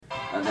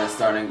And then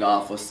starting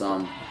off with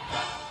some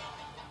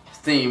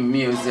theme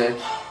music.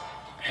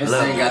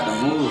 Hussein got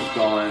the moves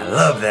going. I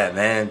love that,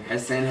 man.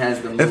 Hussein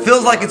has the moves. It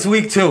feels like it's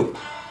week 2.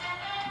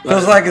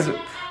 Feels like it's,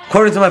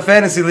 according to my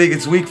fantasy league,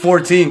 it's week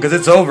 14 because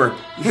it's over.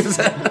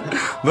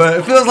 But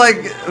it feels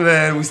like,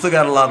 man, we still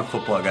got a lot of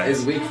football, guys.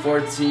 It's week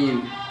 14.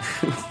 Man,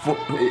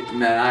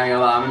 I ain't gonna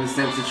lie, I'm in the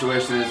same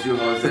situation as you,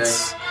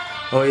 Jose.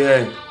 Oh,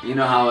 yeah. You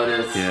know how it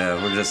is. Yeah,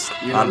 we're just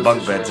on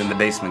bunk beds in the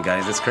basement,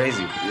 guys. It's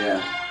crazy.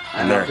 Yeah.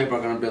 I know people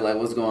are going to be like,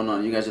 what's going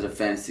on? You guys are the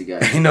fantasy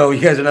guys. I know,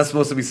 you guys are not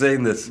supposed to be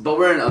saying this. But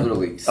we're in other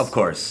leagues. Of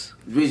course.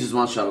 We just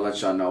want y'all to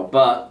let y'all know.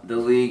 But the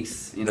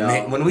leagues, you know.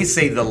 When we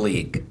say the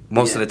league,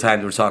 most of the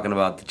time we're talking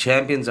about the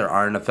champions or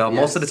RNFL.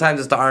 Yes. Most of the times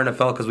it's the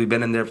RNFL because we've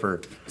been in there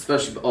for...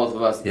 Especially both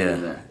of us been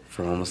in there.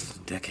 For almost a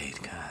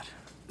decade, God.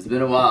 It's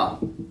been a while.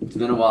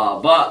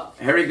 But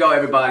here we go,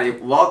 everybody.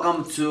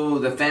 Welcome to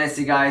the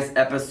Fantasy Guys,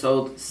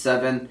 episode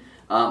 7.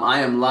 I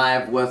am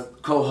live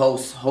with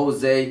co-host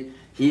Jose.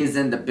 He is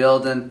in the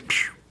building.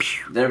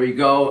 There we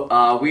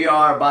go. We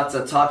are about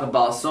to talk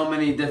about so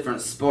many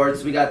different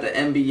sports. We got the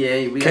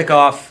NBA.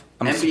 Kickoff.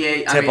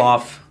 NBA.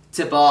 Tip-off.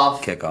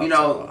 Tip-off. Kickoff. You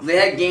know, they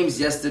had games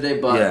yesterday,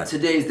 but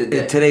today's the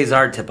day. Today's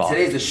our tip-off.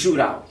 Today's the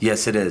shootout.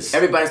 Yes, it is.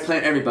 Everybody's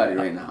playing everybody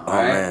right now. Oh,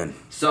 right? Man.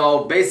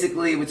 So,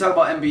 basically, we talk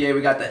about NBA.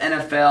 We got the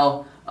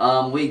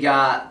NFL. We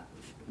got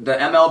the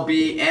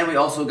MLB, and we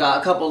also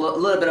got a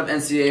little bit of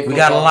NCAA football. We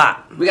got a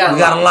lot. We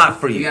got a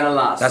lot for you. We got a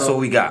lot. That's what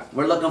we got.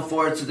 We're looking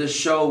forward to the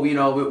show. We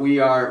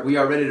are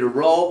ready to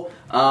roll.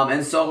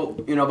 And so,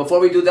 before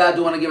we do that, I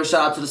do want to give a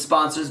shout out to the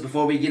sponsors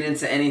before we get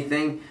into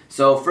anything.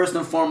 So first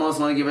and foremost,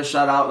 I want to give a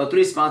shout out. The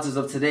 3 sponsors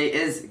of today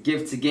is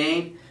Give to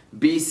Gain,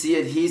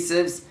 BC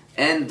Adhesives,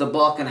 and the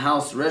Balkan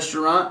House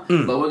Restaurant.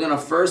 But we're going to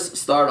first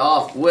start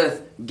off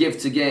with Give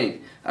to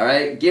Gain. All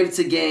right, Give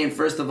to Gain,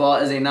 first of all,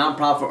 is a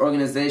nonprofit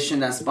organization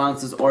that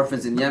sponsors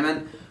orphans in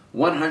Yemen.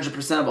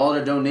 100% of all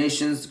their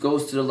donations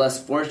goes to the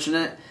less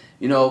fortunate.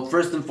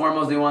 First and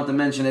foremost, they want to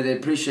mention that they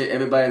appreciate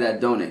everybody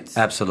that donates.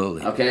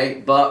 Absolutely.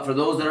 Okay, but for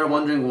those that are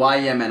wondering why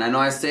Yemen, I know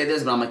I say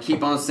this, but I'm going to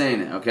keep on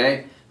saying it,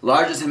 okay?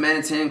 Largest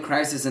humanitarian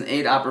crisis and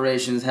aid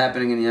operations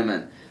happening in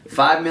Yemen.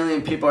 5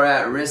 million people are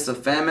at risk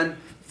of famine.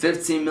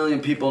 15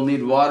 million people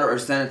need water or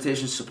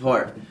sanitation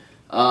support.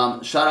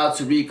 Shout out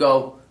to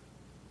Rico.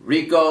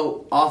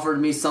 Rico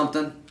offered me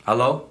something.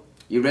 Hello?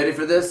 You ready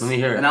for this? Let me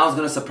hear it. And I was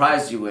going to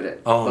surprise you with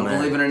it. Oh, but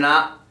believe it or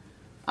not,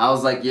 I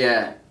was like,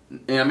 yeah. You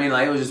know what I mean?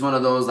 Like, it was just one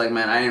of those, like,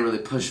 man, I didn't really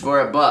push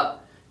for it.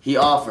 But he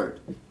offered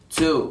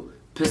 2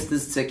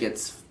 Pistons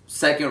tickets,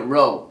 second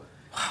row.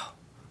 Wow.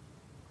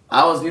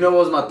 What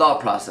was my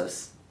thought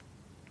process?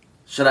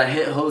 Should I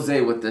hit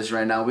Jose with this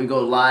right now? We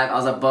go live. I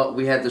was like, but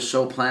we had the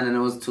show planned and it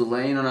was too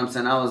late. You know what I'm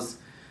saying? I was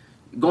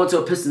going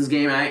to a Pistons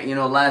game,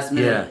 last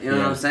minute. Yeah, you know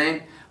what I'm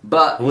saying?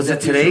 But was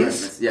it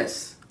today's?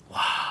 Yes.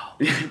 Wow.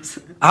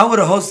 I would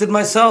have hosted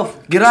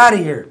myself. Get out of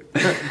here.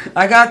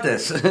 I got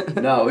this.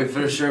 No, we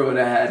for sure would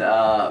have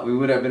had, we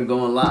would have been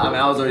going live. I mean,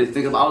 I was already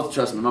thinking about,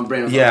 trust me, my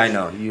brain was I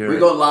know. We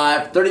go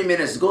live, 30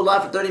 minutes. Go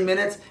live for 30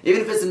 minutes.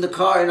 Even if it's in the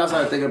car, I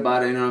started thinking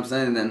about it, you know what I'm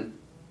saying? And then,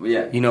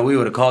 we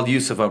would have called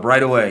Yusuf up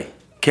right away.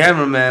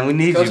 Cameraman, we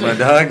need you, my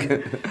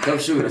dog. Come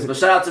shoot us. But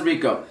shout out to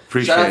Rico.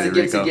 Appreciate shout out to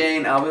Rico. Give to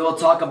Gain. We will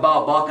talk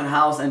about Balkan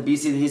House and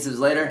BC Adhesives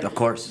later. Of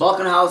course.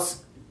 Balkan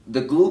House, the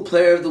glue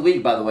player of the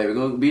week, by the way. We're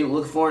going to be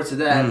looking forward to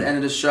that at the end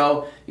of the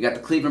show. You got the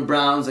Cleveland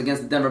Browns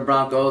against the Denver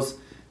Broncos.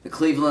 The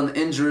Cleveland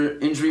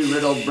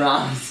injury-riddled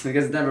Browns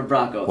against the Denver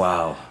Broncos.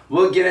 Wow.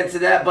 We'll get into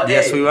that. But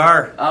yes, we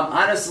are.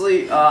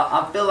 Honestly,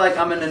 I feel like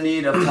I'm in the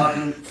need of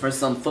talking for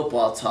some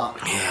football talk.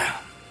 Yeah.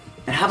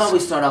 And how about we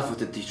start off with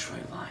the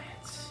Detroit Lions?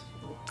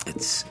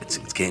 It's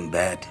getting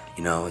bad.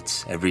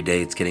 It's every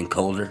day it's getting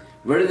colder.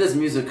 Where did this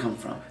music come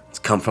from? It's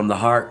come from the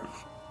heart.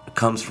 It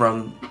comes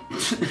from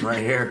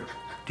right here.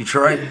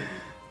 Detroit.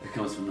 It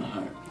comes from the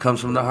heart.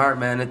 Comes from the heart,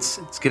 man. It's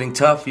getting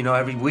tough.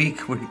 Every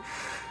week we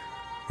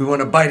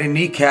want to bite a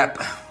kneecap.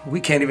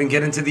 We can't even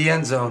get into the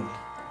end zone.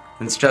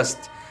 And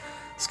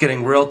it's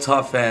getting real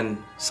tough.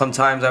 And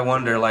sometimes I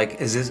wonder,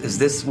 like, is this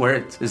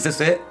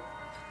it?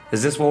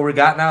 Is this what we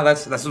got now?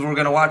 That's what we're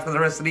gonna watch for the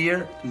rest of the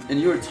year.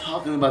 And you were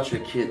talking about your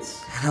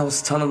kids. And I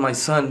was telling my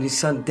son,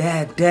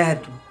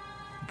 Dad,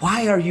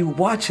 why are you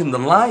watching the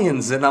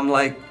Lions? And I'm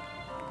like,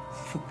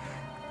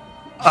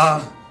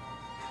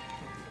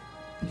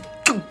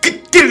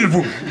 get in the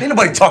room. Ain't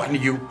nobody talking to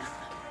you.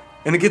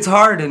 And it gets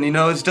hard, and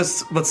it's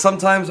just. But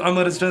sometimes,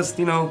 Ahmed, it's just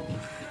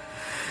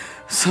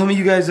some of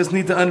you guys just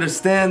need to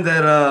understand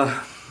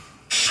that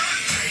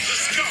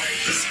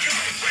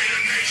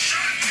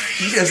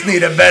you just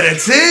need a better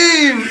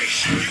team.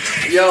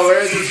 Yo,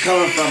 where is this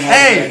coming from?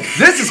 Hey,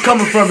 this is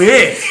coming from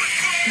here.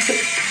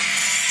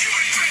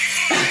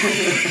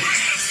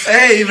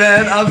 Hey,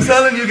 man, I'm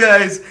telling you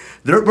guys,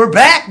 we're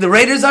back. The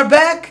Raiders are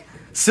back.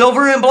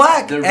 Silver and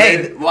black. They're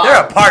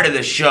a part of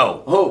the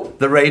show. Who?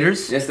 The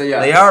Raiders. Yes, they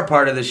are. They are a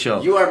part of the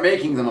show. You are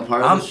making them a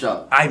part of the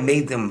show. I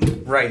made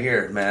them right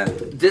here, man.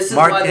 This is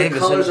Mark why Davis, the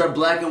colors are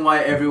black and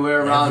white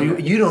everywhere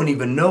around. You don't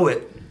even know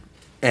it.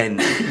 And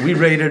we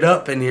raided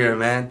up in here,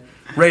 man.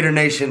 Raider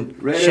Nation,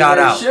 Raiders shout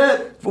ain't out.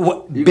 shit.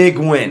 Big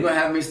You're win. gonna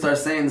have me start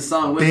saying the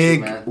song with Big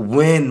you, man.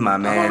 win, my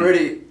man. I'm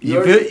already.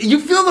 You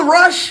feel the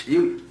rush?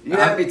 You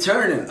have me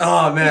turning.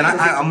 Oh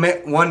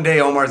man, one day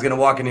Omar's gonna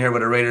walk in here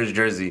with a Raiders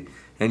jersey,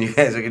 and you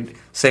guys are gonna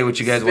say what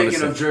you guys want to say.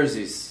 Speaking of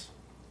jerseys,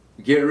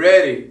 get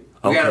ready.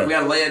 We Okay.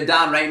 gotta lay it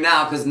down right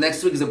now because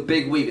next week is a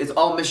big week. It's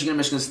all Michigan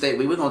State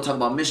week. We're gonna talk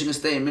about Michigan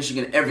State and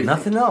Michigan everything.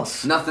 Nothing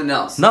else. Nothing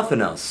else.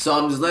 Nothing else. So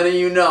I'm just letting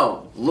you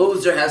know,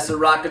 loser has to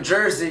rock a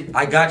jersey.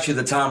 I got you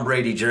the Tom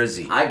Brady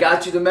jersey. I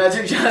got you the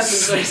Magic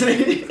Johnson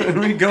jersey. Here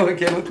we go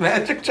again with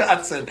Magic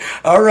Johnson.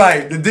 All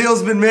right, the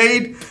deal's been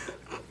made.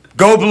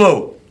 Go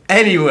blue.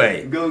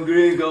 Anyway, Go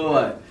green, go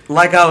white.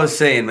 like I was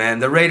saying, man,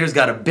 the Raiders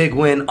got a big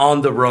win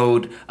on the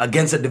road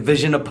against a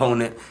division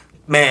opponent.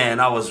 Man,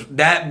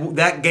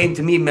 that game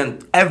to me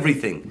meant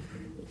everything.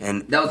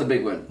 And That was a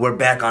big win. we're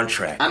back on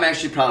track. I'm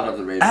actually proud of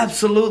the Raiders.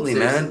 Absolutely,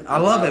 Seriously, man. I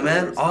love it,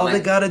 man. All they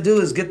got to do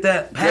is get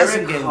that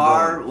passing Derek game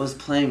Carr going. was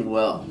playing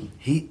well.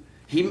 He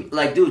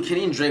Dude,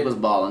 Kenny and Drake was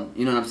balling.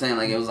 You know what I'm saying?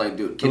 Like, it was like,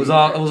 dude. It was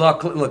all.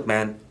 Look,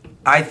 man.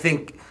 I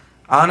think,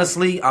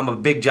 honestly, I'm a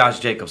big Josh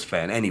Jacobs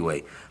fan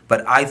anyway.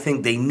 But I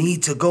think they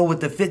need to go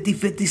with the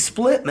 50-50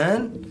 split,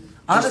 man.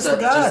 Honest to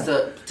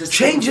God, just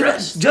change it.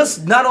 impress.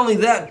 Just not only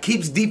that,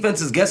 keeps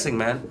defenses guessing,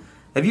 man.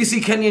 If you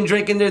see Kenny and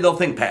Drake in there, they'll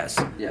think pass.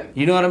 Yeah.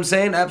 You know what I'm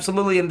saying?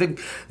 Absolutely. And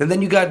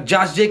then you got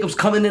Josh Jacobs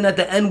coming in at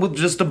the end with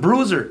just a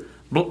bruiser,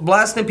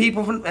 blasting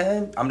people from.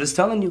 Man, I'm just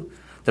telling you.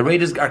 The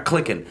Raiders are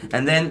clicking,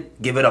 and then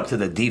give it up to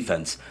the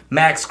defense.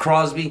 Max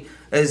Crosby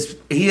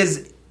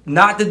is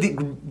not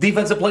the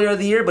defensive player of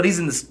the year, but he's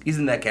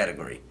in that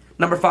category.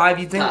 Number 5,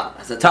 you think?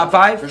 Top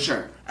 5 for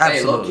sure.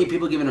 Absolutely. Hey, low-key,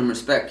 people giving him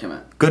respect, come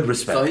on. Good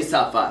respect. So he's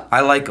top 5.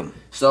 I like him.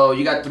 So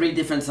you got 3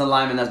 defensive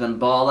linemen that's been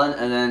balling,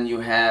 and then you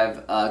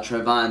have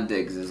Trevon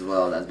Diggs as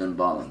well that's been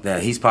balling. Yeah,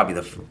 he's probably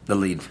the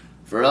lead.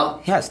 For real?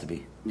 He has to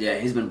be. Yeah,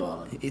 he's been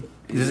balling.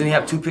 Doesn't he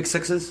have 2 pick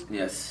sixes?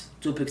 Yes,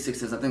 2 pick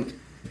sixes. I think.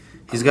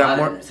 He's got lot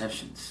more of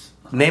interceptions.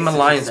 Name a 6 or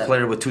Lions 7.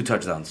 player with 2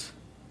 touchdowns.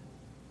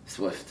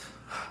 Swift.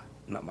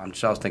 No, I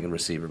was thinking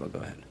receiver, but go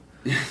ahead.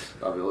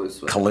 Probably always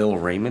Swift. Khalil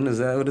Raymond, is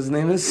that what his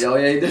name is? Oh,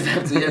 yeah, he did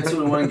have to get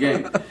 2 in one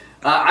game.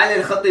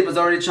 Aylin Khatib was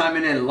already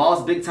chiming in.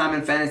 Lost big time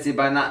in fantasy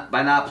by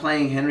not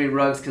playing Henry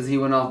Ruggs because he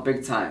went off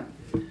big time.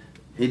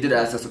 He did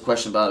ask us a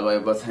question, by the way,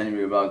 about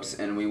Henry Ruggs,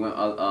 and we went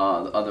the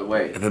other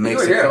way. If it makes you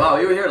were it- here. Wow,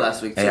 you were here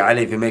last week, too. Hey,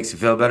 Ali, if it makes you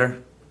feel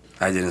better,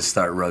 I didn't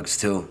start Ruggs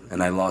too,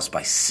 and I lost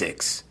by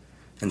 6.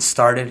 And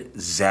started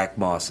Zach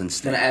Moss Can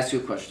instead. I ask you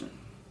a question?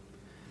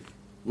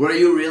 Were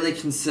you really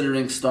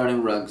considering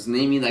starting Ruggs?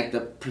 Name me like the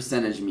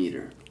percentage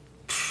meter.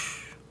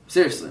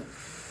 Seriously,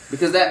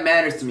 because that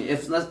matters to me.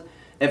 If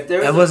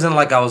there It wasn't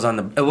like I was on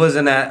the. It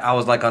wasn't that I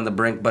was like on the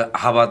brink. But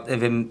how about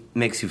if it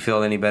makes you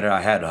feel any better? I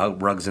had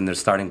Ruggs in their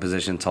starting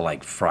position till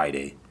like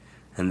Friday,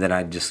 and then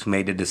I just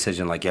made a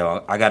decision like,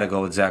 yo, I got to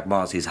go with Zach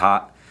Moss. He's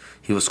hot.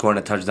 He was scoring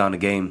a touchdown a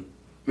game,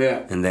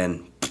 yeah. and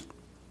then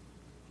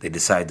they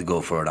decided to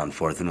go for it on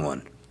 4th and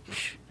 1.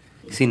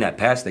 You seen that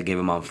pass they gave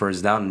him on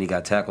 1st down, and he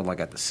got tackled like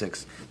at the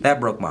 6th. That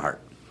broke my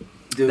heart.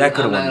 Dude, That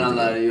could've I'm not won gonna the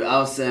lie game. to you. I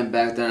was sitting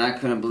back there and I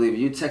couldn't believe it.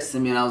 You texted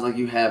me and I was like,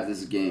 "You have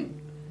this game."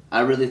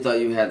 I really thought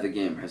you had the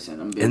game, Hassan.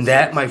 I'm being And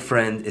that, serious. my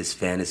friend, is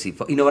fantasy.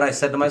 You know what I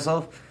said to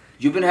myself?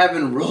 You've been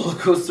having roller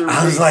coaster.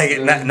 I was weeks, like,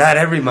 dude. not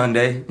every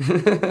Monday.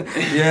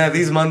 Yeah,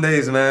 these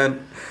Mondays,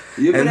 man.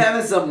 You've been and-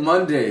 having some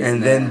Mondays.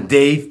 And man. then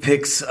Dave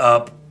picks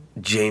up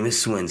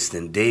Jameis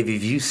Winston. Dave,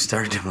 if you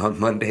start him on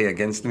Monday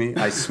against me,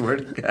 I swear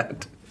to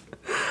God.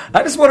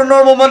 I just want a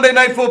normal Monday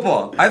Night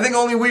Football. I think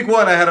only week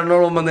 1 I had a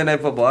normal Monday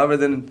Night Football.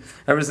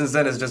 Ever since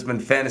then, it's just been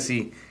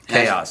fantasy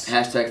chaos.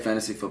 Hashtag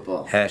fantasy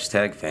football.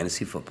 Hashtag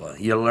fantasy football.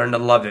 You'll learn to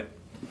love it.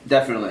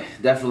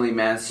 Definitely,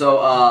 man.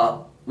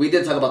 So we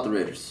did talk about the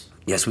Raiders.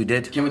 Yes, we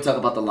did. Can we talk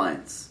about the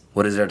Lions?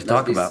 What is there to Let's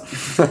talk be-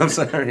 about? I'm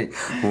sorry.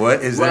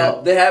 What is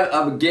Well, there? they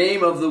have a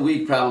game of the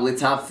week, probably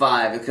top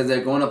 5, because they're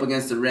going up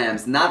against the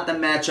Rams. Not the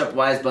matchup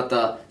wise, but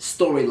the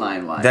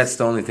storyline wise. That's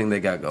the only thing they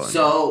got going.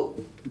 So,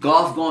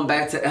 Goff going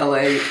back to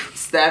LA,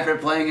 Stafford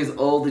playing his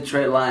old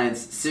Detroit Lions.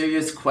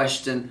 Serious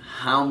question: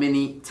 how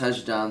many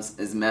touchdowns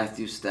is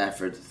Matthew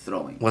Stafford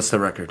throwing? What's the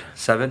record?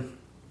 7?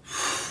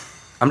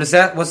 I'm just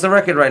at. What's the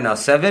record right now?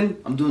 7?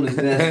 I'm doing this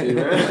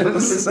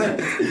dance. Is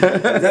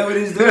that what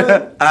he's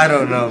doing? I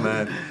don't know,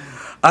 man.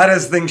 I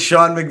just think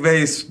Sean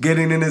McVay's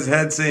getting in his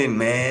head saying,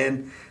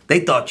 man, they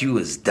thought you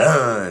was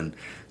done.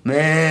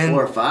 Man.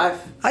 4 or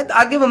 5?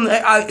 I give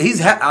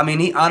him,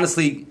 he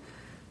honestly,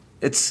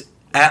 it's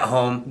at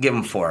home, give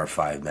him 4 or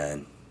 5,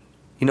 man.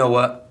 You know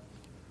what?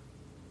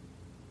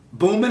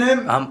 Booming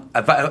him?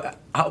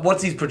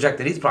 What's he's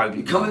projected? He's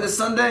probably Coming this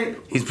Sunday?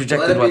 He's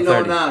projected, Let it be what,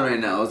 known 30? now right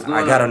now. What's going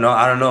I on? gotta know.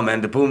 I don't know,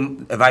 man.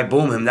 If I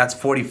boom him, that's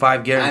 45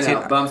 I guaranteed.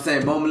 know, but I'm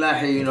saying, Mo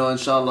Malahi,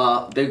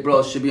 inshallah, Big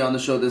Bro should be on the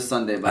show this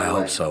Sunday, by I the way.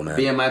 hope so, man.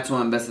 BMI 2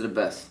 and best of the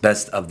best.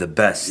 Best of the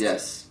best.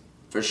 Yes,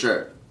 for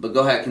sure. But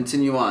go ahead,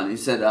 continue on. You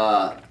said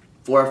 4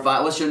 or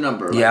 5. What's your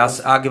number? Yeah,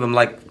 I'll give him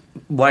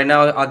right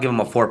now. I'll give him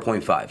a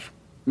 4.5.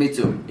 Me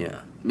too.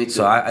 Yeah. Me too.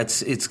 So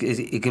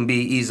it can be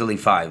easily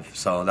 5.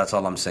 So that's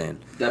all I'm saying.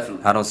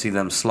 Definitely. I don't see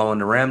them slowing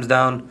the Rams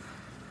down.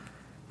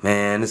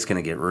 Man, it's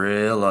gonna get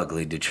real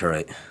ugly,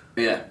 Detroit.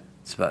 Yeah.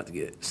 It's about to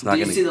get. It's not Do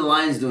you gonna. see the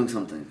Lions doing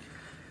something?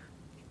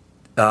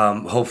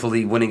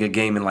 Hopefully winning a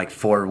game in like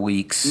 4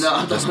 weeks. No,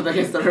 I'm talking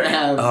against the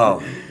Rams.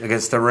 Oh,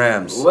 against the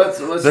Rams. What's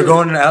They're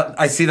going out.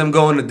 I see them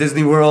going to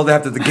Disney World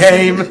after the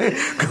game,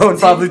 going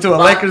probably to a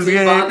Lakers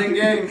game. Bonding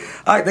game.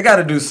 They got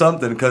to do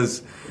something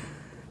because,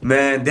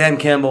 man, Dan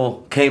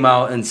Campbell came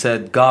out and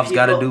said Goff's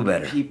got to do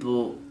better.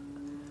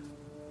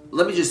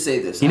 Let me just say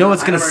this. You know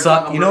what's gonna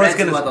suck. You know what's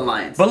gonna. About the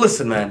Lions. But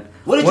listen, man.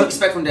 What did you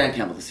expect from Dan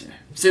Campbell this year?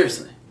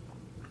 Seriously.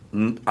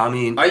 I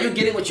mean, are you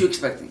getting what you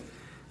expecting?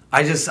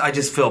 I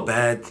just feel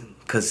bad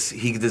because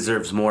he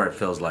deserves more. It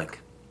feels like.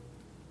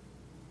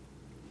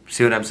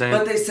 See what I'm saying?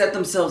 But they set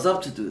themselves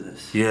up to do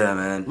this. Yeah,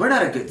 man. We're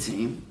not a good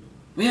team.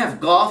 We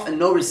have Goff and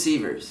no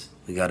receivers.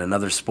 We got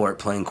another sport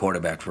playing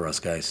quarterback for us,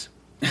 guys.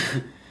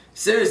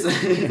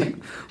 Seriously.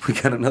 We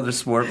got another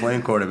sport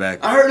playing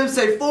quarterback. I heard him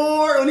say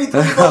 4 when he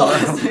threw the ball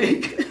last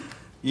week.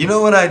 You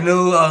know when I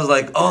knew? I was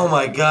like, oh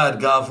my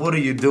God, Goff, what are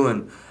you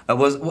doing? I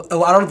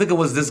don't think it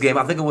was this game.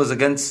 I think it was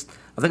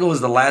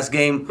the last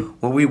game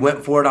where we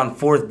went for it on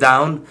 4th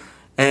down.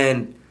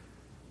 And,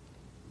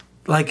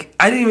 like,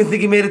 I didn't even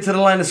think he made it to the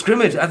line of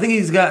scrimmage. I think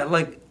he's got,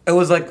 like, it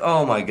was like,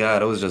 oh my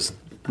God, it was just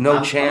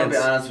no chance.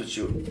 I'm going to be honest with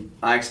you.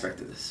 I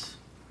expected this.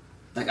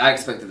 Like, I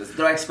expected this.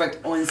 Do I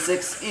expect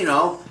 0-6? You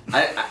know,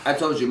 I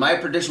told you, my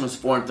prediction was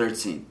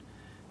 4-13.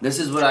 This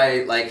is what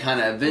I, like, kind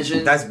of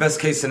envisioned. That's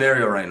best case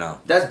scenario right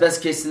now. That's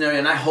best case scenario,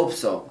 and I hope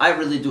so. I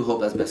really do hope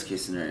that's best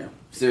case scenario.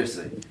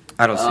 Seriously.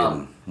 I don't see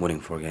them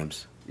winning 4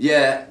 games.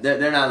 Yeah,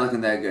 they're not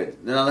looking that good.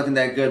 They're not looking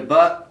that good,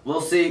 but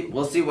we'll see.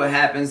 We'll see what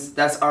happens.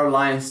 That's our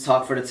Lions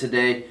talk for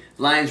today.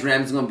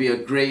 Lions-Rams is going to be a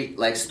great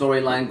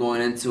storyline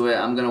going into it.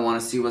 I'm going to want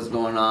to see what's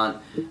going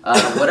on.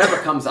 Whatever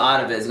comes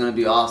out of it is going to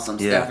be awesome.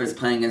 Yeah. Stafford's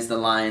playing against the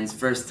Lions.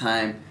 First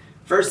season.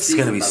 It's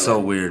going to be so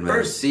weird, man.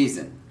 First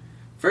season.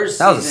 That was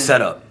a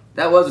setup.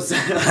 That was a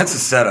setup. That's a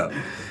setup.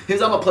 He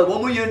was, I'm going to play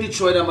 1 more year in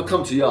Detroit, I'm going to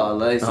come to y'all.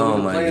 Like, so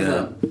we can play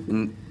God.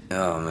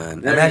 Oh,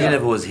 man. There Imagine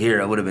if it was here,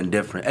 it would have been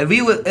different.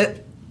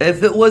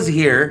 If it was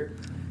here,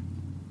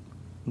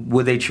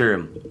 would they cheer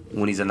him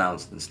when he's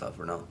announced and stuff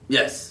or no?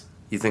 Yes.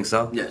 You think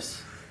so?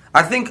 Yes.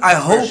 I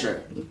hope. For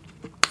sure.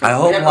 I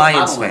hope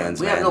Lions fans,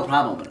 we man. have no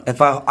problem with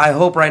it. I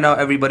hope right now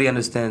everybody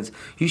understands.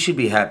 You should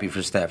be happy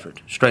for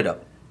Stafford, straight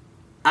up.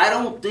 I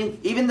don't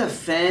think even the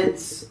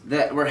fans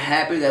that were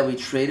happy that we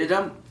traded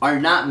him are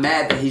not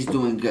mad that he's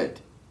doing good.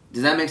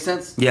 Does that make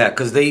sense? Yeah,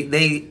 because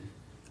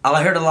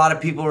I heard a lot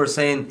of people were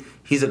saying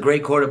he's a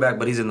great quarterback,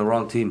 but he's in the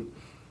wrong team.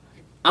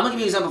 I'm gonna give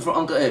you an example for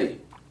Uncle Eddie.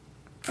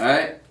 All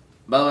right.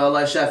 By the way,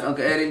 Allah Chef,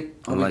 Uncle Eddie.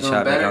 Allah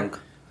Chef,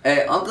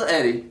 Hey, Uncle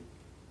Eddie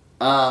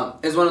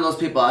is one of those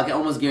people I can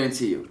almost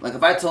guarantee you. Like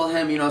if I told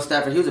him,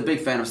 Stafford, he was a big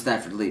fan of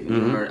Stafford leaving.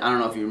 Mm-hmm. I don't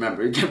know if you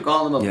remember. He kept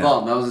calling him a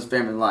bum. That was his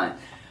family line.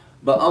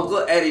 But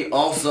Uncle Eddie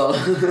also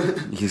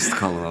You used to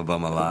call him a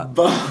bum a lot.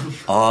 Bum.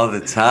 All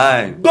the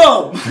time.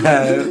 Bum.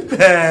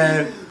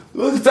 Man.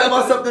 We'll just talk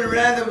about something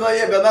random, like,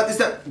 yeah, but not this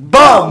time.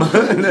 Bum!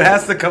 It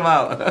has to come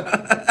out.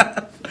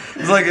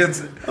 It's like it's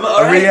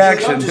a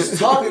reaction. Dude, I'm just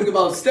talking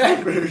about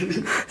Stafford.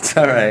 It's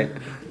alright.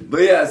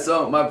 But yeah,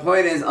 so my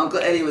point is, Uncle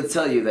Eddie would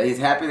tell you that he's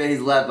happy that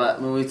he's left,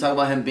 but when we talk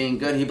about him being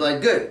good, he'd be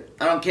like, good,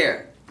 I don't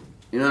care.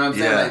 You know what I'm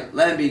saying? Yeah. Like,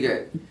 let him be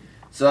good.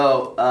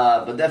 So,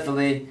 but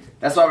definitely,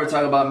 that's why we're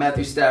talking about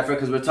Matthew Stafford,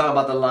 because we're talking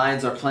about the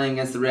Lions are playing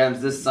against the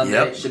Rams this Sunday.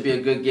 Yep. It should be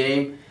a good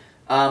game.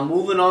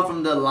 Moving on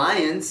from the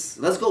Lions,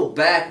 let's go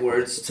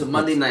backwards to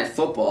Monday Night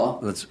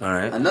Football. All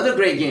right. Another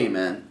great game,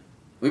 man.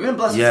 We've been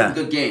blessed with some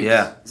good games.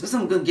 Yeah. It's been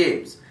some good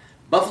games.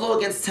 Buffalo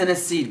against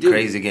Tennessee, dude.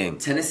 Crazy game.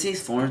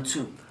 Tennessee's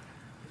 4-2.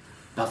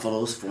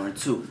 Buffalo's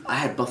 4-2. I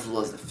had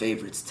Buffalo as the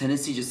favorites.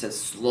 Tennessee just said,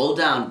 slow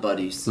down,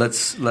 buddies.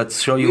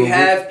 Let's show you. We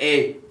have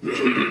a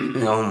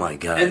oh my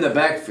God. in the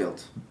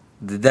backfield.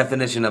 The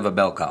definition of a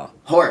bell cow.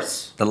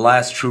 Horse. The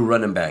last true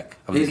running back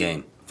of the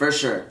game. For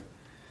sure.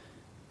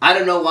 I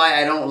don't know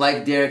why I don't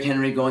like Derrick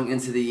Henry going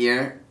into the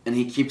year, and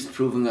he keeps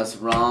proving us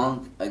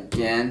wrong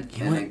again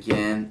and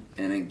again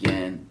and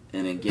again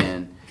and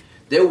again.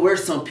 There were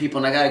some people,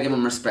 and I gotta give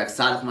him respect.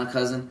 Sadik, my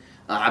cousin,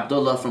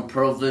 Abdullah from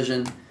Pearl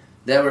Vision,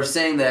 that were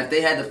saying that if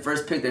they had the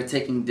first pick, they're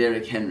taking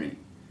Derrick Henry.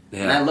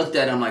 Yeah. And I looked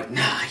at him like,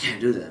 nah, I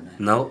can't do that, man.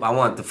 Nope, I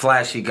want the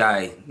flashy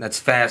guy that's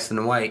fast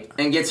and white.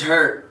 And gets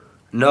hurt.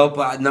 Nope,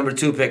 number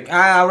 2 pick.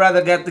 I'd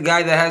rather get the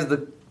guy that has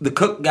the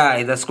Cook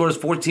guy that scores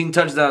 14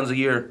 touchdowns a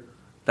year.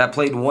 That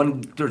played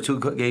 1 or 2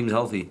 games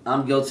healthy.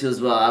 I'm guilty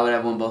as well. I would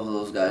have won both of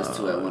those guys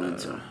too at 1 and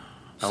 2.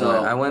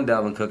 I went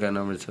Dalvin Cook at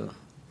number 2.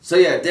 So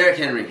yeah, Derrick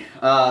Henry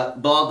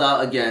balled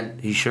out again.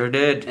 He sure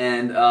did.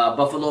 And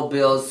Buffalo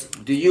Bills.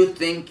 Do you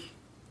think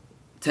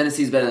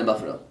Tennessee's better than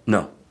Buffalo?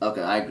 No.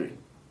 Okay, I agree.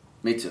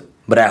 Me too.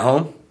 But at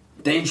home,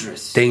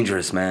 dangerous.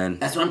 Dangerous, man.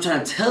 That's what I'm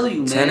trying to tell you,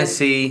 man.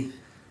 Tennessee.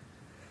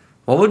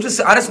 Well,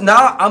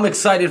 now I'm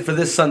excited for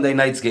this Sunday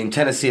night's game,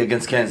 Tennessee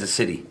against Kansas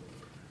City.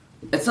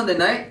 It's Sunday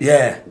night?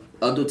 Yeah.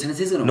 Oh, dude,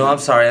 Tennessee's gonna win. No, I'm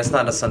sorry. That's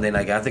not a Sunday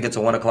night game. I think it's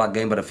a 1 o'clock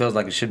game, but it feels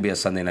like it should be a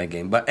Sunday night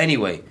game. But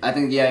anyway. I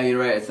think, yeah, you're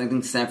right. I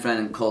think San Fran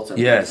and Colts.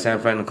 Yeah, San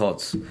Fran and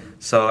Colts.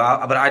 So,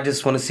 but I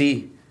just want to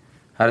see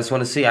I just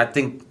want to see. I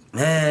think,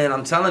 man,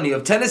 I'm telling you,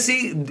 if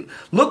Tennessee,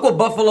 look what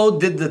Buffalo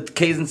did to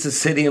Kansas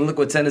City, and look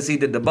what Tennessee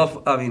did to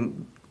Buffalo. I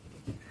mean,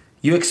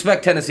 you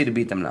expect Tennessee to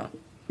beat them now,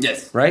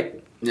 Yes.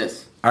 right?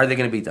 Yes. Are they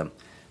going to beat them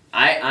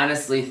I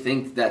honestly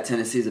think that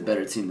Tennessee is a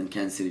better team than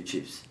Kansas City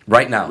Chiefs.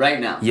 right now? Right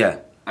now. Yeah.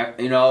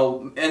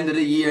 End of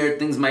the year,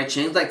 things might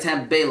change. Like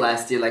Tampa Bay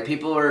last year, like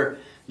people were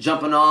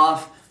jumping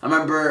off. I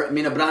remember,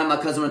 Abraham, my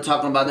cousin, were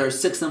talking about they were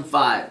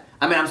 6-5.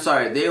 I'm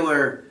sorry, they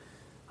were.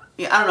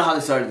 I don't know how they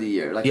started the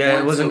year. Like Yeah,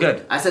 it wasn't 1-2.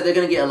 good. I said they're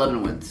gonna get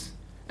 11 wins,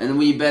 and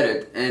we bet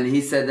it. And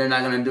he said they're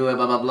not gonna do it.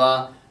 Blah blah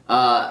blah.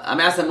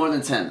 I said more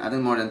than 10. I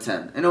think more than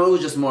 10. And it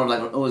was just more of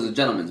like it was a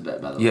gentleman's bet,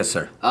 by the way. Yes,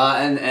 sir.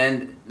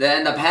 And that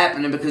ended up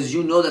happening because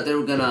you know that they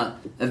were gonna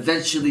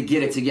eventually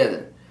get it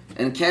together.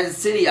 And Kansas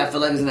City, I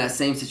feel like, is in that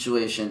same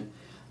situation.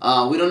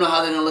 We don't know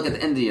how they're gonna look at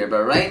the end of the year,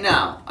 but right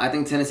now, I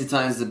think Tennessee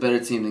Titans is a better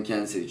team than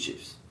Kansas City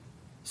Chiefs.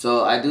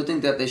 So I do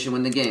think that they should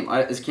win the game.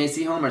 Is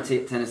KC home or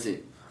Tennessee?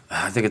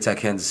 I think it's at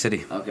Kansas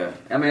City. Okay.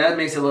 That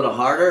makes it a little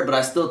harder, but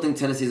I still think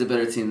Tennessee's a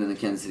better team than the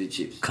Kansas City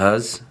Chiefs.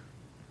 Because?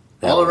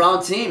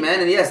 All-around team, man.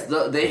 And yes,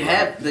 they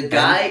have the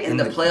guy in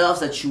the playoffs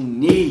that you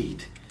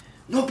need.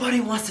 Nobody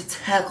wants to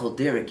tackle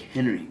Derrick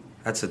Henry.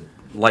 That's a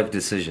life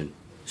decision.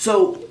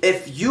 So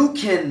if you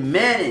can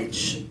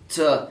manage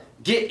to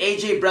get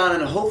A.J. Brown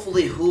and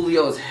hopefully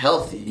Julio is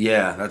healthy.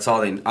 Yeah, that's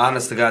all they...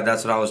 Honest to God,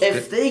 that's what I was...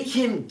 If they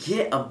can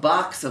get a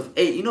box of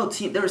 8...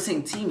 they were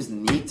saying teams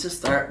need to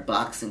start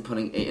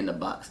putting 8 in the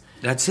box.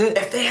 That's it.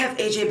 If they have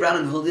A.J. Brown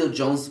and Julio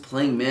Jones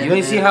playing man... You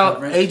ain't see how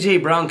coverage, A.J.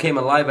 Brown came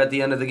alive at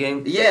the end of the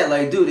game?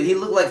 Yeah, dude, he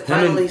looked like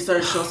finally he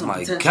started showing some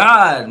potential. Oh my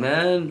God,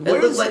 man.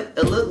 It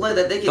looked like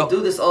that they could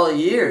do this all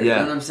year. Yeah.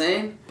 You know what I'm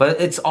saying?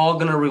 But it's all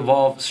going to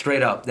revolve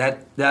straight up.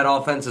 That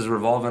offense is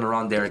revolving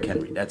around Derrick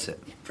Henry. That's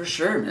it. For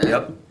sure, man.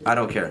 Yep. I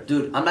don't care.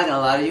 Dude, I'm not going to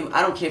lie to you.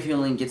 I don't care if he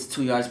only gets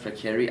 2 yards per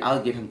carry.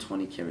 I'll give him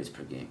 20 carries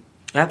per game.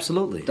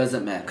 Absolutely.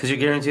 Doesn't matter. Because you're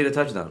guaranteed a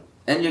touchdown.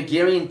 And you're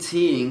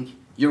guaranteeing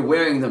you're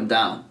wearing them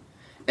down.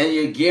 And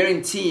you're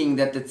guaranteeing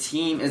that the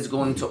team is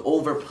going to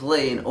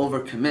overplay and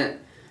overcommit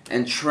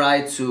and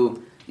try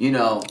to,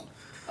 yeah,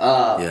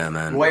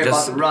 man. worry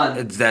about the run.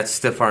 It's that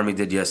stiff arm he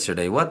did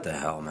yesterday. What the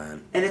hell,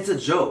 man? And it's a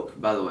joke,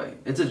 by the way.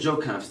 It's a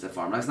joke kind of stiff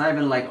arm. It's not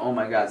even like, oh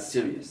my God,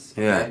 serious.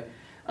 Yeah.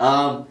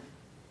 Okay?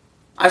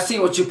 I've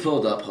seen what you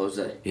pulled up,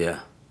 Jose.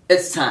 Yeah.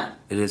 It's time.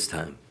 It is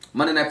time.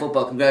 Monday Night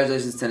Football.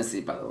 Congratulations, Tennessee,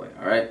 by the way.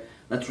 All right?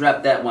 Let's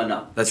wrap that one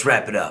up. Let's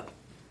wrap it up.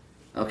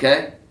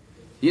 Okay?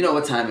 You know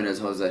what time it is,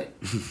 Jose.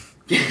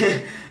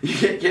 Can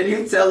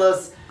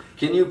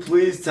you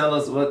please tell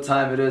us what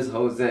time it is,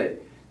 Jose?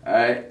 All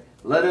right?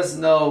 Let us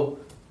know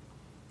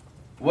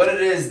what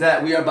it is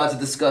that we are about to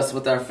discuss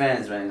with our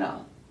fans right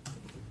now.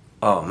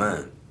 Oh,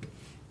 man.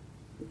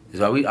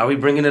 Are we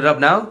bringing it up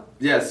now?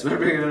 Yes, we're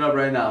bringing it up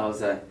right now,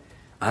 Jose.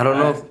 I don't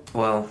know.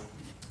 Well,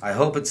 I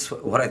hope it's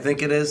what I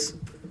think it is.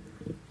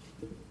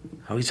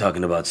 Are we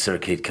talking about Sir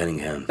Kate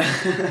Cunningham?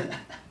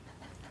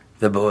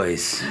 The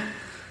boys.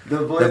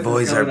 The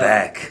boys are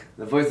back.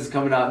 The voice is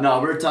coming out.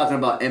 No, we're talking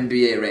about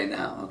NBA right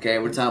now, okay?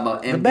 We're talking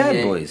about NBA. The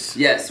bad boys.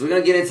 Yes, we're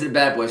going to get into the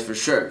bad boys for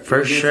sure.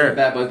 For sure. The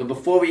bad boys. But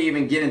before we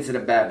even get into the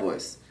bad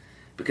boys,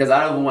 because I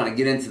don't even want to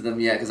get into them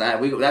yet, because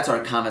that's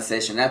our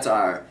conversation. That's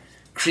our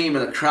cream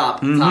of the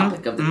crop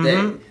topic of the day.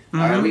 All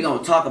right, we're going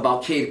to talk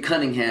about Cade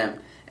Cunningham,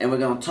 and we're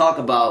going to talk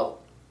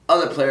about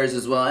other players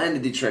as well, and the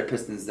Detroit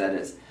Pistons, that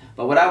is.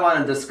 But what I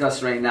want to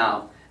discuss right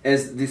now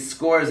is the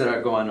scores that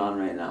are going on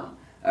right now.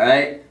 All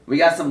right? We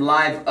got some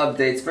live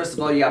updates. First of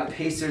all, you got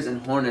Pacers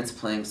and Hornets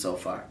playing so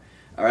far.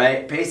 All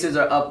right? Pacers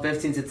are up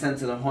 15-10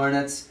 to the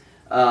Hornets.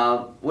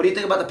 What do you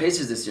think about the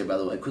Pacers this year, by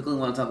the way? Quickly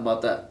want to talk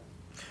about that.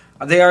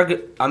 They are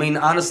good. I mean,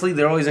 honestly,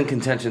 they're always in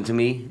contention to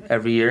me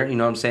every year. You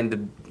know what I'm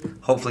saying?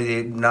 Hopefully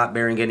they're not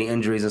bearing any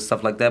injuries and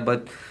stuff like that.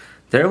 But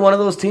they're one of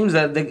those teams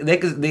that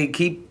they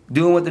keep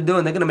doing what they're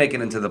doing. They're going to make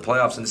it into the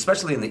playoffs, and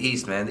especially in the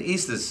East, man. The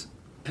East is...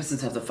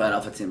 Pistons have to fight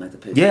off a team like the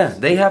Pacers. Yeah,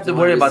 they have to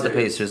worry about the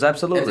Pacers.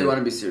 Absolutely. If they want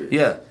to be serious.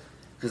 Yeah.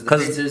 Because the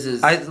Pacers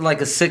is...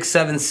 like a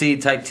 6-7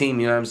 seed type team,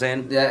 you know what I'm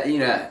saying?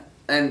 Yeah,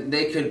 and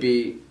they could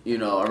be,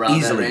 around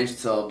Easily. that range,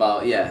 so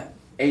about,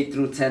 8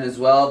 through 10 as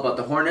well. But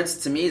the Hornets,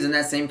 to me, is in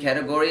that same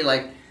category.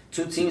 Like,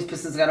 two teams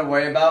Pistons got to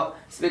worry about.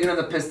 Speaking of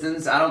the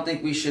Pistons, I don't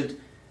think we should...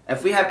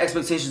 If we have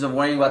expectations of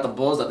worrying about the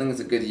Bulls, I think it's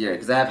a good year.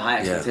 Because I have high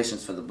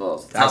expectations for the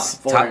Bulls. Top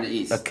 4 in the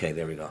East. Okay,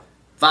 there we go.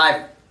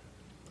 5.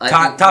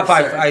 Top 5,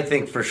 I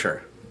think, for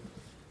sure.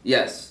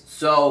 Yes.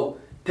 So,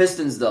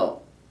 Pistons,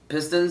 though.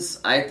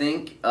 Pistons, I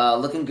think,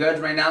 looking good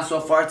right now so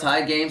far.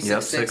 Tie game, 6-6. Yep,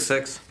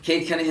 6-6.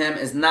 Cade Cunningham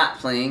is not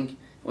playing,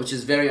 which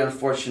is very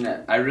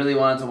unfortunate. I really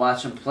wanted to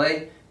watch him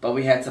play, but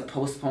we had to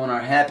postpone our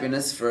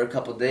happiness for a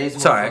couple days.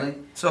 It's all right.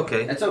 It's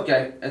okay. It's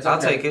okay.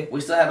 I'll take it.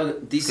 We still have a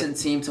decent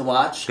team to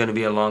watch. It's going to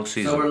be a long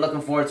season. So we're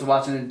looking forward to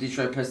watching the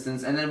Detroit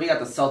Pistons. And then we got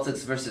the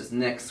Celtics versus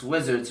Knicks,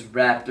 Wizards,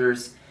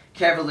 Raptors,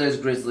 Cavaliers,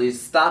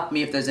 Grizzlies. Stop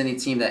me if there's any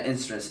team that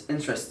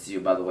interests you,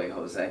 by the way,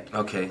 Jose.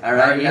 Okay. All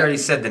right. You already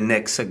said the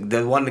Knicks.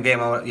 The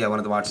game I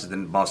wanted to watch is the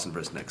Boston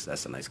versus Knicks.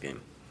 That's a nice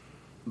game.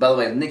 By the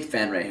way, Knick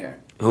fan right here.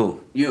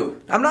 Who?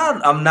 You. I'm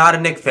not a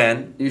Knick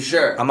fan. You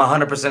sure? I'm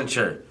 100%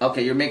 sure.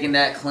 Okay, you're making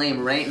that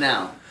claim right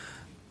now.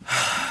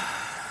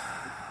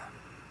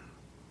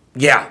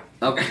 Yeah.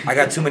 Okay. I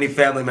got too many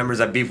family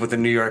members I beef with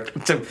in New York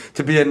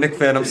to be a Knick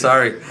fan. I'm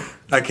sorry.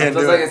 I can't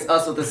do it. Feels like it's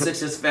us with the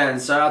Sixers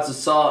fans. Shout out to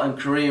Saul and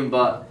Kareem,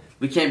 but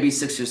we can't be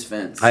Sixers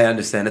fans. I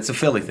understand. It's a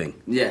Philly thing.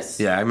 Yes.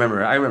 Yeah, I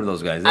remember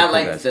those guys. I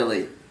like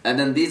Philly. And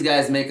then these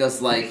guys make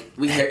us like,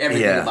 we hear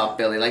everything about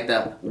Philly. Like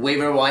the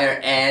waiver wire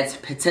ads,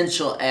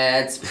 potential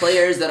ads,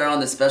 players that are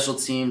on the special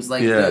teams.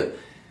 Like, dude,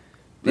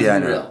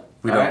 let's be real.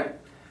 We don't. Right?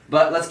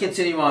 But let's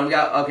continue on.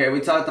 We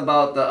talked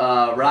about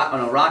the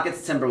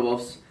Rockets,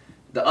 Timberwolves.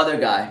 The other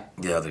guy.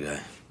 The other guy.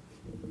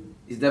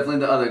 He's definitely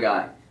the other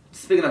guy.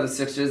 Speaking of the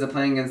Sixers, they're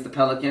playing against the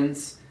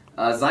Pelicans.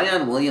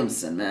 Zion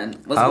Williamson,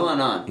 man. What's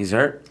going on? He's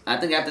hurt? I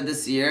think after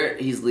this year,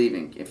 he's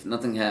leaving if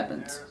nothing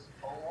happens.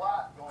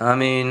 I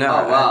mean... Oh,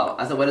 wow.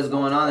 I said, what is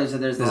going on? They said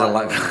there's a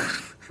lot going on.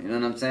 You know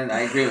what I'm saying?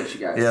 I agree with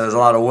you guys. Yeah, there's a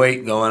lot of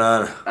weight going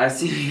on. I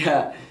see,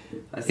 yeah.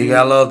 He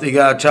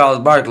got Charles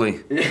Barkley.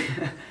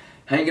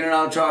 Hanging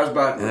around Charles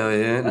Barkley. Hell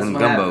yeah, and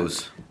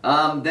gumbos.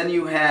 Then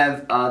you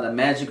have the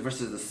Magic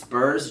versus the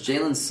Spurs.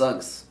 Jalen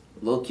Suggs,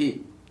 low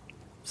key.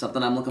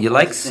 Something I'm looking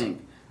forward to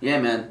seeing.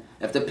 Yeah, man.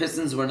 If the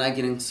Pistons were not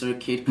getting Sir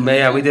Cade Cunningham,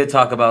 yeah, we did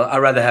talk about. I'd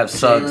rather have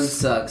Suggs. Jalen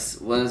Suggs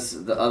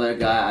was the other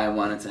guy I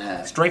wanted to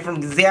have. Straight from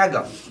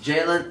Gonzaga.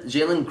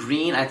 Jalen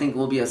Green, I think,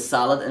 will be a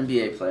solid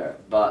NBA player,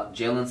 but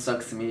Jalen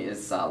Suggs to me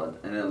is solid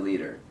and a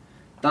leader.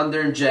 Thunder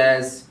and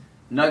Jazz,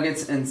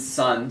 Nuggets and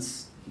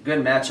Suns,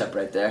 good matchup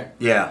right there.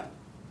 Yeah.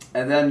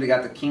 And then we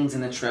got the Kings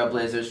and the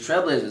Trailblazers.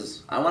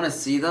 Trailblazers, I want to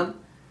see them.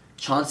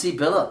 Chauncey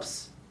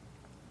Billups.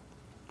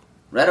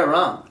 Right or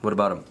wrong? What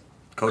about him?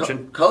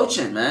 Coaching?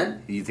 Coaching,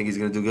 man. You think he's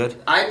going to do good?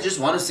 I just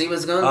want to see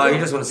what's going to do. Oh, you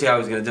just want to see how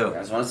he's going to do. I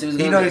just want to see what's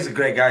going to do. He's a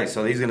great guy,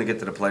 so he's going to get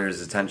to the players'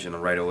 attention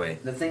right away.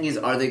 The thing is,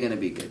 are they going to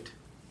be good?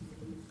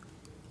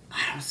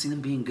 I don't see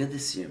them being good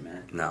this year,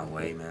 man. No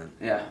way, man.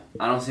 Yeah,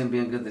 I don't see them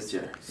being good this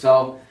year.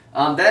 So,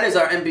 that is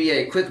our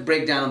NBA. Quick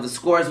breakdown of the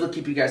scores. We'll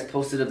keep you guys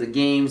posted of the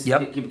games.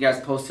 Yep. Keep you guys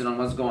posted on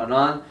what's going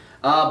on.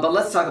 But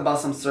let's talk about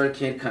some Sir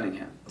Cade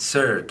Cunningham.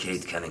 Sir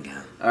Cade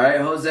Cunningham. All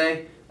right,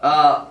 Jose.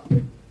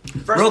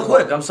 Real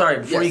quick, I'm sorry.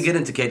 Before you get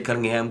into Cade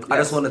Cunningham, yes. I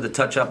just wanted to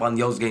touch up on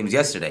those games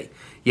yesterday.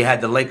 You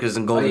had the Lakers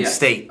and Golden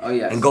State. Oh,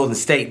 yes. And Golden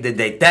State did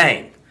their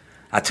thing.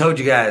 I told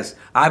you guys,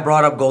 I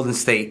brought up Golden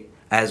State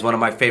as one of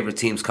my favorite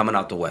teams coming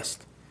out the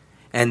West.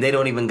 And they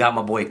don't even got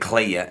my boy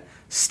Clay yet.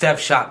 Steph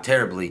shot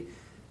terribly.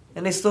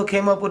 And they still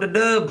came up with a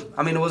dub.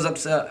 I mean, it was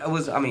upset.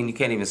 You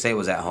can't even say it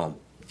was at home.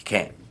 You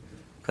can't.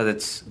 Because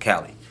it's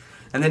Cali.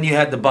 And then you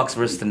had the Bucks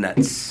versus the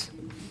Nets.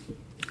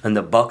 And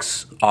the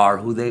Bucks are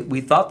who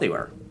we thought they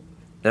were.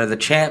 They're the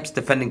champs,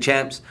 defending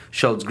champs.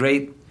 Show's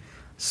great.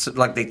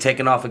 Like they've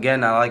taken off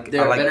again.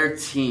 They're a better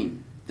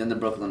team than the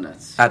Brooklyn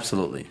Nets.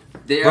 Absolutely.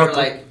 They are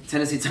like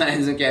Tennessee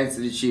Titans and Kansas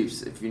City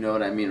Chiefs, if you know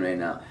what I mean right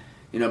now.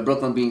 You know,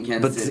 Brooklyn being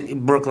Kansas City.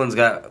 Brooklyn's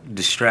got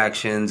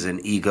distractions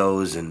and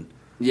egos and...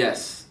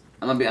 Yes.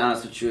 I'm going to be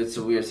honest with you. It's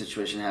a weird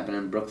situation happening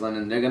in Brooklyn,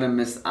 and they're going to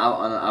miss out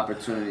on an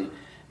opportunity.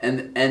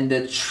 And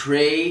the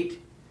trade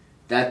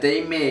that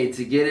they made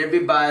to get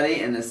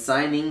everybody and the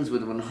signings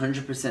would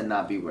 100%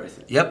 not be worth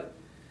it. Yep.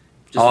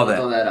 Just all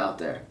throw that out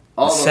there.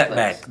 All those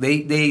setback.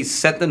 They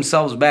set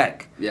themselves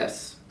back.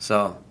 Yes.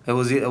 So it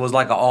was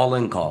like an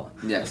all-in call.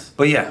 Yes.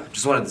 But yeah,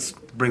 just wanted to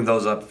bring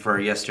those up for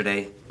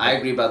yesterday. I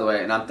agree, by the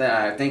way, and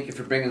I thank you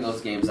for bringing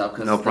those games up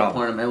because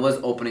it was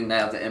opening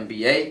night of the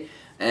NBA,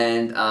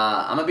 and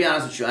I'm gonna be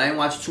honest with you, I didn't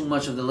watch too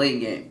much of the late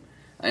game.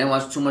 Game,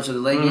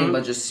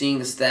 but just seeing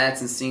the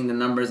stats and seeing the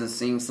numbers and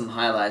seeing some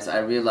highlights, I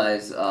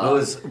realized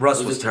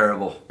Russ was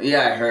terrible.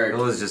 Yeah, I heard it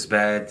was just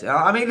bad.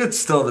 I mean, it's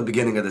still the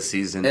beginning of the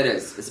season. It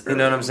is. It's early. You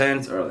know what I'm saying?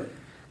 It's early.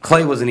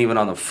 Clay wasn't even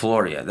on the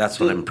floor yet. That's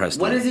what impressed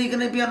me. When is he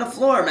gonna be on the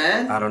floor,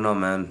 man? I don't know,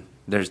 man.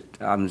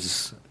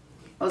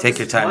 Take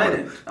your time with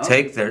him.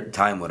 Take their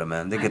time with him,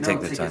 man. They could take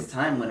their time. His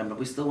time with him, but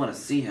we still want to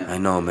see him. I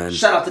know, man.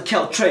 Shout out to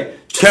Kel-Trey.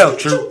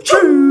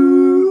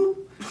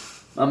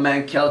 My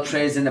man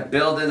Kel-Trey's in the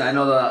building. I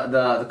know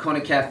the Kona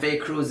Cafe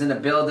crew is in the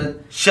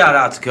building. Shout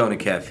out to Kona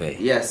Cafe.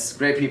 Yes,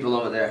 great people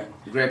over there.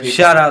 Great people.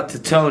 Shout out to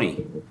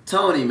Tony.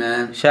 Tony,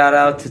 man. Shout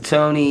out to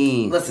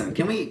Tony. Listen,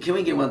 can we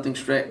get one thing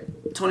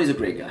straight? Tony's a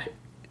great guy.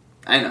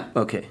 I know.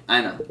 Okay.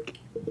 I know.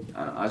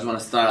 I just want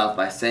to start off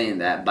by saying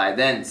that. By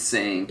then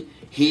saying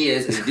he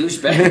is a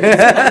douchebag.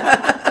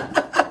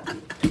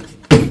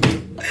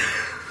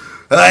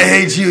 I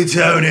hate you,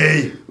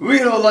 Tony. We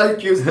don't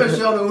like you,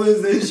 especially on the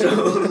Wednesday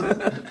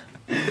show.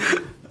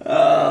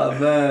 Oh,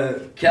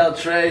 man.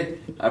 Kel-Trey,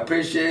 I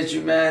appreciate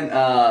you, man.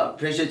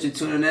 Appreciate you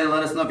tuning in.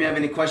 Let us know if you have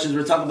any questions.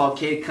 We're talking about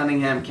Cade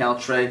Cunningham,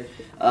 Kel-Trey.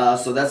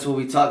 So that's what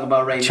we talk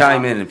about right now.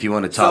 Chime in if you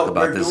want to talk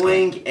about this. So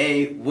we're doing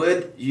a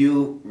Would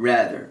You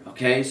Rather,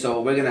 okay?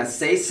 So we're going to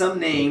say some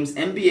names,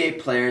 NBA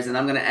players, and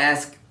I'm going to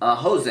ask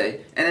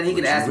Jose, and then he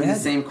can ask me the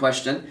same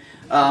question.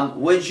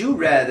 Would you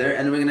rather,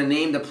 and we're going to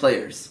name the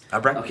players.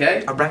 All right.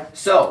 Okay? All right.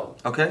 So,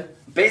 okay.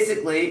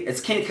 basically,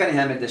 it's Cade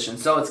Cunningham edition.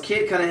 So it's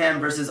Cade Cunningham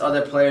versus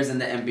other players in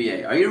the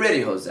NBA. Are you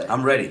ready, Jose?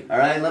 I'm ready. All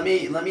right, let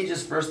me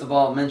just first of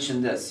all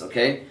mention this,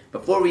 okay?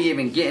 Before we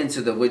even get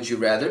into the Would You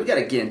Rather, we got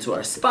to get into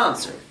our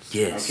sponsor.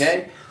 Yes.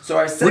 Okay? So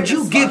our second Would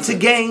you give sponsor- to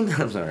gain?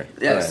 I'm sorry.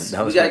 Yes.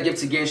 We got to give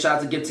to Game. Shout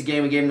out to Give to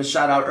Game. We gave him a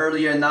shout out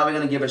earlier, and now we're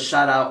going to give a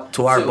shout out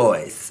To our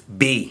boys.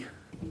 B.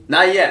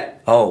 Not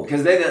yet. Oh.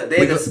 Because they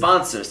the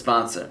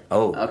sponsor.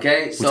 Oh.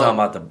 Okay? So We're talking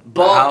about the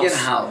Balkan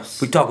House.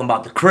 We're talking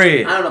about the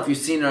crib. I don't know if you've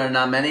seen it or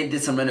not, man. They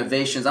did some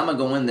renovations. I'm going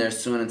to go in there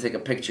soon and take a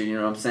picture, you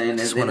know what I'm saying? I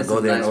just They want to did go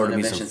some there and nice order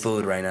me some renovations.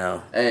 food right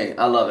now. Hey,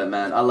 I love it,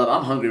 man.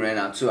 I'm hungry right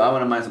now, too. I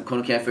want to mind some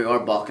Kona Cafe or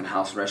Balkan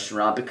House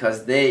restaurant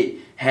because they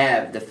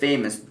have the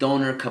famous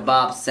doner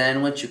kebab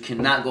sandwich. You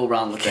cannot go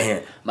wrong with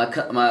Can't.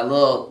 it. My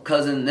little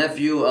cousin,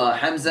 nephew,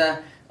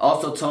 Hamza,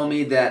 also told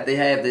me that they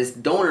have this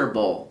doner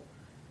bowl.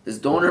 This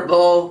doner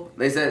bowl,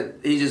 they said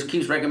he just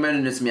keeps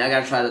recommending this to me. I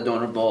gotta try the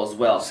doner bowl as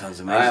well.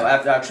 Sounds amazing. All right,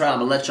 after I try, I'm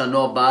gonna let y'all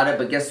know about it.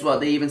 But guess what?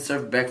 They even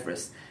serve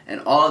breakfast,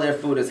 and all of their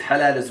food is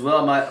halal as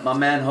well. My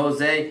man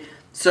Jose,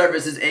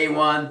 service is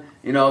A1.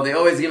 You know, they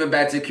always give it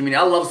back to the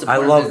community. I love I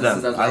supporting love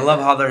businesses. them. like I love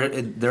that.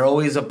 how they're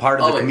always a part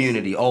of the Always.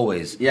 community.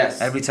 Always.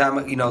 Yes. Every time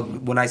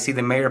when I see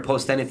the mayor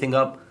post anything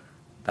up,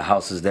 the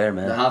house is there,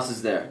 man. The house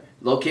is there.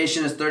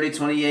 Location is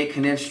 3028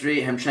 Kniff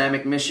Street,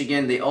 Hamtramck,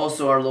 Michigan. They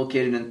also are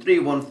located in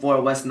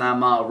 314 West 9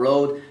 Mile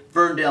Road,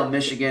 Ferndale,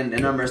 Michigan. The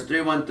number is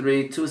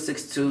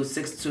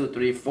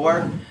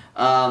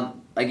 313-262-6234.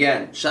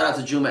 Again, shout out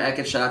to Juma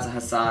Eket, shout out to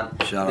Hassan.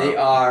 They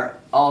are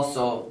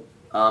also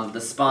the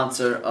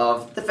sponsor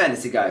of the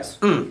Fantasy Guys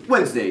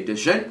Wednesday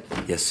edition.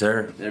 Yes,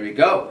 sir. There we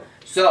go.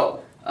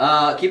 So,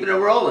 keeping it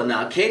rolling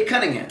now. Cade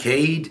Cunningham.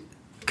 Cade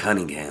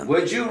Cunningham.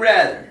 Would you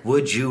rather?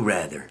 Would you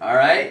rather? All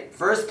right,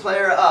 first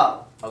player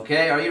up.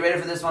 Okay, are you ready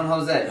for this one,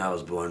 Jose? I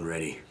was born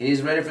ready.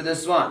 He's ready for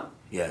this one.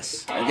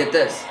 Yes. And get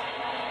this.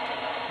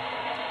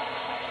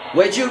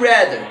 Would you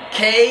rather,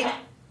 Cade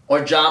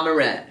or John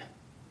Morant?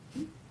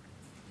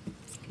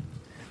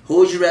 Who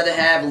would you rather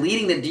have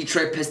leading the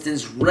Detroit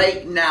Pistons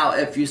right now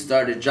if you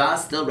started?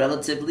 John's still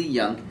relatively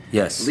young.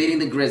 Yes. Leading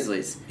the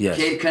Grizzlies. Yes.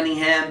 Cade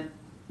Cunningham,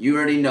 you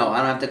already know. I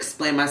don't have to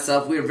explain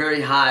myself. We're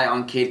very high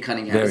on Cade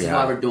Cunningham. Very This is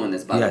high. why we're doing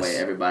this, by the Yes. way,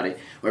 everybody.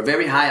 We're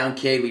very high on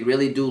Cade. We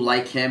really do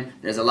like him.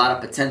 There's a lot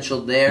of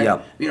potential there.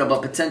 Yep. You know,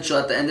 but potential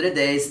at the end of the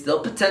day is still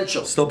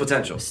potential. Still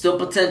potential. Still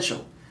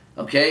potential.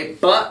 Okay?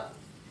 But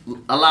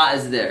a lot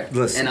is there.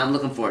 Listen. And I'm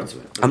looking forward to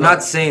it. I'm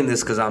not saying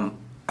this because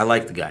I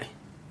like the guy.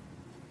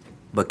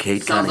 But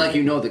Cade Sounds Cunningham. like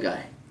you know the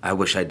guy. I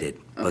wish I did.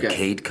 But Okay.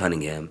 Cade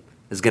Cunningham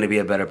is going to be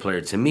a better player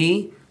to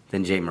me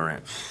than Jay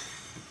Morant.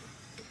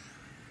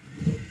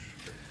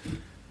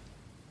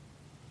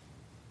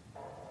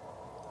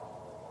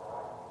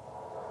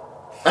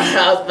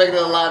 I was expecting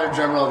a louder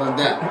drum roll than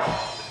that.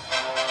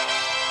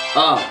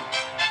 Oh.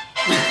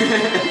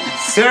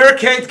 Sir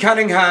Cade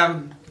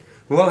Cunningham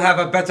will have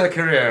a better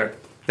career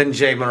than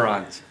Jay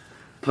Morant.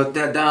 Put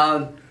that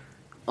down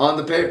on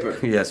the paper.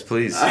 Yes,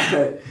 please.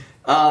 That's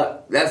I'm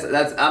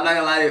not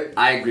gonna lie to you,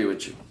 I agree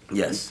with you.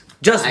 Yes.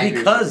 Just I agree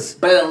with because. you.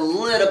 But a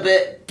little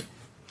bit,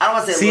 I don't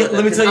want to say a See, little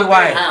let bit, me tell you 'cause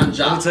why. I'm very high on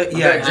Ja. I'm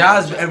very high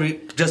on Ja's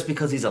Ja. just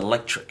because he's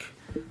electric.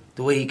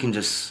 The way he can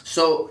just.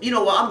 So, you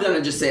know what, I'm going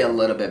to just say a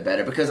little bit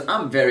better because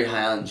I'm very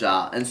high on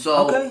Ja. And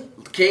so, Okay.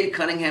 Cade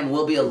Cunningham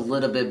will be a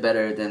little bit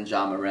better than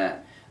Ja Morant.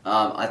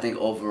 I think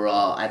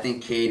overall, I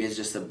think Cade is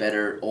just a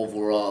better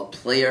overall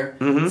player,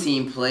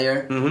 team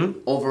player,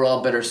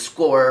 overall better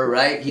scorer,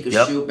 right? He could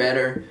Yep. shoot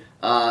better.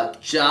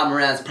 Ja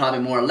Morant's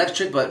probably more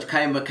electric, but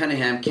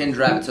Cunningham can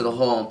drive it to the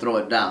hole and throw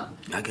it down.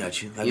 I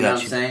got you. I You got know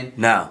what I'm saying?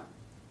 Now,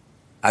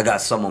 I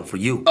got someone for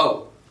you.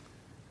 Oh,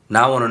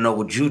 Now I want to know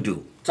what you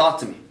do. talk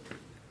to me.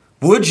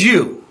 Would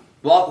you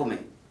Walk with me.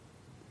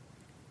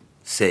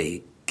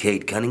 say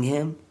Cade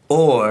Cunningham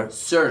or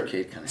Sir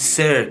Cade Cunningham.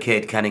 Sir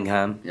Cade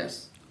Cunningham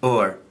Yes.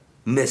 or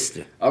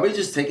Mr.? Are we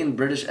just taking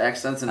British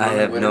accents and I running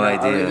have with no it?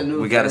 Are idea. the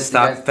new We got to fantasy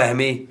stop, guys?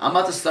 Fahmy. I'm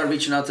about to start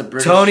reaching out to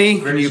British. Tony,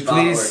 can British you please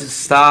followers.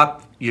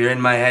 stop? You're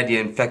in my head. You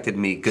infected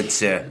me, good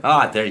sir.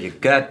 Ah, there you go.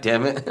 God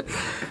damn it.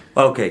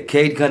 Okay,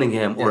 Cade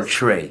Cunningham or Yes.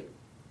 Trae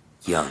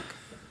Young.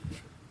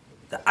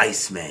 The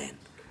Iceman.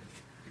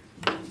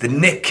 The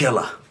Nick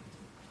Killer.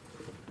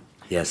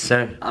 Yes,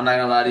 sir. I'm not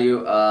gonna lie to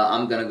you.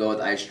 I'm gonna go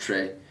with Ice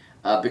Trae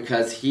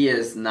because he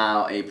is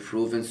now a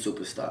proven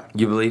superstar.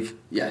 You believe?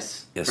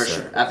 Yes, Yes, for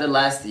sir. sure. After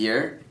last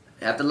year,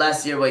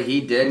 what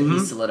he did, he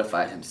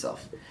solidified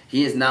himself.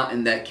 He is now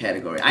in that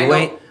category. I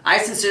Wait. know. I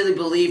sincerely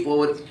believe what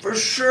would for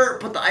sure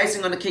put the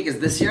icing on the cake is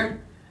this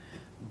year,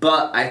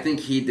 but I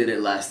think he did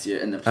it last year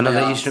in the playoffs.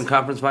 Another Eastern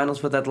Conference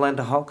Finals with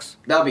Atlanta Hawks?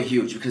 That would be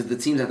huge because the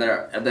teams that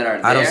are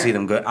there. I don't see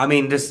them good. I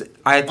mean,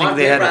 I think On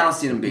they had. paper, I don't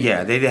see them being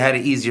Yeah, good. they had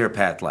an easier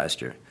path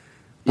last year.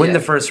 Win Yeah.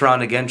 the first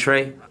round again,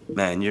 Trey.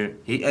 Man,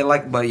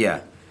 but yeah.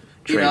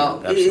 You Trey,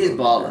 know, he's absolutely,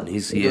 balling. man.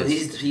 He You know,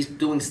 is. He's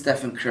doing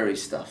Stephen Curry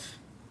stuff.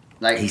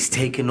 Like He's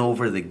taken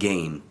over the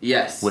game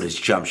yes, with his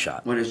jump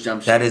shot. with his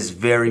jump shot. That is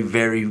very,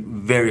 very,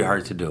 very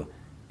hard to do.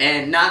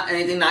 And not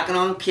anything knocking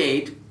on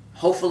Cade.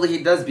 Hopefully he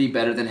does be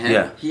better than him.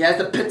 Yeah. He has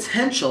the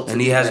potential to And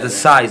be he has better the than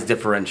size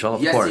differential, of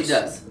him. Yes, course. he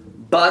does.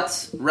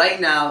 But right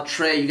now,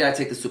 Trey, you gotta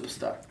take the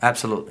superstar.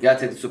 Absolutely. You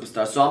gotta take the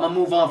superstar. So I'm gonna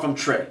move on from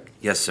Trey.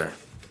 Yes, sir.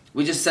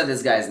 We just said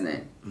this guy's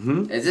name.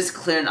 Mm-hmm. Is this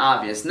clear and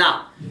obvious?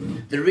 Now,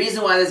 the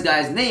reason why this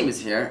guy's name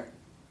is here,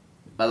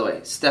 by the way,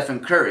 Stephen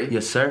Curry,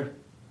 Yes, sir.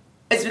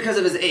 it's because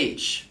of his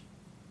age.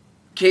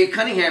 Cade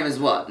Cunningham is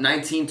what,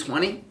 19,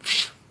 20?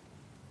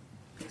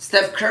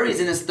 Steph Curry's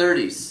in his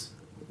 30s.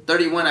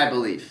 31, I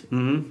believe.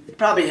 Mm-hmm. He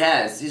probably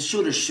has. He's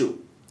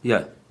shoot.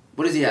 Yeah.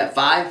 What does he have,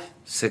 5?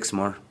 6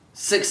 more.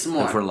 6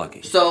 more. If we're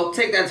lucky. So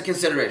take that into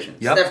consideration.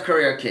 Yep. Steph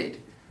Curry or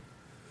Cade?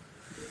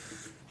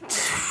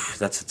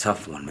 That's a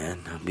tough one, man.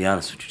 I'll be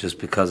honest with you, just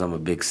because I'm a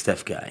big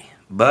Steph guy.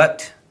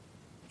 But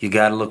you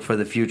gotta look for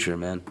the future,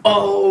 man.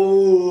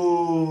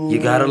 Oh! You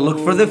gotta look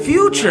for the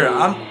future.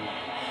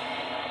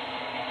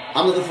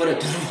 I'm looking for the...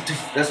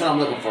 That's what I'm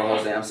looking for,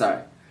 Jose. I'm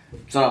sorry.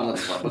 That's what I'm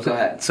looking for. But go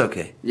ahead. It's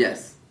okay.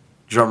 Yes.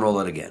 Drum roll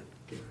it again.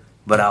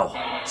 But I'll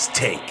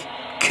take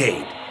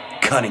Cade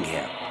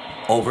Cunningham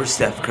over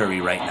Steph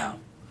Curry right now.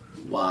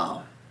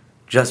 Wow.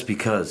 Just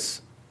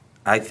because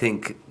I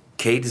think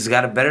Cade's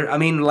got a better... I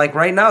mean, like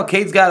right now,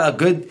 Cade's got a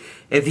good...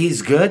 If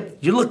he's good,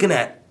 you're looking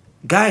at...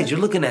 Guys, you're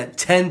looking at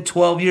 10,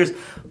 12 years.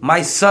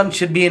 My son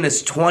should be in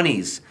his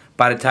 20s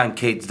by the time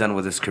Cade's done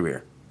with his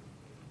career.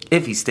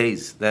 If he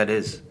stays, that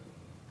is.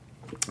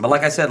 But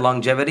like I said,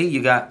 longevity,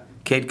 you got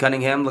Cade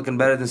Cunningham looking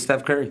better than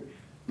Steph Curry.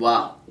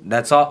 Wow.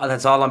 That's all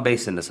I'm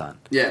basing this on.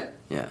 Yeah.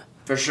 Yeah.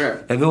 For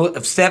sure.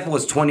 If Steph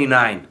was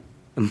 29...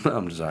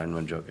 I'm sorry, I'm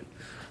not joking.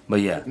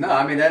 But yeah. No,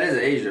 I mean, that is an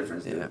age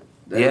difference, dude. Yeah.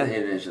 That is an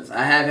age difference.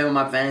 I have him on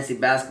my fantasy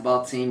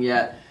basketball team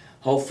yet.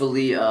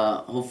 Hopefully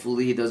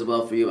he does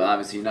well for you.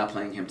 Obviously, you're not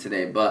playing him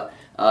today. But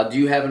do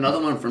you have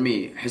another one for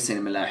me,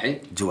 Hussein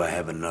Malahi? Do I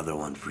have another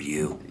one for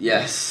you?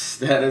 Yes,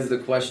 that is the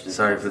question.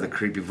 Sorry for the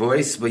creepy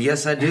voice, but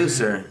yes, I do,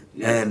 sir.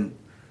 Yes. And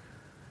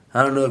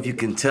I don't know if you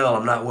can tell,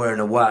 I'm not wearing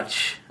a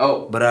watch.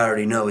 Oh. But I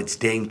already know it's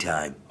Dame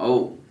time.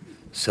 Oh.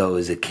 So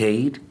is it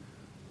Cade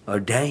or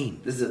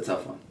Dame? This is a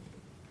tough one.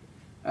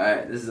 All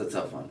right, this is a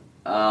tough one.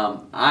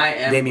 I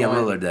am Damian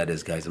Lillard, that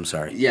is, guys. I'm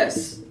sorry.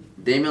 Yes,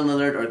 Damian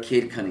Lillard or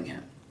Cade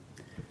Cunningham.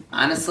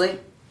 Honestly,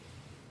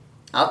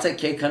 I'll take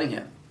Cade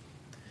Cunningham.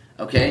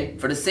 Okay?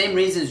 For the same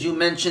reasons you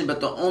mentioned,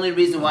 but the only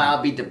reason why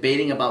I'll be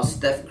debating about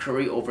Steph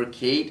Curry over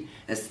Cade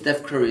is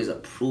Steph Curry is a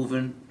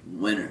proven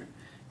winner.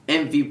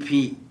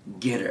 MVP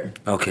getter.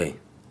 Okay.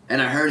 And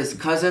I heard his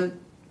cousin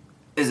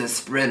is a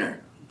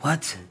sprinter.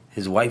 What?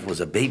 His wife was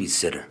a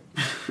babysitter.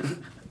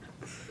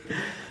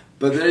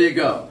 But there you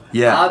go.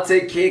 Yeah. I'll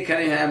take Cade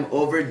Cunningham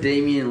over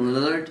Damian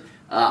Lillard.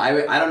 I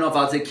don't know if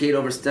I'll take Cade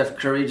over Steph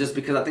Curry just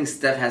because I think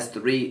Steph has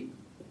 3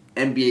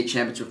 NBA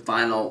championship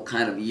final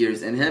kind of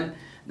years in him.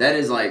 That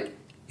is like...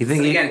 You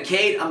think again,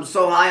 Cade, I'm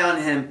so high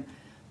on him,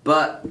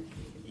 but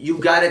you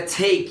gotta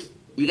take...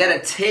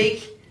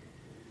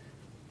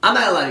 I'm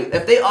not gonna lie to you.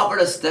 If they offered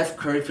us Steph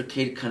Curry for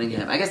Cade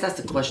Cunningham, I guess that's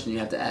the question you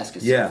have to ask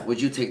yourself. Yeah.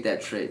 Would you take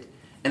that trade?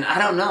 And I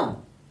don't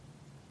know.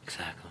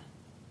 Exactly.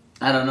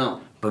 I don't know.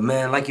 But,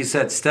 man, like you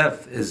said,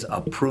 Steph is a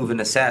proven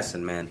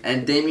assassin, man.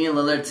 And Damian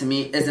Lillard, to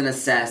me, is an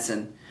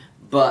assassin,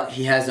 but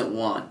he hasn't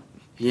won.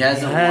 He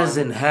hasn't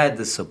won. Had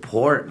the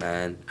support,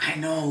 man. I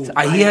know.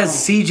 He has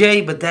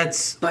CJ, but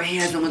that's... But he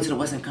hasn't went to the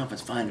Western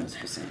Conference Finals,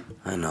 Hussein.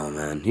 I know,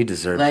 man. He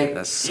deserves Like, it.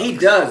 That sucks. he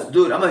does.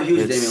 Dude, I'm a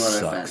huge It Damian Lillard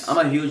sucks. fan.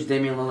 I'm a huge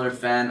Damian Lillard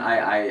fan.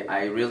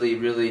 I really,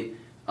 really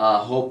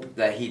hope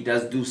that he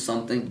does do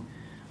something.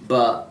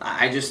 But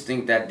I just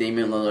think that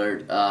Damian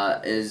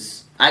Lillard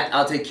is...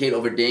 I'll take Cade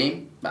over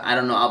Dame, but I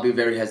don't know. I'll be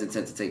very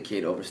hesitant to take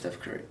Cade over Steph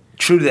Curry.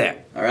 True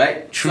that. All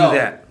right? True So,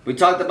 that. We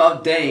talked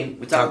about Dame.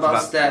 We talked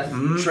about Steph.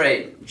 Mm-hmm.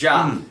 Trey.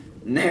 Ja.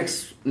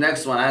 Next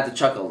one, I had to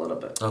chuckle a little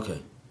bit.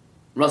 Okay.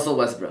 Russell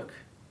Westbrook.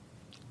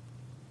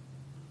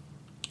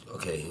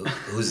 Okay,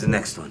 who's the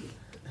next one?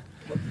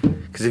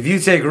 Because if you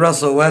take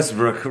Russell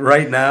Westbrook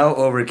right now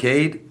over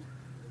Cade,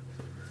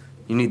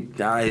 you need...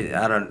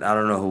 I don't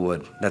know who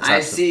would. That's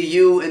I see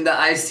you in the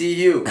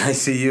ICU. I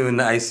see you in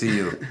the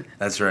ICU.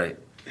 That's right.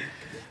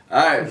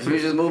 All right, should we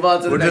just move on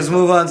to the We'll next just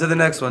move on to the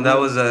next one. That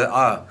was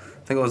I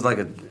think it was like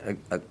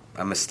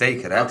a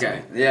mistake.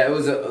 Okay, yeah, it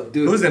was a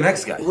dude. Who's the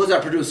next guy? Who's our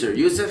producer?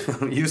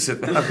 Yusuf?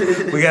 Yusuf.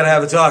 We gotta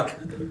have a talk.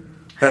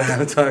 Gotta have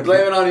a talk.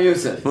 Blame it on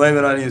Yusuf. Blame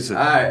it on Yusuf.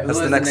 All right, that's who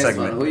the is next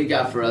segment. one? Who you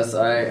got for us?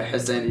 All right,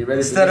 Hussein, you ready?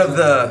 Instead for of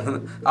this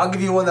one? I'll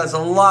give you one that's a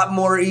lot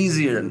more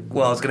easier.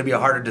 Well, it's gonna be a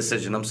harder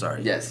decision. I'm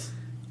sorry. Yes.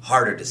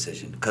 Harder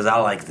decision because I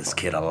like this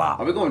kid a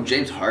lot. Are we going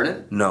James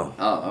Harden? No.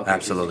 Oh, okay.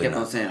 Absolutely You kept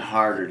not. on saying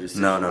harder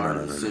decision. No.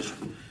 harder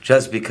decision.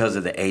 Just because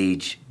of the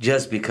age,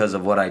 just because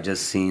of what I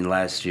just seen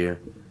last year,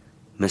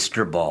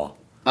 Mr. Ball,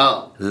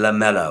 Oh,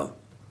 LaMelo.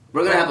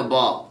 we're gonna have a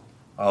ball.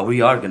 Oh,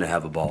 we are gonna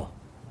have a ball.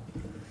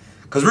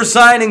 Cause we're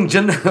signing.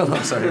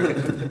 I'm sorry,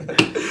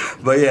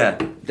 but yeah.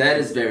 That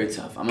is very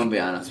tough. I'm gonna be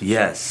honest with you.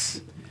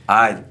 Yes,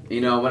 You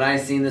know, when I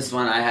seen this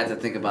one, I had to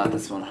think about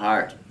this one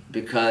hard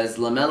because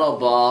LaMelo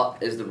Ball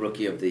is the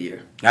Rookie of the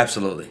Year,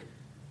 absolutely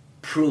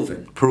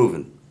proven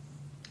proven.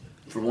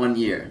 for 1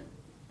 year.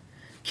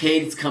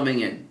 Cade's coming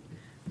in.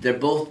 They're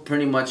both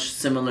pretty much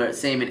similar,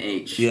 same in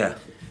age. Yeah,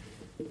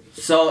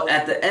 So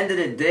at the end of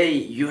the day,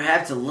 you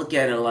have to look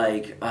at it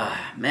like,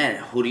 man,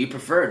 who do you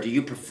prefer? Do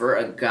you prefer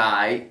a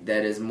guy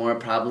that is more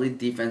probably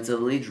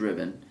defensively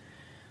driven,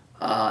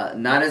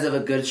 not as of a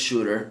good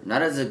shooter,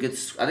 not as a good?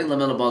 I think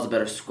LaMelo Ball is a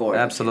better scorer.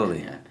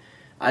 Absolutely.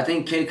 I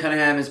think Cade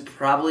Cunningham is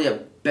probably a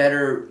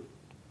better.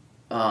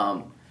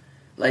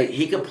 Like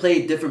he could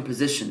play different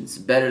positions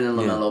better than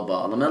LaMelo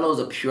Ball. LaMelo is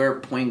a pure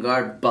point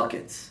guard,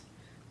 buckets.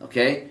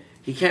 Okay,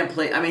 he can't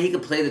play. I mean, he can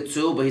play the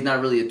two, but he's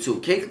not really a two.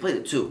 Cade can play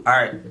the two. All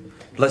right,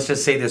 let's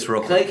just say this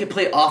real quick. Cade can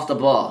play off the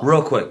ball.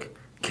 Real quick,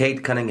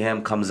 Cade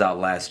Cunningham comes out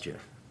last year.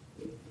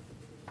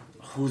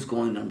 Who's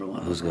going number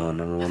one? Who's going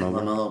number one over?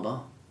 LaMelo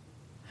Ball.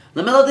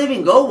 LaMelo didn't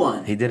even go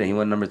one. He didn't. He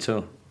went number 2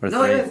 or 3.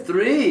 No, he went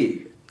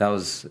 3.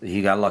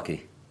 He got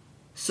lucky.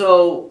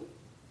 So,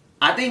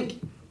 I think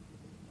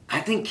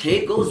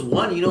Cade goes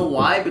 1. You know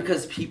why?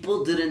 Because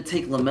people didn't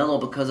take LaMelo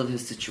because of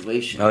his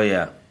situation. Oh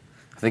yeah,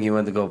 I think he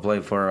went to go play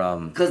for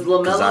because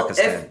LaMelo,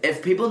 Kazakhstan.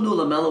 if people knew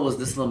LaMelo was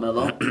this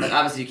LaMelo, like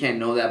obviously you can't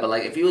know that, but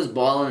like if he was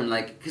balling and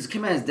like, because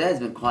Kim's dad's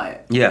been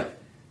quiet. Yeah.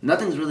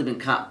 Nothing's really been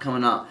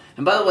coming out.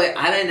 And by the way,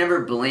 I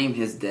never blame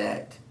his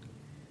dad.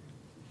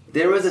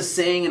 There was a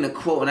saying in a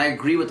quote, and I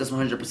agree with this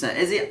 100%.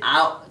 Is he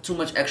out too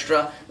much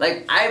extra?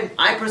 Like,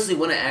 I personally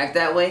wouldn't act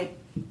that way.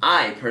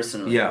 I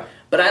personally. Yeah.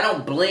 But I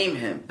don't blame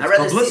him. I'd It's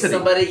rather publicity. see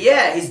somebody,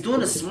 he's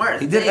doing a smart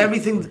thing. He did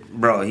everything,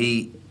 bro.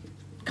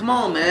 Come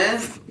on, man.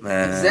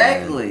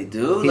 Exactly,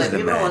 dude. He's Like, the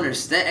people don't man.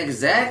 understand.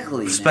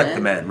 Exactly, Respect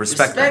the man.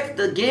 Respect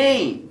the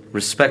game.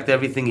 Respect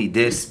everything he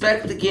did.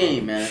 Respect the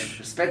game, man.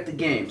 Respect the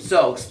game.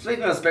 So,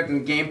 speaking of respecting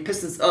the game,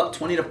 Pistons up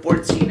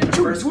 20-14 in the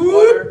first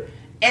quarter.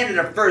 And in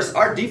the first,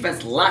 our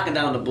defense locking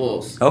down the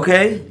Bulls.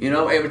 Okay. You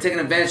know, hey, we're taking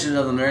advantage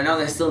of them right now.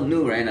 They're still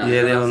new right now. Yeah,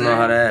 you they know don't what know I'm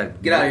how to saying?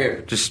 act. Get out of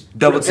here. Just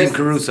double team Pistons.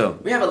 Caruso.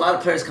 We have a lot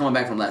of players coming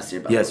back from last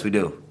year, by the Yes, way. we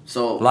do.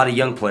 So A lot of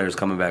young players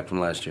coming back from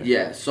last year.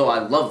 yeah, so I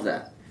love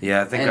that.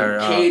 Yeah, I think And our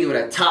Cade would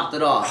have topped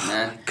it off,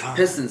 man. God.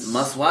 Pistons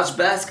must watch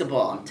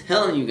basketball. I'm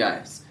telling you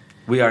guys.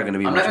 we are going to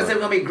be. I'm not gonna say we're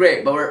gonna be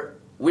great, but we're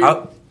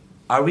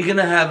Are we going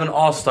to have an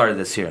all-star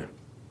this year?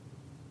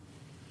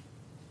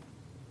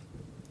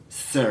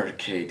 Sir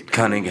Cade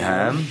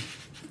Cunningham.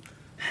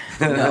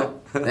 No.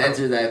 The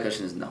answer to that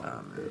question is no.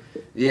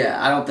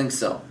 Yeah, I don't think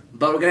so.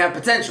 But we're gonna have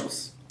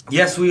potentials.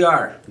 Yes, we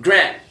are.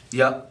 Grant.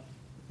 Yep.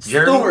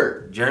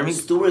 Jeremy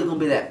Stewart's gonna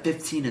be that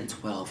 15 and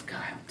 12 guy.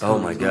 I'm Oh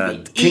telling my you, he's gonna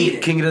God. be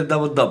eating. King of the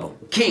double-double.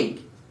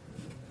 King.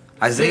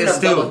 Isaiah Speaking of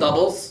Stewart. double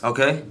doubles,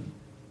 Okay.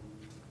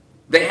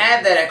 they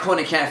had that at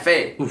Coney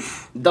Cafe.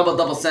 Oof.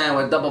 Double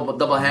sandwich,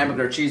 double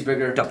hamburger,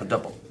 cheeseburger,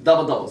 Double-double.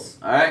 double doubles.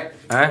 All right.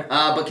 All right.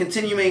 But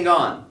continuing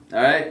on.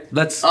 All right.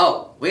 Let's.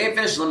 Oh, we ain't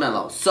finished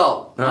LaMelo.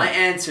 So Huh. my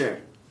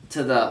answer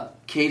to the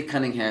Cade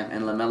Cunningham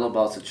and LaMelo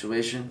Ball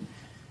situation.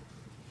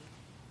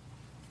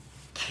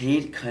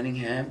 Cade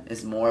Cunningham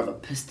is more of a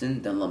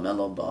Piston than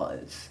LaMelo Ball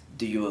is.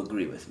 Do you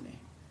agree with me?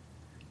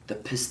 The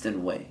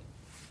Piston way.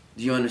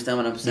 Do you understand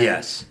what I'm saying?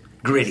 Yes.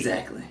 Gritty.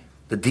 Exactly.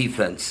 The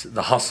defense.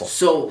 The hustle.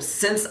 So,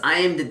 since I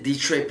am the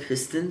Detroit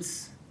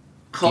Pistons,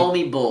 call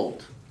me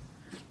bold,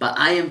 but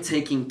I am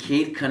taking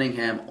Cade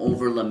Cunningham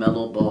over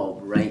LaMelo Ball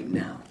right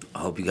now. I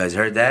hope you guys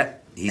heard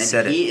that. He And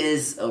said he it.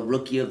 is a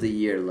rookie of the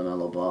year,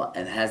 LaMelo Ball,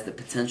 and has the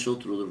potential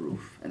through the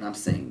roof. And I'm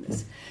saying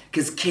this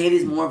because Cade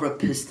is more of a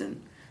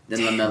Piston than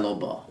LaMelo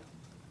Ball.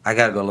 I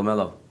gotta go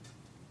LaMelo.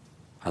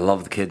 I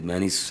love the kid,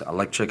 man. He's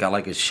electric. I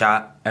like his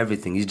shot.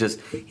 Everything.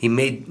 He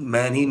made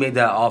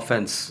that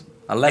offense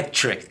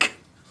electric.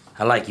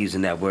 I like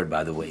using that word,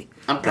 by the way.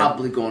 I'm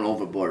probably going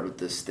overboard with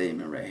this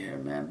statement right here,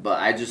 man. But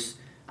I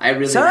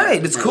really. It's all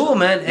right. It's cool,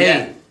 man.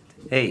 Yeah.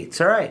 Hey,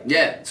 it's all right.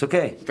 Yeah. It's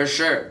okay. For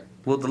sure.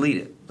 We'll delete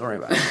it. Don't worry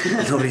about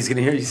it. Nobody's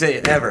gonna hear you say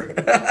it ever.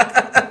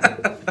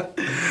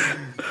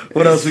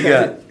 What else we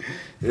got?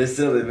 It's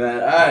silly,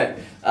 man. All right.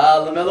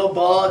 LaMelo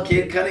Ball,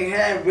 Cade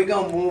Cunningham. We're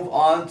going to move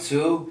on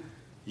to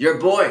your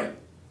boy.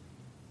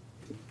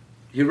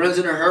 He runs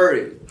in a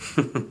hurry.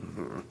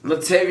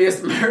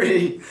 Latavius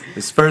Murray.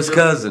 His first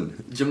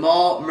cousin.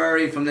 Jamal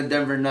Murray from the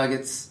Denver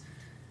Nuggets.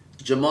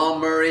 Jamal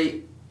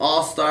Murray,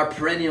 all-star,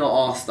 perennial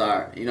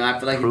all-star. You know, I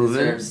feel like Proven?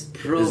 he deserves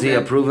proven. Is he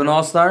a proven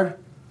all-star?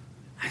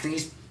 I think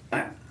he's...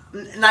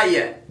 not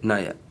yet.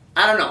 Not yet.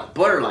 I don't know.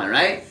 Borderline,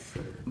 right?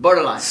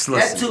 Borderline. Listen, He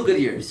had 2 good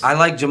years. I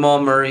like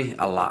Jamal Murray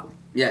a lot.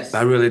 Yes.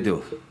 I really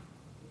do.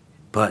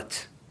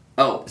 But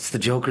Oh, it's the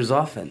Joker's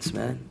offense,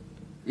 man.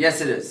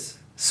 yes, it is.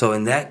 So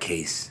in that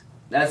case,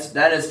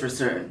 That is for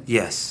certain.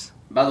 yes.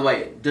 By the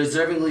way,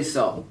 deservingly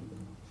so.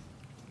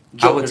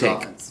 I would Joker's take.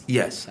 offense.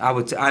 Yes, I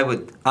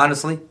would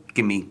honestly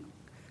give me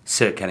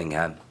Sir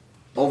Cunningham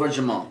Over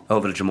Jamal.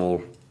 over to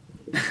Jamal.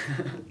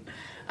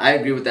 I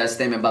agree with that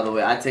statement, by the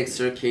way. I take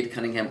Sir Cade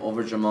Cunningham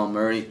over Jamal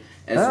Murray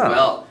as Ah.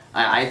 well.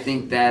 I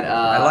think that...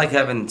 I like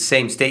having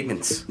same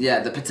statements. Yeah,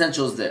 the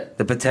potential's there.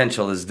 The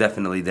potential is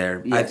definitely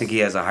there. I Yes. think he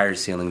has a higher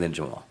ceiling than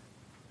Jamal.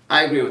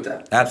 I agree with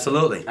that.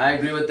 Absolutely. I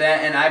agree with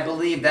that, and I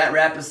believe that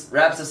wraps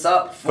us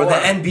up For the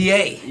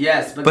NBA.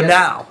 Yes, But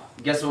now,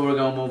 guess what we're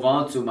going to move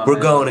on to, my we're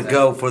man? going to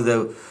go for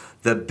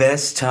the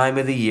best time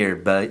of the year.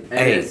 But,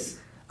 hey, is.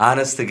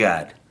 honest to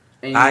God,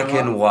 And you I know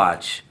can what?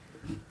 watch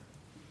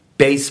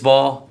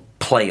baseball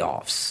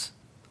playoffs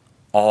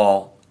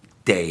all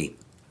day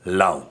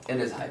long. It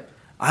is hype.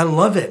 I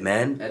love it,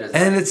 man. It is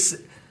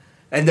And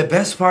and the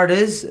best part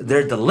is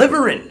they're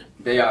delivering.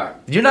 They are.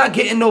 You're not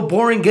getting no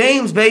boring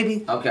games,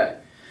 baby. Okay.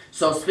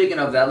 So speaking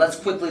of that, let's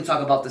quickly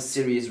talk about the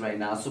series right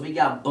now. So we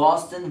got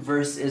Boston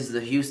versus the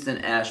Houston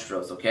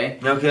Astros, okay?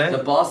 Okay. The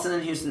Boston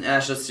and Houston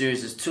Astros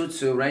series is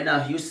 2-2. Right now,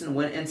 Houston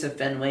went into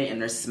Fenway and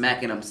they're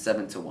smacking them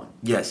 7-1.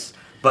 Yes,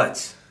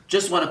 but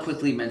Just want to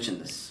quickly mention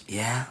this.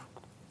 yeah.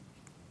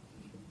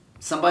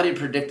 Somebody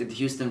predicted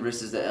Houston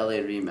versus the LA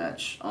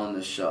rematch on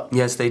the show.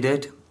 Yes, they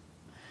did.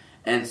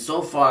 And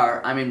so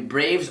far, I mean,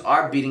 Braves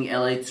are beating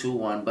LA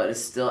 2-1, but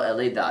it's still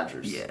LA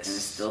Dodgers. Yes. And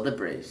it's still the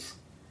Braves.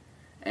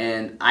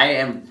 And I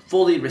am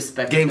fully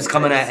respecting Game's the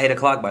coming Braves. at 8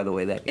 o'clock, by the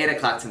way. That 8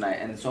 o'clock tonight.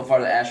 And so far,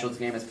 the Astros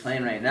game is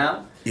playing right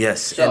now.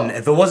 Yes, So- and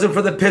if it wasn't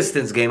for the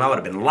Pistons game, I would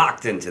have been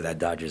locked into that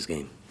Dodgers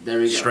game. There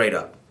we go. Straight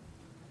up.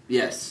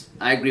 Yes,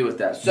 I agree with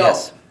that. So,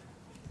 Yes.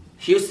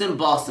 Houston,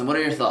 Boston, what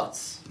are your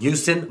thoughts?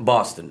 Houston,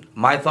 Boston.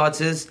 My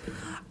thoughts is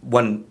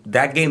when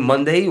that game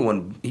Monday,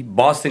 when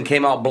Boston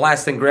came out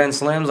blasting grand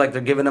slams like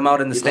they're giving them out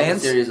in the You thought the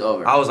stands, series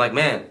over. I was like,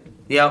 man,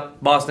 yeah,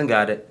 Boston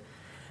got it.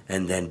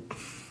 And then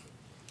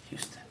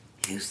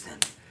Houston,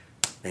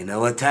 they know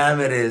what time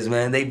it is,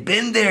 man. They've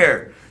been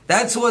there.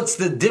 That's what's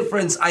the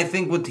difference, I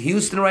think, with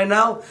Houston right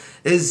now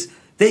is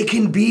they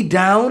can be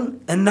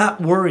down and not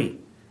worry.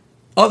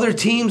 Other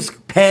teams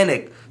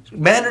panic.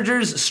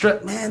 Managers,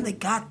 man, they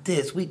got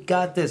this. We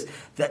got this.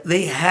 That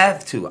they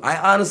have to.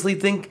 I honestly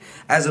think,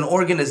 as an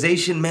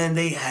organization, man,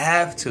 they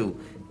have to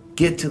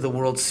get to the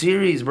World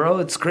Series, bro.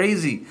 It's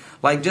crazy.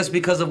 Like, just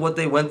because of what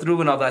they went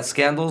through and all that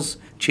scandals,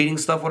 cheating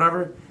stuff,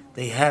 whatever,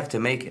 they have to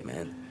make it,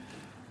 man.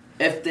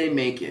 If they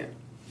make it,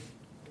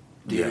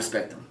 do you Yeah.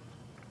 respect them?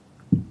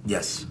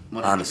 Yes,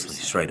 100%. honestly,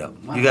 straight up.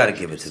 You got to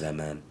give it to them,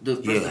 man.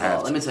 Dude, You first of have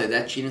all, let to. me tell you,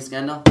 that cheating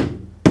scandal,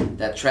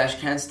 that trash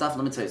can stuff,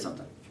 let me tell you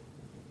something.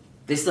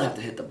 They still have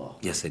to hit the ball.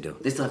 Yes, they do.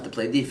 They still have to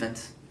play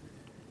defense.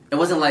 It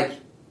wasn't like,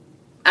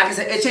 I can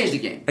say, it changed the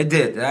game. It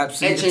did.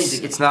 Absolutely. It changed the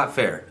game. It's not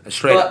fair.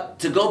 Straight up. But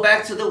to go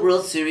back to the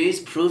World Series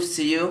proves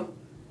to you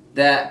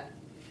that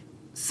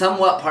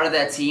somewhat part of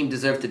that team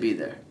deserved to be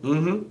there.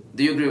 Mm-hmm.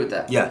 Do you agree with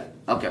that? Yeah.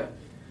 Okay.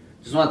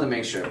 Just wanted to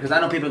make sure. Because I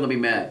know people are going to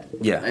be mad.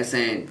 Yeah. Like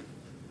saying,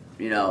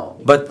 you know,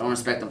 But don't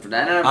respect them for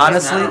that. And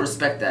honestly- I don't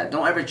respect that.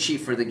 Don't ever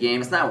cheat for the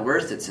game. It's not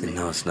worth it to me.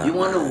 No, it's not, You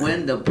want to man.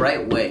 win the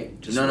right way.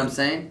 You know what I'm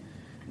saying?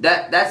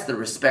 That's the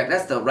respect.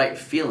 That's the right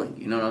feeling.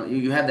 You know,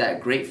 you have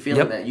that great feeling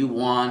Yep. that you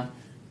won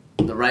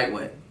the right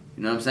way.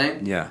 You know what I'm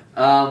saying? Yeah.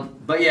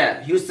 But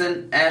yeah,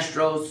 Houston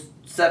Astros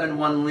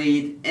 7-1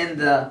 lead in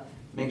the,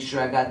 make sure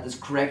I got this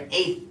correct,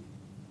 8th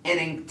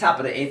inning, top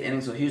of the 8th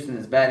inning. So Houston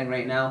is batting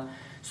right now.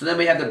 So then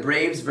we have the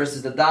Braves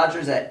versus the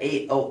Dodgers at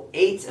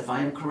 8:08, if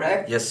I am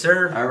correct. Yes,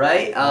 sir. All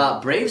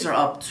right. Braves are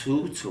up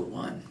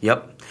 2-1.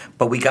 Yep.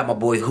 But we got my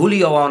boy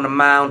Julio on the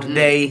mound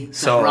today.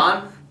 So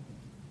Ron?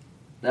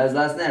 That's his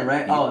last name,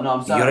 right? Oh, no,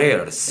 I'm sorry.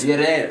 Urias.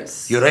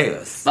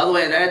 Urias. By the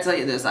way, did I tell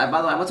you this? I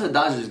went to a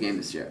Dodgers game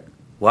this year.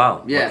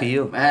 Wow. Yeah. Lucky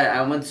you.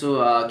 I went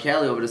to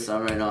Cali over the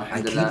summer. And I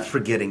keep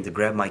forgetting to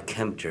grab my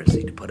Kemp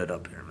jersey to put it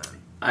up here,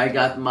 man. I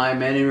got my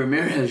Manny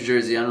Ramirez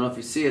jersey. I don't know if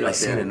you see it up I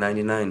seen there. it in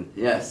 99.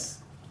 Yes.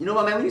 You know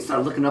what, man? We need to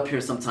start looking up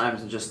here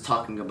sometimes and just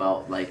talking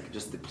about, like,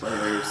 just the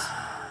players.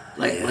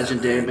 Like, Yeah,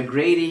 legendary man.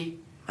 McGrady.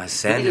 My We can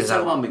Sanders. just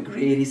talk about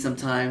McGrady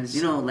sometimes.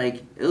 You know,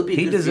 like, it'll be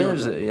He good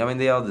deserves feeling. it. I mean,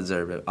 they all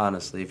deserve it,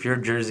 honestly. If your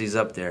jersey's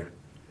up there.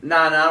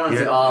 Nah, I don't want to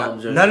say all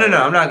of them. No,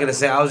 I'm not going to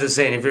say. I was just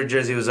saying, if your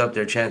jersey was up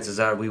there, chances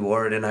are we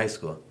wore it in high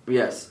school.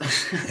 Yes.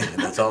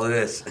 That's all it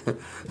is.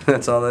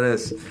 That's all it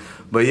is.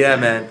 But yeah,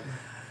 man.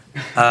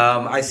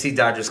 I see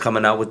Dodgers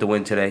coming out with the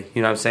win today.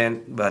 You know what I'm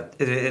saying? But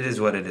it is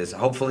what it is.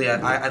 Hopefully,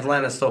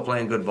 Atlanta's still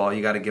playing good ball.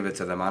 You got to give it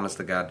to them, honest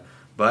to God.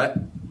 But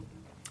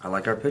I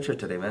like our pitcher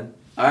today, man.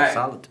 All right.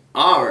 Solid.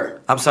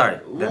 I'm sorry.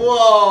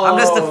 Whoa. I'm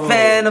just a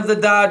fan of the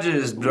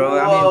Dodgers, bro.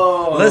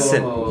 I mean,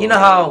 listen. You know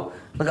how?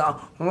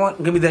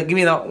 Look, give me that.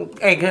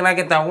 Hey, can I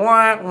get that? All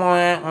right,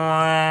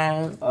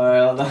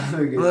 hold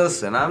on.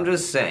 Listen, I'm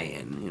just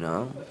saying. You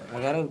know,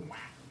 I gotta. All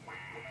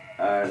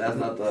right, that's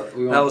not the.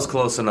 That was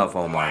close enough,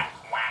 Omar.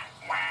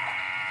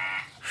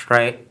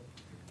 Straight.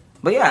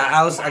 But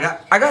yeah,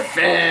 I got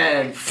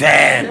fan.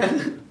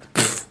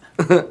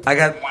 I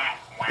got.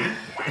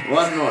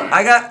 One more.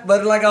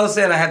 But like I was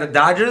saying, I had the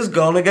Dodgers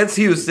going against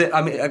Houston.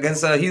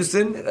 Against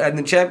Houston in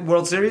the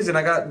World Series, and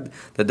I got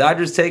the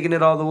Dodgers taking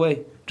it all the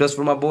way, just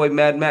for my boy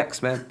Mad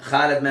Max, man.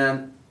 Khaled,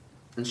 man.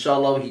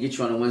 Inshallah, we can get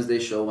you on a Wednesday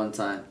show one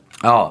time.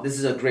 Oh, This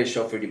is a great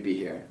show for you to be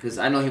here because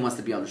I know he wants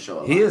to be on the show.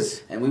 A lot. He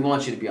is. and we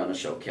want you to be on the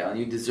show, Cal, and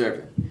you deserve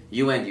it.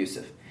 You and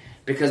Yusuf.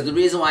 Because the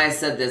reason why I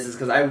said this is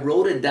because I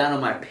wrote it down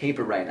on my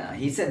paper right now.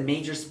 He said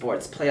major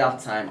sports,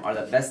 playoff time, are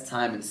the best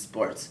time in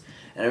sports.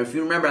 And if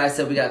you remember, I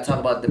said we got to talk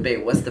about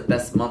debate. What's the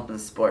best month in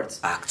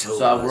sports? October.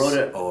 So I wrote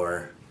it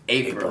or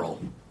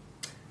April.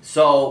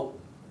 So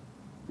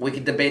we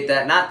could debate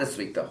that. Not this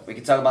week, though. We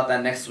could talk about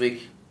that next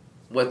week.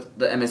 with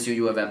the MSU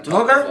U of M talk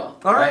Okay. as well.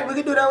 All right, we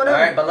can do that whenever.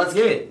 All right, but let's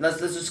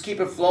just keep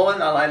it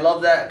flowing. I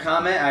love that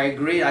comment. I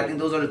agree. I think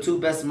those are the 2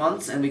 best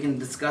months, and we can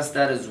discuss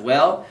that as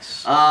well.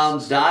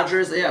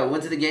 Dodgers,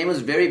 went to the game. It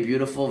was very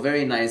beautiful,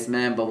 very nice,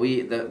 man. But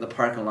the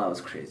parking lot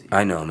was crazy.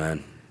 I know,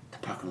 man. The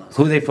parking lot.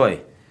 Who they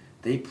play?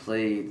 They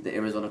played the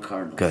Arizona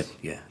Cardinals. Good.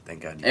 Yeah.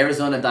 Thank God.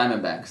 Arizona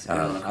Diamondbacks.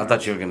 Arizona I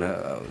thought you were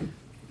gonna.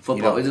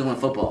 football. We just want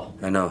football.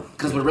 I know.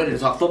 Because we're ready to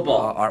talk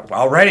football.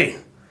 Already.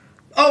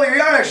 Oh, we are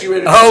actually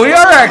ready. Oh, we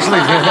are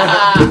actually.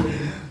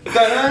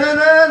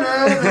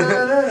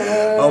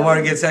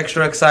 Omar gets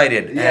extra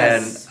excited,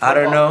 Yes, and I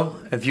don't know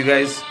if you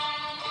guys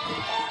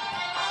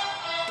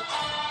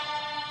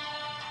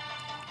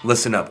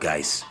listen up,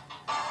 guys.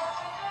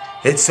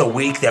 It's a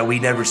week that we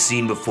never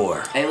seen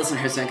before. Hey, listen,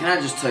 Hussein, can I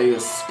just tell you a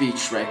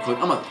speech right quick?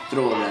 I'm going to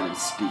throw a random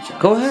speech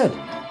out. Go ahead.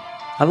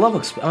 I love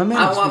I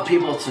want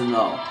people to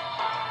know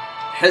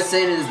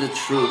Hussein is the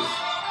truth.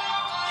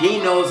 He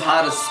knows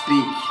how to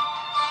speak.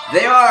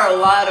 There are a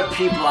lot of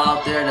people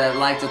out there that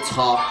like to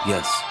talk.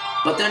 Yes.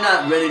 But they're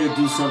not ready to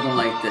do something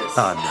like this.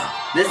 Oh,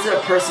 no. This is a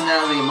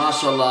personality,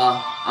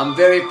 mashallah. I'm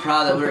very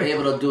proud that we're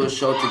able to do a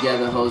show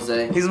together,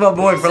 Jose. He's my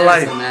boy for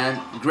Seriously, life. man.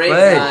 Great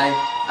Hey.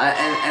 guy.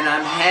 And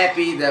I'm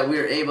happy that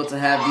we're able to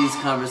have these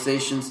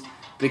conversations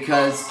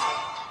because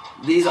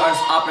these are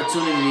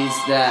opportunities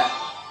that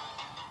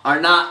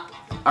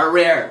are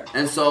rare.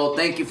 And so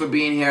thank you for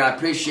being here. I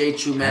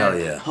appreciate you, man. Hell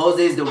yeah.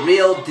 Jose's the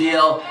real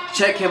deal.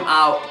 Check him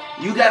out.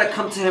 You gotta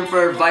come to him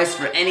for advice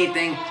for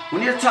anything.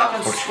 When you're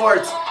talking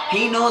sports,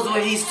 he knows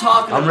what he's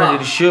talking about. I'm ready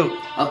to shoot.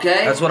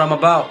 Okay? That's what I'm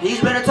about.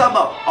 He's ready to talk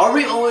about. Are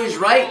we always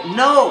right?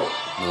 No.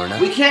 No, we're not.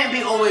 We can't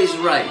be always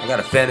right. I got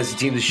a fantasy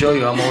team to show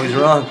you. I'm always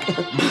wrong.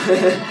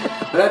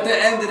 But at the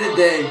end of the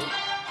day,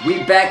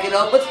 we back it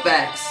up with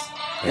facts.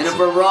 And if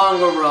we're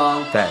wrong, we're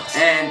wrong. Facts.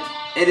 And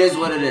it is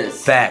what it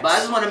is. Facts. But I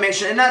just want to make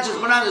sure, and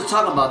we're not just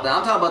talking about that.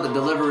 I'm talking about the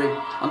delivery.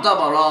 I'm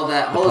talking about all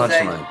that. The Jose,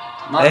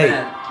 punchline.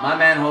 my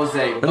man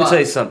Jose. Let me tell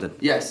you something.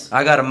 Yes.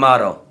 I got a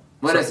motto.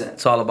 What is it?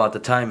 It's all about the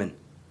timing.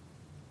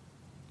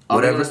 Are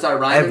we gonna start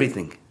rhyming?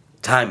 Everything.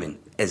 Timing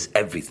is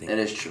everything. It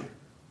is true.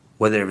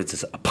 Whether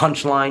it's a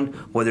punchline,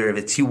 whether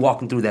it's you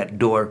walking through that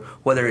door,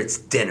 whether it's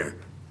dinner,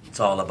 it's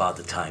all about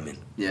the timing.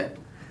 Yeah.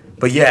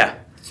 But yeah,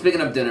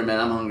 Speaking of dinner, man,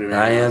 I'm hungry right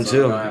now. I am so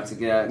too. I'm gonna have to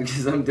get out and get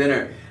some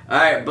dinner. All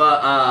right,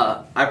 but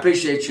I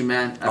appreciate you,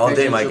 man. I All day,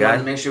 appreciate my you. guy. Wanted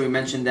to make sure we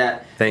mentioned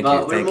that. Thank but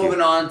you, we're thank you.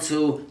 moving on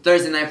to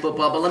Thursday Night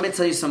Football, but let me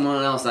tell you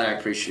someone else I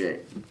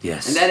appreciate.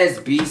 yes. And that is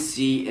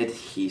BC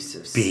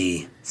Adhesives.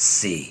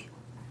 BC.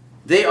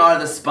 They are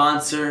the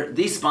sponsor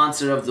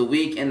of the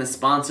week and the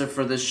sponsor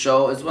for this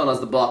show, as well as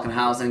the Balkan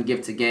House and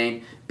Gift to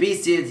Gain.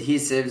 BC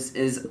Adhesives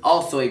is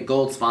also a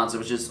gold sponsor,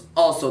 which is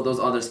also those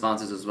other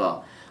sponsors as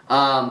well.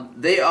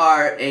 They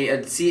are a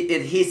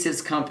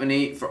adhesives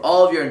company for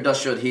all of your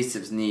industrial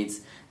adhesives needs.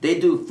 They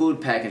do food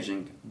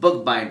packaging,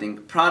 book binding,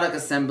 product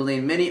assembly,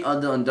 and many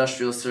other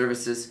industrial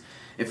services.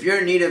 If you're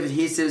in need of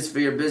adhesives for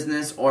your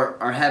business or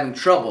are having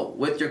trouble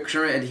with your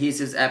current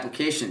adhesives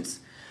applications,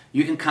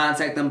 you can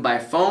contact them by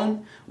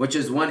phone, which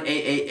is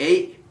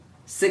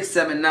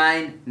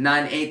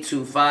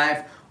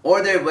 1-888-679-9825,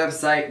 or their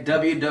website,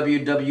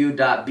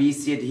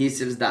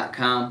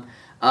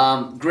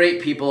 www.bcadhesives.com.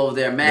 Great people over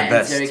there, Matt The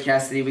and best. Terry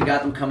Cassidy. We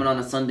got them coming on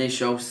a Sunday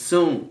show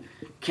soon.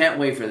 Can't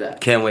wait for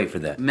that. Can't wait for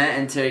that. Matt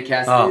and Terry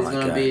Cassidy Oh is my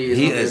going to God.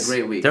 be, a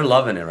great week. They're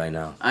loving it right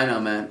now. I know,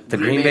 man. The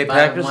Green Bay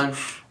Packers?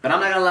 5-1. But I'm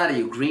not going to lie to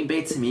you. Green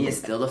Bay, to me, is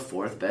still the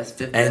fifth best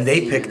And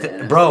they team picked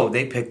in the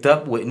they picked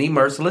up Whitney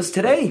Merciless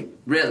today.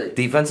 Really?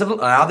 Defensive.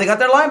 Now they got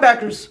their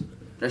linebackers.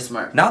 They're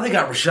smart. Now they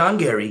got Rashawn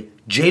Gary,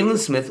 Jalen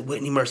Smith,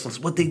 Whitney Merciless.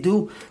 What they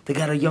do? They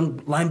got a young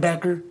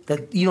linebacker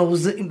that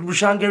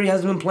Rashawn Gary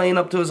hasn't been playing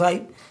up to his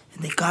height,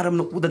 and they got him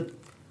with a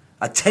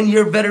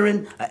 10-year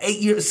veteran, a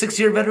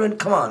 6-year veteran.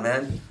 Come on,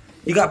 man.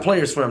 You got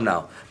players for him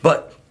now.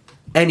 But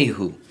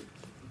anywho,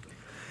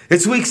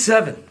 it's week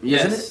 7,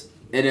 Yes. isn't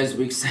It is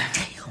week 7.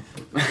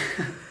 it?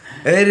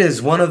 It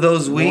is one of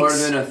those weeks. More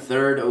than a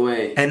third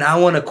away. And I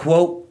want to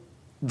quote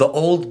the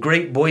old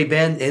great boy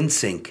band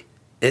NSYNC.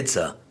 It's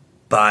a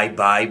bye,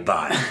 bye,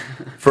 bye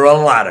for a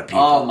lot of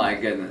people. Oh, my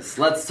goodness.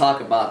 Let's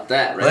talk about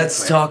that Let's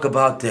quick. talk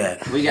about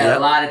that. We got Yep. a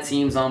lot of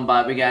teams on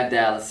bye. We got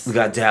Dallas. We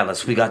got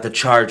Dallas. We got the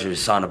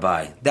Chargers on a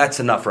bye. That's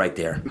enough right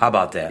there. How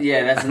about that?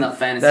 Yeah, that's enough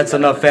fantasy. That's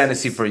enough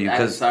fantasy for you I had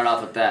to because start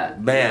off with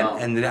that. man,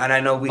 You know. and I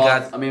know we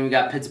we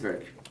got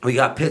Pittsburgh.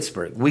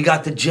 Pittsburgh. We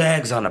got the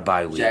Jags on a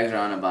bye week. Jags are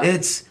on a bye.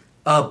 It's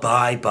a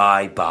bye,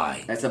 bye,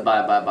 bye. That's a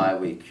bye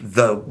week.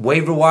 The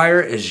waiver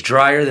wire is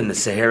drier than the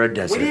Sahara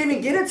Desert. We didn't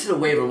even get into the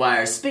waiver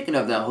wire. Speaking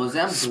of that, Jose,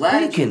 I'm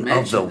glad you Speaking of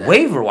mentioned the that.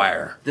 waiver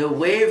wire, The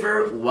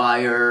waiver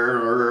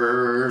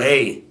wire.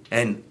 hey,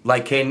 and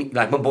like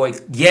my boy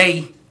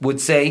Ye would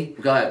say,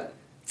 Go ahead.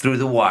 through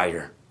the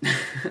wire.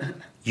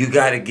 You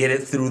got to get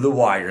it through the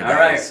wire, All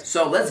right, guys.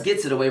 so let's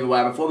get to the waiver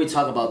wire before we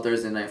talk about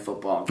Thursday Night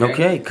Football.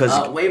 Okay,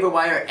 'cause- waiver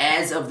wire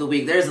as of the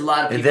week. There's a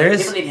lot of people. There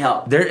is People need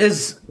help, There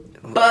is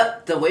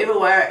but the waiver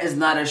wire is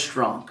not as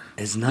strong.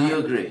 It's Do not. you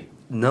agree?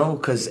 No,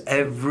 because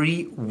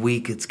every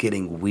week it's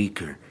getting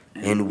weaker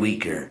and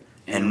weaker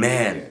And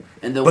man,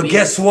 but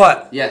guess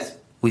what? Yes.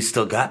 We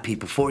still got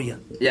people for you.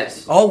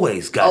 Yes.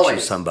 Always got you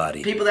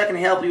somebody. People that can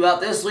help you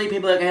out this week,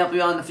 people that can help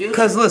you out in the future.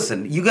 Because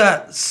listen, you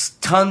got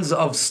tons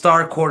of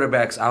star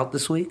quarterbacks out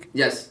this week.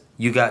 Yes.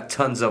 You got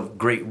tons of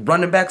great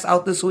running backs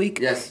out this week.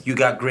 Yes. You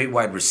got great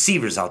wide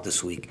receivers out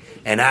this week.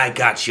 And I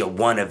got you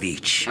one of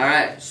each. All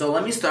right, so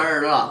let me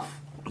start it off.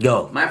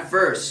 Go. My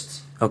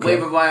first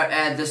waiver wire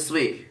ad this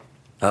week.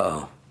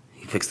 Uh-oh.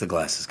 He fixed the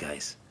glasses,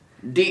 guys.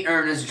 D.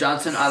 Ernest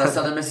Johnson out of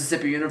Southern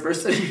Mississippi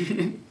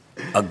University.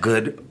 A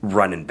good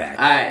running back.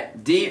 All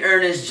right, D.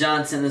 Ernest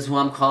Johnson is who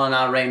I'm calling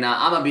out right now.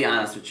 I'm gonna be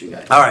honest with you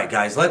guys. All right,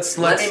 guys,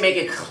 let me make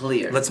it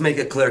clear. Let's make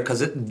it clear because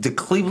the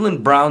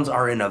Cleveland Browns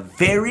are in a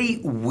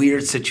very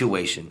weird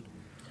situation.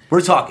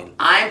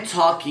 I'm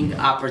talking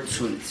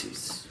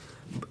opportunities.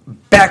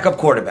 Backup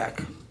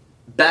quarterback.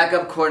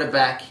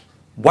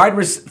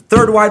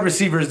 Third wide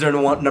receiver is their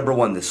number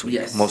one this week.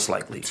 Yes. Most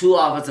likely. 2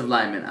 offensive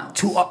linemen out.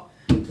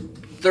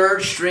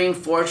 Third string,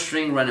 fourth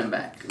string running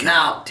back.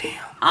 Damn.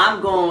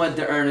 I'm going with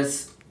the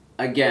Ernest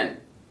again.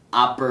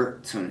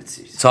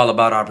 Opportunities. It's all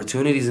about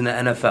opportunities in the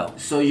NFL.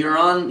 So you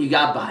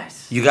got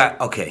bias.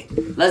 Okay.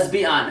 Let's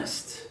be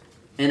honest.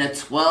 In a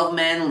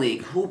 12-man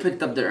league, who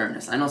picked up the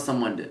Ernest? I know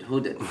someone did.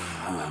 Who did?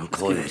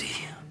 Clearly.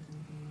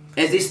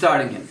 Is he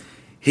starting him?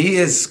 He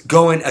is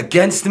going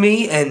against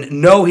me, and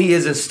no, he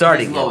isn't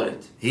starting him.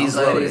 He's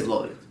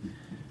loaded.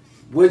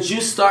 Would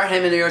you start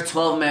him in your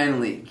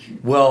 12-man league?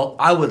 Well,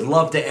 I would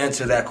love to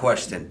answer that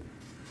question.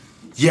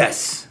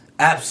 Yes,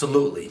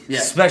 absolutely.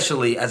 Yes.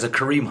 Especially as a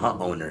Kareem Hunt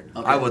owner.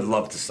 Okay. I would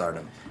love to start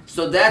him.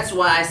 So that's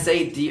why I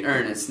say D.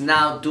 Ernest.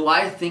 Now, do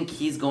I think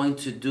he's going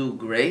to do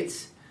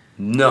great?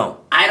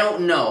 No. I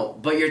don't know,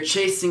 but you're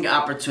chasing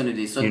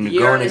opportunities. So you're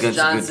going against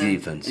a good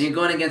defense. And you're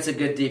going against a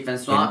good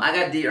defense. So I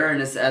got D.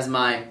 Ernest as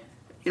my,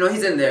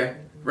 he's in there,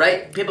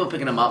 right? People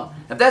picking him up.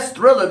 If that's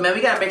Thriller, man,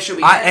 we got to make sure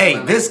we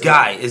this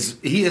guy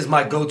he is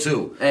my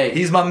go-to. Hey.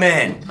 He's my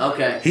man.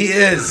 Okay. He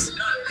is.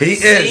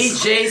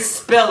 CJ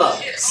Spiller.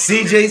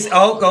 CJ's,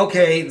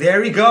 okay,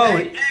 there we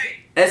go.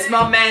 It's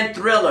my man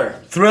Thriller.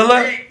 Is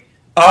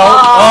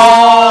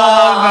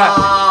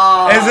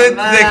it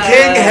man. The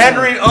King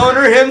Henry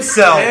owner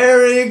himself?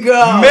 There you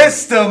go.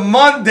 Mr.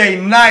 Monday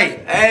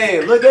Night.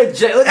 Hey, look at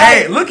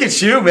Jay. Look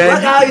at you, man.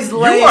 Look how he's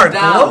laying down. You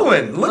are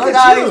glowing. Look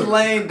how he's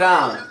laying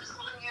down.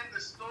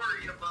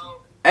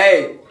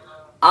 Hey,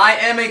 I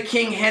am a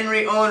King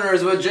Henry owner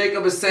is what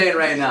Jacob is saying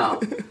right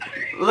now.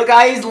 Look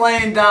how he's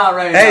laying down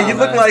right now. Hey, you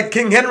look like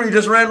King Henry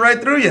just ran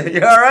right through you.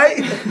 You all right?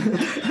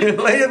 You're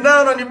laying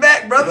down on your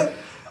back, brother.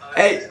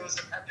 Hey.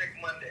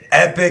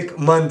 Epic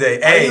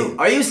Monday. Hey.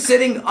 Are you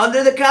sitting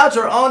under the couch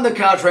or on the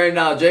couch right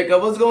now,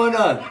 Jacob? What's going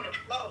on?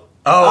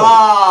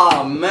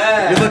 Oh,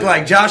 man. You look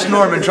like Josh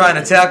Norman trying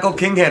to tackle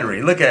King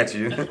Henry. Look at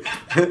you.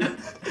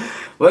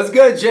 What's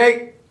good,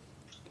 Jake?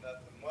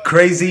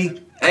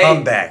 Crazy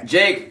comeback.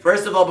 Jake,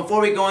 first of all, before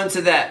we go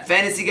into that,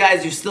 Fantasy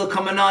Guys, you're still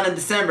coming on in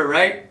December,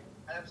 right?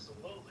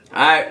 Absolutely.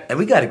 All right. And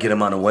we got to get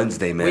him on a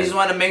Wednesday, man. We just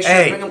want to make sure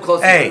to bring him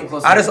closer.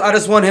 I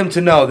just want him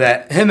to know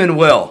that him and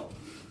Will,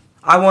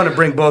 I want to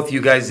bring both you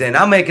guys in.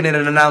 I'm making it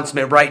an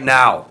announcement right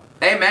now.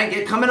 Hey, man,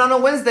 get coming on a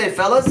Wednesday,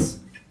 fellas.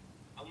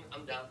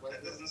 I'm down.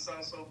 That doesn't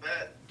sound so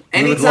bad.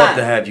 Anytime. We would love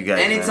to have you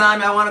guys. Anytime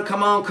man. I want to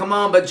come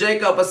on. But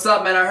Jacob, what's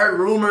up, man? I heard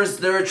rumors.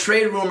 There are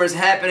trade rumors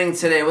happening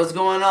today. What's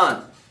going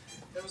on?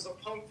 It was a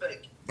pump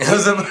fake. You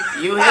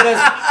hit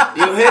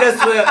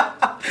us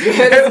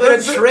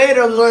with a trade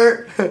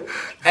alert,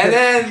 and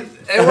then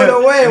it went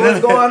away. What's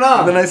going on?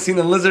 And then I seen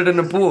a lizard in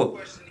the pool.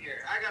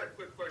 I got a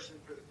quick question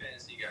for the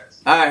fantasy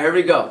guys. All right, here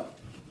we go.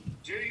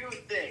 Do you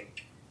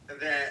think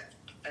that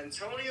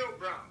Antonio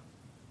Brown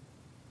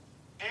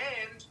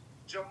and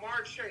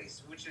Jamar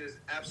Chase, which is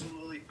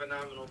absolutely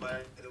phenomenal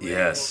by the way,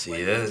 yes, he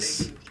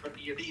is,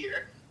 Rookie of the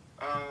year,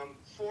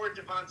 for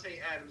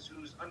Devontae Adams,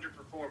 who's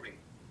underperforming?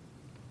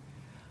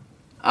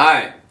 All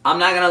right, I'm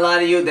not gonna lie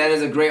to you. That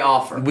is a great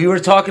offer. We were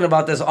talking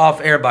about this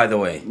off air, by the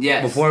way.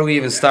 Yes. Before we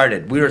even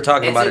started, we were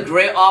talking about it. It's a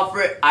great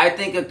offer. I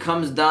think it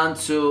comes down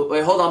to.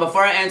 Wait, hold on.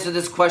 Before I answer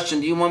this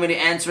question, do you want me to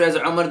answer as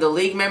Umar the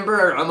league member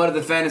or Umar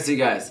the fantasy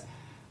guys?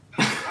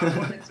 I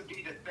want it to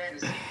be the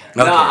fantasy guys.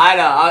 Okay. No, I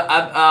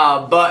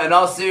know. But in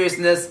all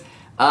seriousness,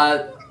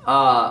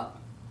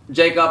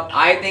 Jacob,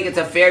 I think it's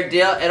a fair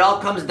deal. It all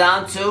comes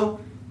down to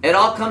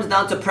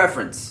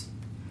preference.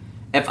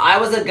 If I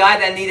was a guy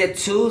that needed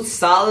 2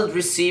 solid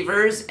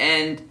receivers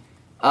and,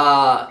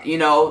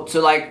 to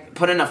like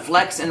put in a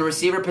flex and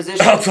receiver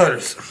position.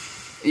 Outsiders.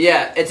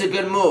 Yeah, it's a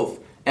good move.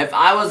 If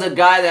I was a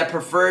guy that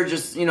preferred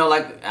just,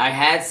 like I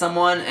had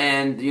someone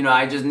and,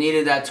 I just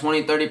needed that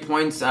 20, 30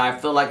 points, I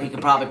feel like he could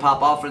probably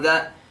pop off for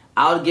that,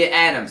 I would get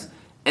Adams.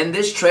 And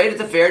this trade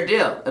is a fair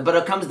deal. But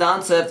it comes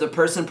down to if the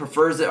person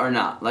prefers it or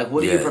not. Like,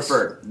 what do you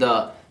prefer?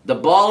 The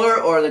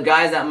baller or the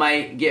guys that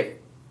might get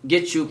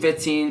you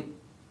 15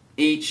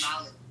 each?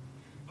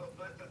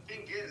 But the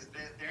thing is,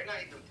 they're not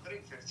even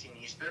putting 15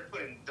 each. They're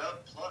putting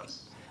dub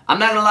plus. I'm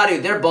not going to lie to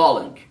you. They're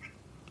balling.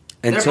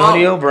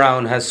 Antonio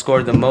Brown has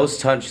scored the most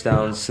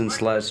touchdowns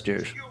since last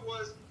year.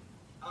 Was,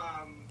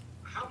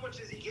 how much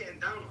is he getting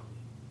down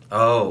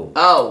Oh.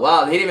 Oh,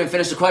 wow. He didn't even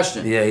finish the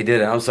question. Yeah, he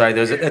did it. I'm sorry.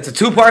 It's a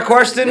two-part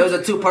question? There was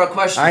a two-part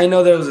question. I didn't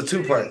know there was a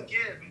two-part. Give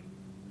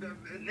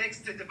the Knicks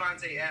to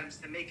Devontae Adams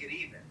to make it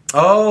even.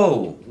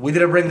 Oh, we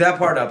didn't bring that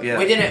part up yet.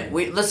 We didn't.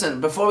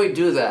 Listen, before we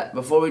do that,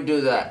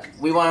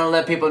 we want to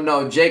let people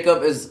know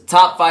Jacob is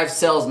top 5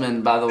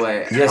 salesman, by the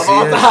way. Yes, of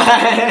all he is.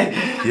 time.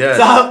 Yes.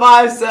 Top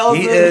 5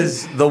 salesman. He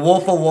is the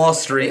Wolf of Wall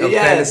Street of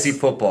fantasy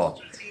football.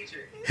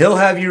 He'll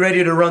have you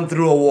ready to run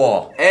through a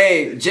wall.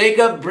 Hey,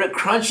 Jacob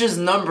crunches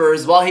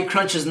numbers while he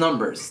crunches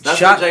numbers.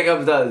 That's what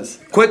Jacob does.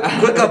 Quick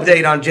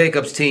update on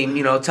Jacob's team.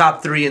 You know,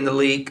 top 3 in the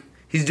league.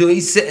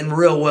 He's sitting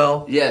real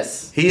well.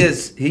 Yes. He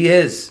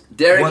is.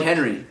 Derrick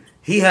Henry.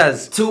 He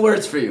has 2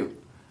 words for you.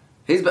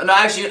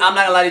 Actually, I'm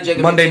not gonna lie to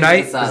Jacob. Monday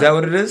night. Is that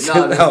what it is?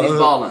 No, he's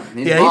balling.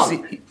 He's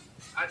balling.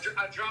 I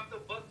dropped a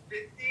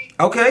 $150.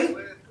 Okay.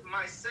 With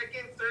my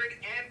second, third,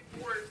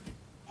 and fourth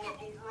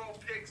overall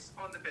picks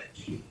on the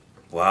bench.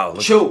 Wow.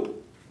 Choop.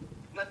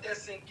 Let that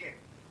sink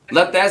in.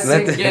 Let that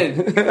sink in.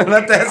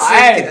 Let that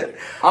sink in.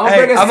 I'm gonna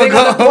bring a sink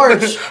on the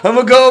porch. I'm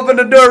gonna go open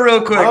the door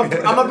real quick. I'm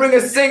gonna bring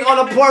a sink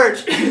on the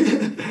porch.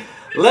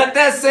 Let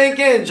that sink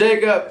in,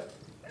 Jacob.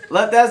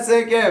 Let that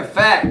sink in.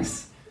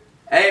 Facts.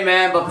 Hey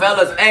man, but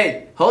fellas,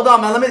 hey, hold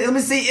on man. Let me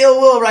see Ill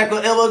Will right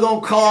quick. Ill Will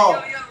gonna call,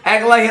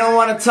 acting like he don't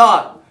want to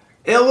talk.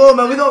 Ill Will,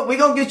 man, we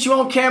gonna get you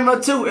on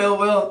camera too, Ill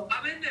Will.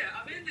 I'm in there.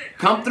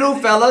 Come through,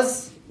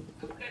 fellas.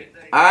 Okay.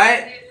 All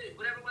right.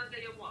 Whatever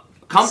Wednesday you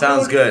want.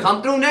 Sounds good.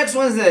 Come through next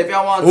Wednesday if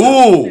y'all want to.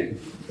 Ooh.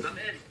 I'm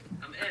in.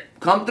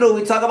 Come through.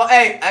 We talk about.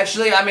 Hey,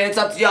 actually, I mean it's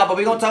up to y'all, but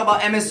we gonna talk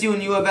about MSU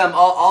and U of M.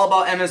 All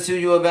about MSU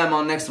U of M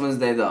on next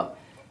Wednesday though,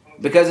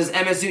 because it's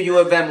MSU U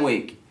of M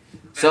week.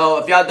 So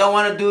if y'all don't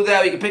want to do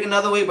that, we can pick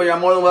another week, but you're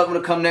more than welcome to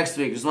come next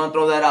week. Just want to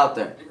throw that out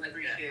there.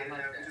 Appreciate it, man.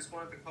 We just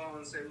wanted to call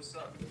and say what's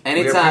up.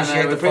 Anytime,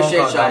 man. We appreciate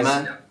y'all, guys.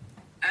 man.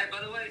 And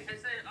by the way, I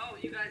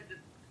said, you guys,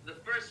 the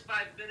first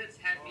 5 minutes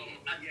had me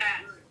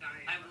attacked.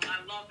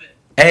 I love it.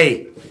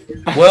 Hey,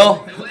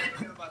 Will.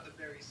 About the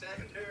Barry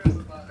Sanders,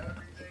 about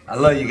everything. I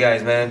love you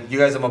guys, man. You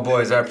guys are my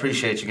boys. I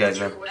appreciate you guys,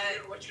 man.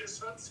 What your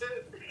son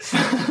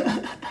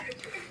said.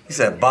 He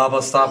said,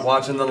 Baba, stop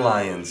watching the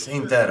Lions.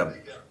 Ain't that a...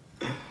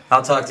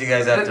 I'll talk to you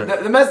guys after.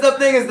 The messed up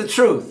thing is the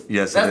truth.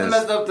 Yes, That's it the is.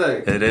 messed up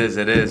thing.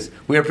 It is.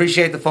 We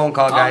appreciate the phone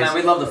call, guys. Oh man,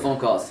 we love the phone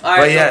calls. All right,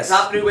 But so yes.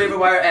 top 3 waiver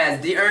wire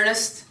ads: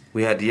 D'Ernest,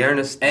 We had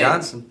D'Ernest and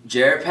Johnson.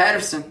 Jared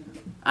Patterson.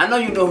 I know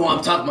you know who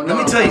I'm talking about.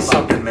 Let me tell you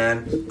something,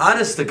 man.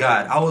 Honest to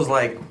God, I was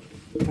like,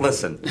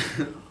 listen.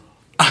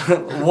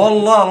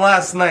 Wallah,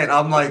 last night,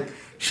 I'm like,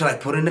 should I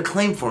put in a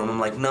claim for him? I'm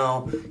like,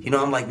 no. You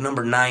know, I'm like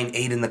number 9,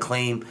 8 in the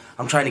claim.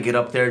 I'm trying to get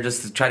up there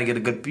just to try to get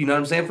a good, you know what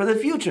I'm saying, for the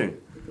future.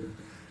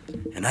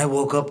 And I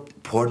woke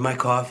up, poured my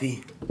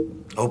coffee,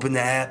 opened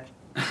the app,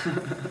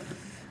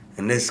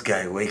 and this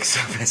guy wakes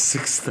up at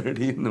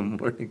 6:30 in the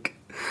morning.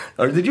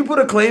 Or did you put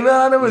a claim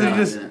on him? Or did you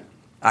just...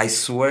 I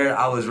swear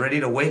I was ready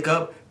to wake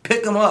up,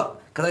 pick him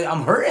up. Because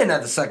I'm hurting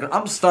at the second.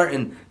 I'm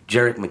starting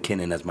Jerick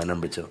McKinnon as my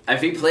number 2.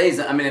 If he plays,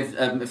 I mean,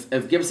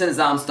 if Gibson is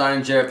out, I'm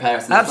starting Jared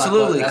Patterson.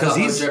 Absolutely, because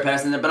he's Jared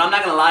Patterson. But I'm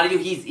not gonna lie to you,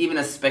 he's even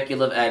a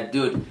speculative ad,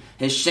 dude.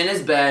 His shin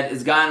is bad.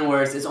 It's gotten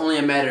worse. It's only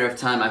a matter of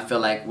time. I feel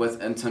like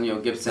with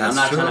Antonio Gibson. That's I'm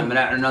not true. trying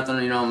to or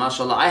nothing. You know,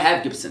 mashallah. I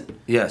have Gibson.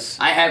 Yes.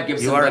 I have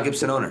Gibson. You are a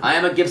Gibson owner. I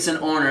am a Gibson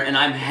owner, and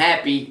I'm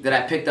happy that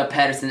I picked up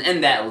Patterson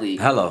in that league.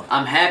 Hello.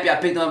 I'm happy I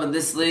picked him up in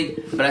this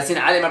league, but I seen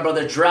Ali, my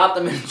brother, dropped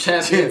him in the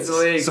Champions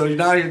League. So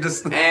now you're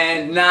just...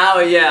 And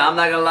now, yeah, I'm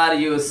not gonna lie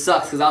to you, it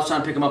sucks because I was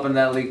trying to pick him up in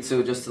that league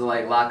too, just to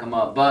like lock him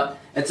up. But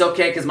it's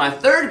okay because my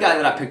third guy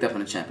that I picked up in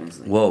the Champions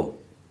League, Whoa.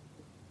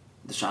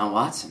 Deshaun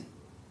Watson.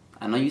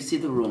 I know you see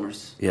the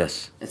rumors.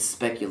 Yes. It's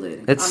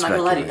speculating. It's I'm not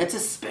gonna lie to you, speculating. it's a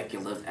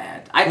speculative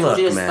ad. I told Look,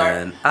 you to man,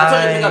 start. I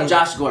told you to pick up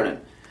Josh Gordon.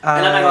 And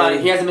I'm not gonna lie to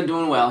you, he hasn't been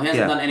doing well. He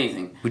hasn't Yeah. done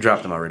anything. We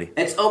dropped him already.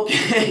 It's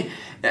okay.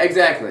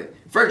 Exactly.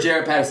 For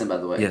Jared Patterson, by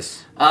the way.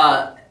 Yes.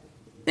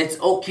 It's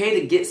okay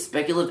to get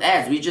speculative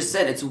ads. We just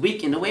said it's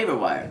weak in the waiver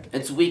wire.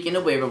 It's weak in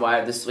the waiver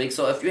wire this week.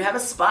 So if you have a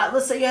spot,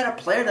 let's say you had a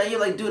player that you're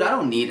like, dude, I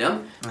don't need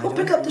him. Go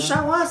pick up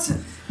Deshaun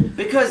Watson.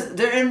 Because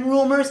they're in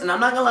rumors, and I'm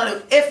not going to lie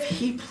to you, if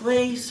he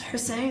plays,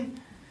 Hussein,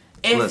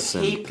 if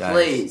Listen, he guys,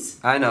 plays,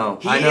 I know.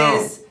 he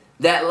is,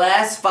 that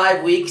last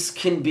 5 weeks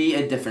can be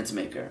a difference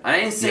maker. I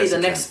didn't say Yes, the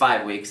it next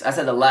 5 weeks. I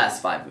said the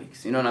last 5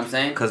 weeks. You know what I'm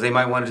saying? Because they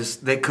might want to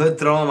just... They could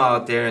throw him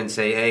out there and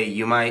say, hey,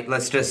 you might...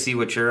 Let's just see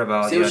what you're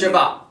about. See what you're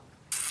about.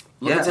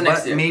 Look Yeah, into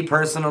next but year. me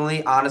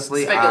personally,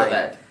 honestly, Speculative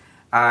ad.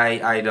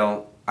 I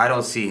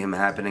don't see him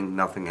happening.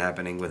 Nothing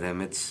happening with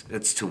him.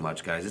 It's too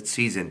much, guys.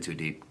 He's in too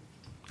deep.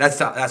 That's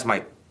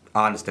my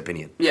honest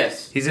opinion.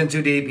 Yes. He's in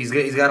too deep. He's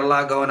got a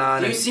lot going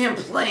on. Do you see him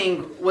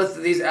playing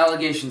with these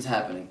allegations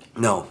happening?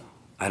 No,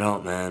 I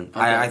don't, man. Okay.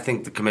 I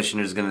think the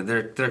commissioner's gonna.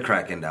 They're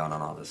cracking down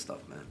on all this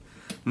stuff, man.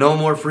 No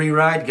more free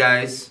ride,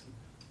 guys.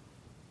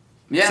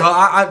 Yeah. So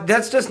I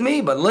that's just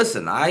me. But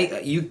listen,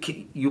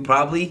 you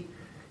probably,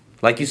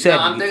 like you said,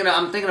 No, I'm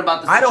thinking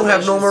about the I don't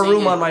have no situation, more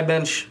room seeing on it. my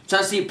bench.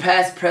 Trying to see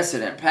past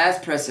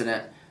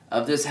precedent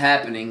of this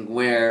happening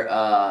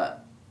where,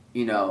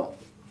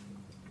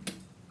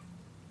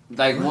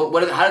 Like,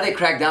 how do they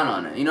crack down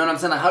on it? You know what I'm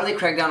saying? Like, how do they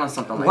crack down on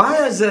something like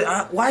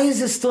that? Why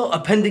is it still a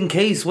pending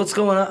case? What's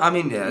going on? I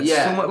mean, it's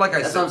too much, like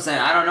I that's said. what I'm saying.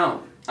 I don't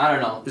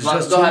know. It's Well,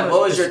 just go too ahead. much.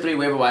 What was your 3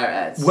 waiver wire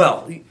ads?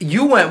 Well,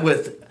 you went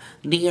with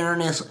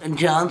Dearness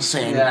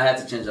Johnson. Yeah, I had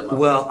to change up my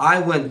Well, I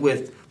went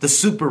with the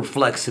super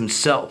flex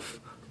himself,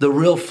 the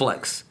real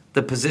flex,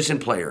 the position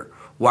player,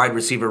 wide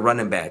receiver,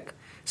 running back.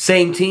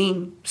 Same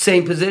team,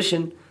 same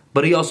position,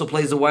 but he also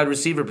plays the wide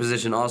receiver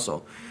position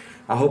also.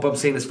 I hope I'm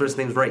saying his first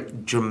name's right.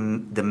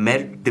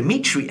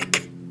 Dimitri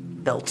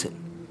Belton.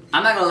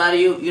 I'm not gonna lie to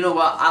you. You know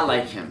what? I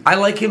like him. I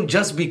like him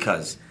just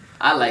because.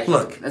 I like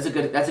Look, him. That's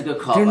a good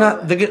call. They're by not.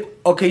 the way. They're good.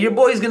 Okay, your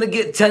boy's gonna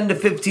get 10 to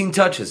 15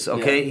 touches.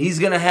 Okay, Yeah. he's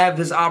gonna have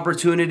his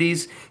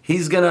opportunities.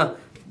 He's gonna,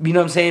 you know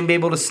what I'm saying, be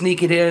able to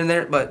sneak it here and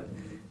there. But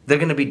they're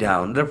gonna be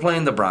down. They're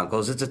playing the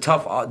Broncos. It's a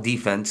tough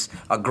defense,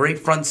 a great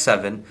front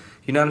seven.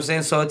 You know what I'm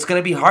saying? So it's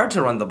gonna be hard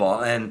to run the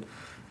ball, and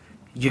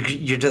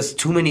you're just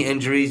too many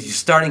injuries. You're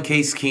starting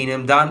Case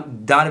Keenum.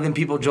 Donovan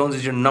Peoples-Jones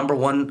is your number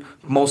one,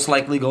 most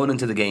likely going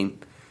into the game,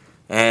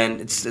 and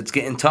it's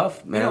getting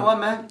tough, man. You know what,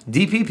 man?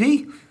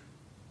 DPP.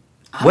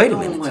 I'm Wait a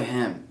going minute. with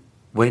him.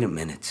 Wait a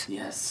minute.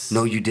 Yes.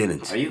 No, you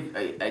didn't. Are you?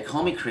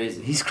 Call me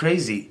crazy. He's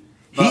crazy.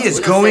 But He is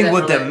we're gonna say going that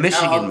with for the like-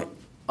 Michigan.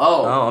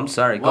 Oh. Oh, I'm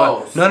sorry. Go Whoa,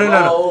 ahead.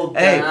 No. slow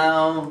Hey,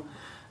 down.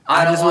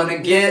 I I just just want to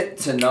want- get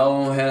to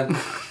know him.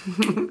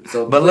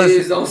 So But please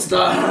listen. don't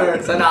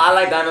start. So no, I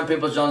like Donovan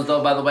Peoples-Jones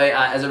though. By the way,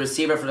 as a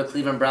receiver for the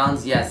Cleveland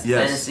Browns, yes.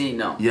 Yes. Fantasy,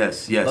 no.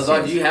 yes. But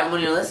God, do you have him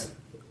on your list?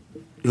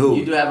 Who?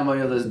 You do have him on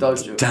your list,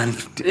 don't you?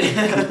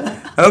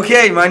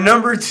 Okay, my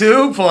number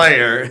 2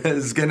 player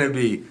is gonna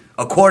be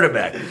a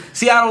quarterback.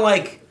 See, I don't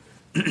like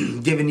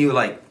giving you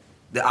like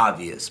the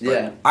obvious, but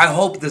Yeah. I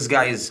hope this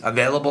guy is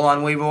available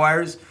on waiver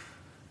wires,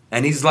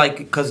 and he's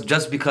like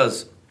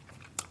because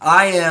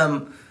I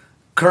am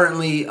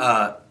currently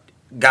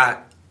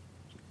got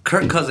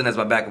Kirk Cousins as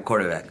my backup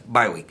quarterback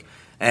bye week,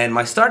 and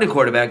my starting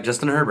quarterback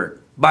Justin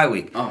Herbert bye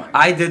week. Oh my God.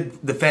 I did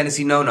the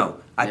fantasy no.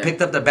 I Yeah.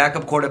 picked up the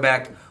backup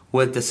quarterback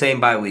with the same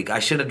bye week. I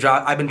should have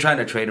dropped. I've been trying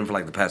to trade him for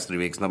like the past 3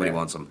 weeks. Nobody Yeah.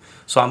 wants him,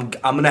 so I'm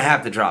gonna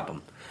have to drop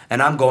him,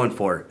 and I'm going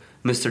for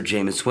Mr.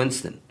 Jameis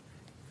Winston.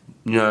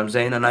 You know what I'm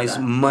saying? A nice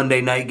Okay.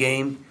 Monday night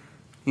game.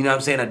 You know what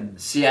I'm saying?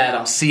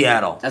 Seattle.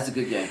 Seattle. That's a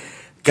good game.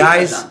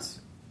 Guys, Two touchdowns.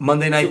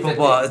 Monday Night 250.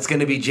 Football. It's going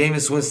to be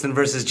Jameis Winston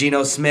versus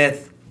Geno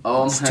Smith.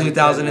 Oh It's my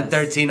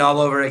 2013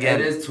 all over again.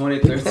 It is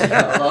 2013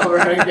 all over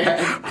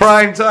again.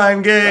 Prime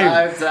time game.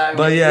 Prime time.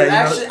 But yeah,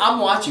 Actually, I'm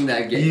watching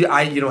that game.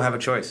 you don't have a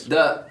choice.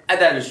 That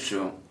is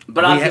true.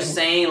 But I'm just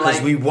saying, like,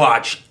 because we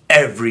watch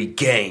every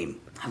game.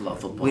 I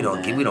love football. We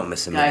don't man. we don't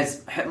miss a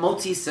Guys,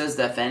 Moti says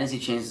that fantasy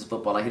changes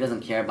football. Like, he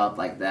doesn't care about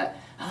like that.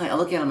 I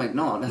look at him like,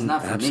 no, that's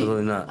not for me.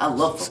 Absolutely not. I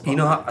love football. You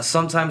know how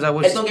sometimes I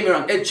wish. And don't get me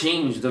wrong, it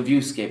changed the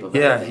viewscape of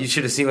Yeah, everything. you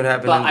should have seen what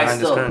happened But I behind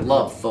this still curtain.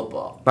 love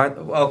football.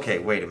 Okay,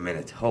 wait a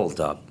minute. Hold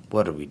up.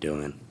 What are we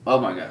doing? Oh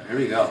my god, here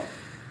we go.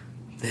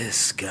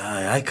 This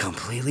guy, I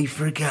completely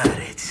forgot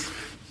it.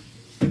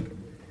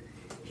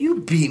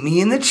 You beat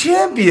me in the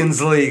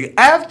Champions League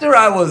after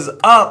I was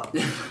up.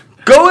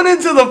 Going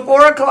into the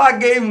 4 o'clock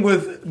game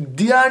with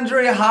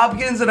DeAndre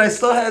Hopkins, and I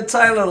still had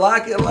Tyler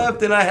Lockett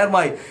left, and I had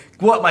my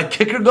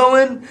kicker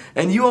going,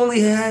 and you only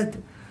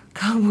had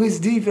Cowboys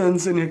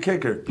defense in your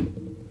kicker.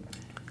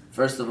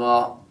 First of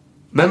all,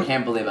 Mem- I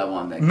can't believe I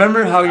won that game.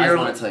 Remember how I just you're?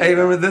 wanna tell you Hey,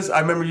 that. remember this? I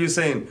remember you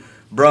saying,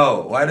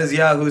 "Bro, why does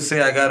Yahoo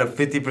say I got a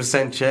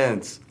 50%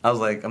 chance?" I was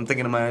like, I'm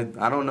thinking in my head,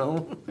 I don't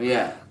know.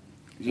 Yeah.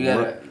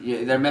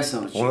 They're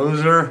messing with you.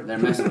 Loser. They're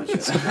messing with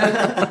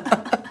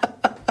you.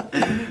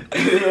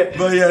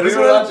 But yeah, We this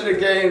were one- watching the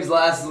games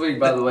last week,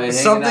 by the way. hanging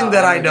Something out,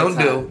 that I having a don't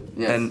good do. time.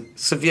 Yes. And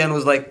Sufyan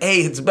was like, "Hey,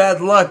 it's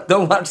bad luck.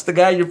 Don't watch the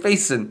guy you're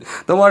facing.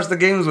 Don't watch the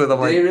games with." I'm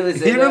Did like, he really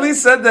say he that? really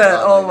said that.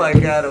 Oh, Oh my my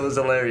god, it was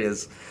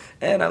hilarious.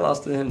 And I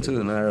lost to him too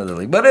in the other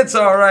league. But it's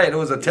all right. It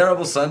was a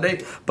terrible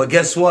Sunday. But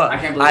guess what? I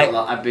can't believe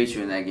I beat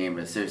you in that game,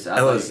 but seriously, I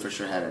thought was- you for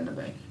sure had it in the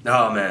bank.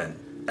 Oh man.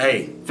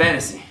 Hey,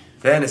 Fantasy.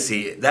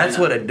 fantasy. That's I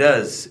know. what it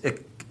does.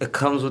 It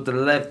comes with the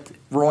left,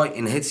 right,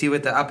 and hits you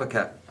with the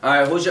uppercut. All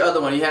right, who's your other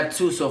one? You had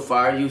 2 so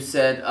far. You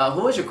said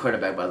who was your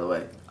quarterback, by the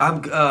way? I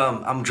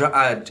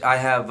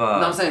have No,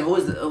 I'm saying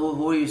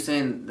who are you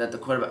saying that the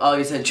quarterback? Oh,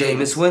 you said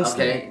Jameis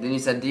Winston. Okay, then you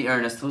said D.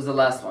 Ernest. Who's the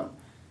last one?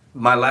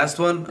 my last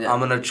one. Yeah. I'm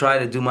gonna try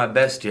to do my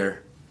best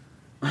here,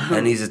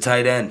 and he's a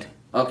tight end.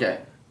 Okay.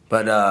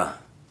 But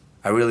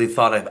I really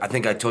thought I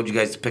think I told you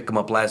guys to pick him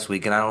up last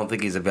week, and I don't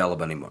think he's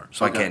available anymore,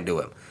 so Okay. I can't do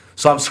him.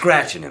 So I'm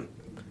scratching him.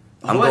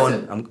 Who is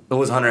it? It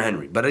was Hunter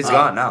Henry, but he's Oh,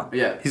 gone now.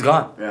 yeah. he's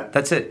gone. Yeah.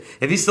 That's it.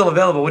 If he's still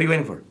available, what are you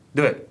waiting for?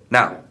 Do it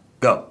now. Okay.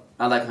 Go.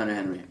 I like Hunter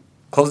Henry.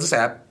 Close this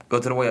app. Go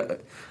to the way.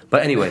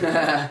 But anyway,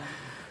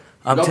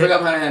 I'm Go ta- pick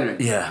up Hunter Henry.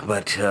 Yeah,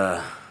 but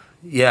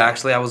yeah,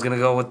 actually, I was gonna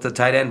go with the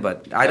tight end,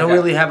 but I don't Okay.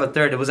 really have a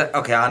third. It was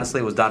okay.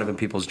 Honestly, it was Donovan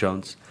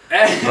Peoples-Jones.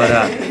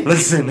 But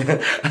listen,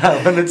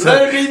 I wanted to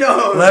Let it be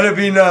known. Let it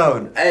be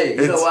known. Hey, you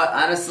know It's- what?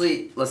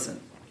 Honestly, listen.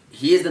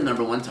 He is the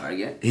number 1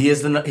 target. He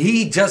is the.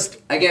 He just.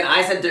 Again,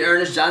 I said to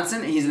Ernest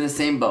Johnson, he's in the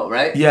same boat,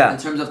 right? Yeah. In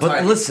terms of but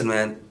targets. listen,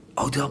 man.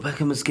 Odell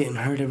Beckham is getting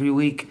hurt every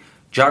week.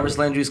 Jarvis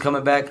Landry's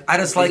coming back. I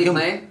just Is like he him.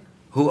 playing?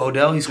 Who,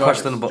 Odell? He's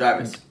Jarvis, questionable.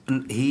 Jarvis.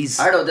 He's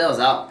I heard Odell's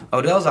out.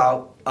 Odell's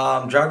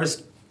out.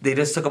 Jarvis, they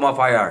just took him off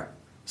IR.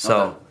 So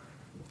Okay.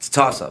 it's a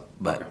toss-up.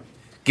 But Okay.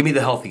 give me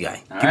the healthy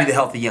guy. All Give me right. the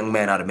healthy young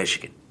man out of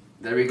Michigan.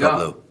 There we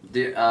Go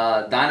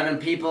go. Donovan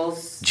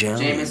Peoples, Jones.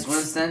 Jameis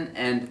Winston,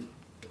 and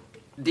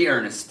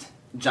D'Ernest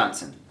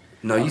Johnson.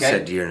 No, you Okay.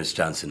 said Dearness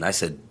Johnson. I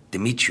said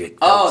Demetric.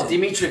 Oh,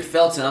 Felton. Demetric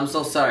Felton. I'm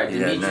so sorry.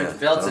 Yeah, Demetric no,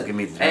 Felton. don't give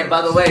me Hey,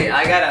 by the way,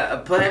 I gotta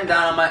put him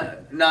down on my.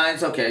 No,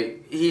 it's okay.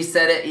 He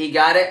said it. He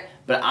got it.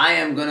 But I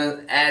am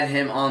gonna add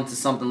him on to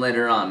something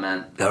later on,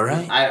 man. All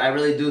right. I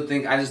really do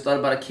think. I just thought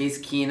about a Case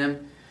Keenum.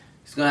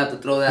 He's gonna have to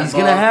throw that. He's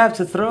ball. going to have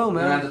to throw,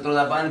 Gonna have man. to throw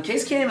that ball. And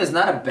Case Keenum is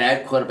not a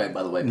bad quarterback,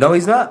 by the way. No,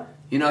 he's not.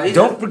 You know, he's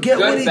Don't a forget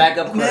good what he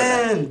backup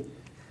quarterback. man.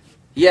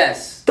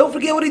 Yes. Don't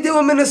forget what he did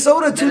with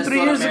Minnesota 2-3 Minnesota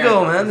years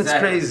Miracle. ago, man. That's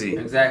Exactly. crazy.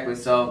 Exactly.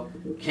 So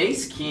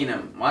Case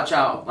Keenum, watch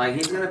out. Like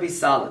he's gonna be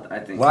solid. I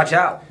think. Watch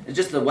out. It's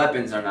just the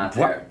weapons are not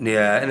there.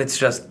 Yeah, and it's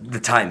just the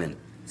timing.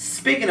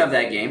 Speaking of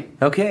that game,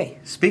 Okay,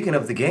 speaking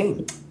of the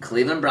game.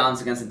 Cleveland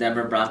Browns against the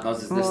Denver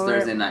Broncos is this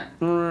Thursday night.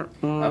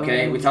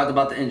 Okay, we talked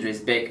about the injuries: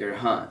 Baker,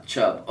 Hunt,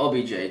 Chubb,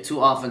 OBJ, 2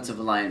 offensive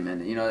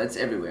linemen. You know, it's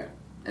everywhere.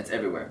 It's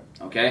everywhere.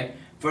 Okay,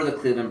 for the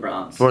Cleveland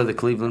Browns. For the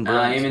Cleveland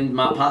Browns. Even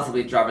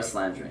possibly Jarvis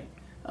Landry.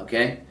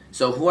 Okay,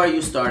 so who are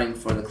you starting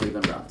for the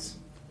Cleveland Browns?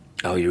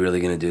 Oh, you're really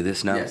going to do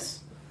this now? Yes.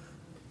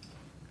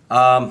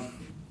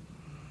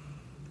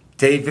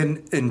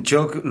 David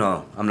Njoku.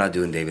 No, I'm not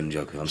doing David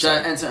Njoku. I'm Should I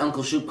sorry. answer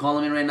Uncle Shoop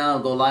calling me right now? I'll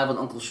go live with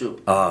Uncle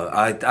Shoop.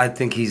 I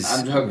think he's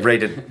I'm joking.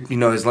 rated. You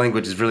know, his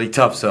language is really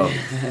tough. So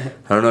I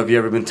don't know if you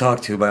ever been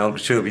talked to by Uncle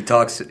Shub. He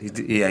talks.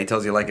 He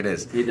tells you like it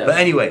is. He does. But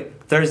anyway,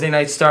 Thursday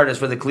night starters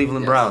for the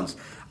Cleveland Yes. Browns.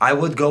 I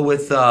would go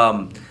with.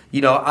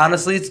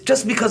 Honestly, it's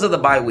just because of the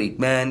bye week,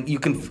 man. You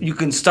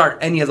can start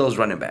any of those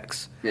running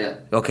backs. Yeah.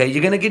 Okay,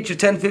 you're going to get your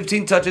 10,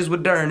 15 touches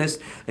with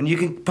D'Ernest, and you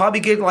can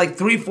probably get like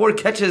 3-4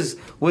 catches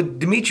with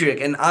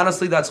Demetric, and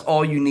honestly, that's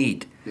all you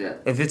need. Yeah.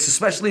 If it's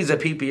especially as a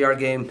PPR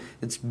game,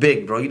 it's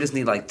big, bro. You just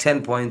need like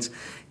 10 points.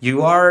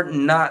 You are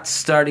not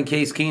starting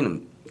Case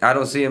Keenum. I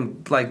don't see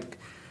him like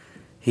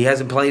he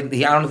hasn't played.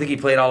 I don't think he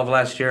played all of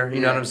last year. You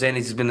know what I'm saying?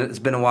 It's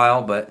been a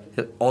while, but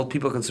old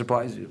people can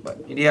surprise you.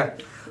 But yeah,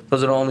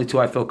 those are the only 2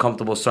 I feel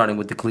comfortable starting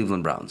with the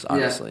Cleveland Browns.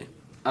 Honestly.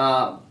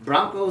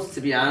 Broncos,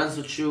 to be honest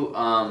with you,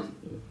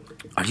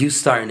 Are you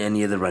starting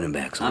any of the running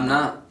backs? I'm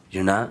not.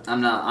 You're not?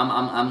 I'm not.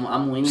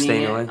 I'm winging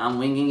Staying it. away? I'm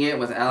winging it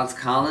with Alex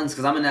Collins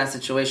because I'm in that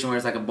situation where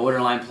it's like a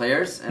borderline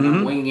players, and Mm-hmm.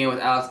 I'm winging it with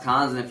Alex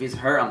Collins, and if he's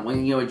hurt, I'm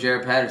winging it with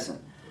Jared Patterson.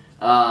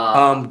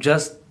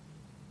 Just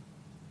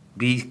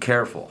be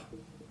careful.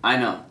 I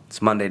know.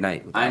 It's Monday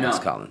night with I know.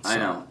 Alex Collins. I so.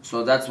 know.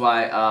 So that's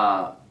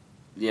why.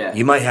 Yeah.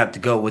 You might have to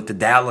go with the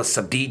Dallas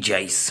of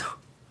DJs.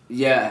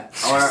 Yeah.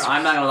 Or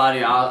I'm not gonna lie to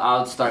you.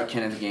 I'll start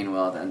Kenneth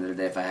Gainwell at the end of the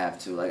day if I have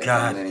to. Like, if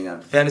I'm leaning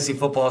on. Fantasy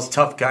football is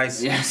tough,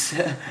 guys. Yes.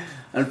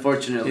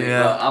 Unfortunately.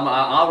 Yeah. But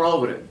I'll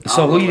roll with it.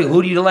 So I'll roll with it.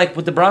 who do you like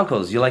with the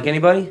Broncos? You like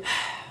anybody?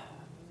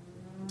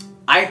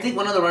 I think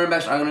one of the running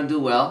backs are gonna do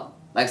well.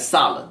 Like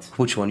solid.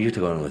 Which one you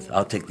going with?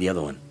 I'll take the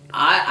other one.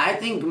 I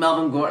think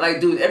Melvin Gordon.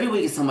 Like, dude, every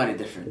week is somebody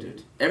different,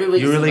 dude. Every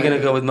week. You're is really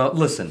somebody gonna go different. with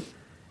Listen,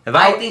 if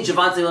I think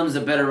Javonte Williams is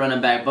a better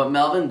running back, but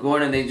Melvin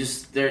Gordon,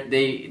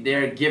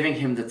 they're giving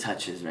him the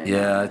touches right now.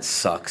 yeah, it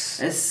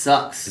sucks. It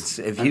sucks.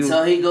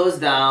 Until he goes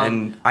down,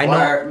 And I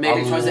or know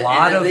maybe a towards the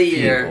lot end of of the people.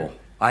 year.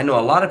 I know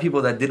a lot of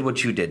people that did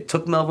what you did.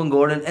 Took Melvin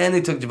Gordon and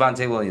they took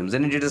Javonte Williams,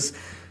 and then you're just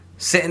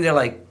sitting there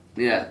like,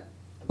 Yeah,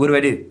 what do I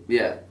do?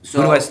 yeah. So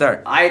Who do I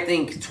start? I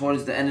think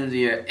towards the end of the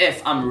year,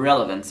 if I'm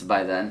relevant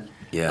by then,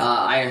 Yeah.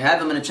 I have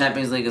them in the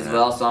Champions League as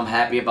well, so I'm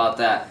happy about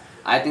that.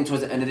 I think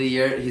towards the end of the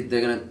year,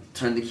 they're gonna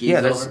turn the keys Yeah,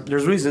 over.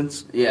 there's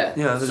reasons. Yeah,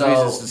 Yeah, there's so,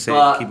 reasons to say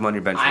but keep him on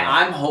your bench for now.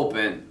 I'm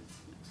hoping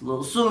it's a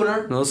little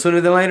sooner. A little sooner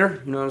than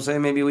later. You know what I'm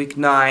saying? Maybe week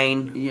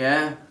 9.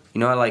 Yeah, You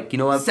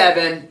know, what?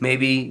 7.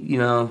 Maybe,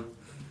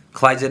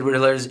 Clyde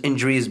Edwards-Hilaire's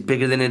injury is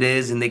bigger than it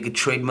is, and they could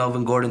trade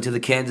Melvin Gordon to the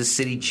Kansas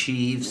City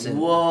Chiefs. And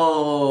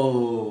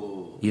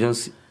Whoa, you don't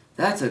see.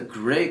 that's a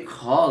great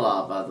call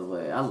out, by the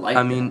way. I like.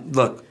 I mean,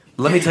 look.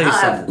 Let me tell you I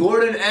have something.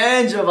 Gordon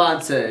and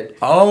Javonte.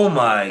 Oh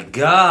my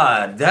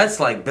God, that's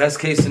like best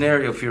case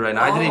scenario for you right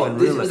now. I didn't even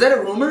realize. Was that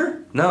a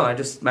rumor? No, I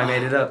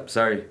made it up.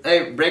 Sorry.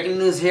 Hey, breaking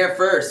news here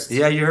first.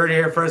 Yeah, you heard it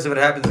here first. If it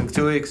happens in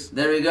 2 weeks,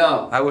 There we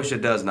go. I wish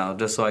it does now,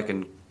 just so I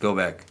can go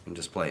back and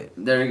just play it.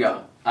 There we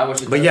go. I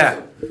wish it But does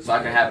yeah. too, so I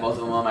can have both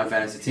of them on my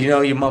fantasy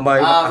team. You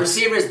my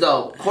Receivers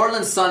though,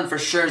 Cortland Sutton for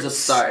sure is a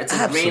start. It's a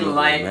Absolutely, green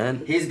light.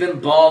 man. He's been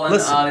balling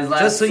Listen, on his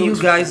last. just so 2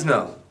 you guys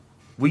know,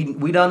 we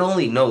not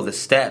only know the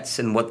stats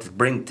and what to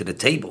bring to the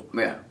table.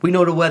 Yeah. We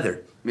know the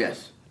weather.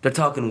 Yes. They're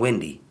talking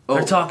windy. Oh.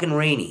 They're talking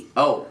rainy.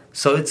 Oh.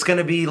 So it's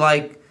gonna be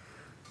like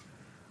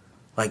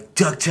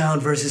Ducktown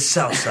versus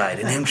Southside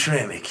in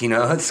Hamtramck,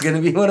 It's gonna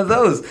be one of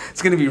those.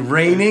 It's gonna be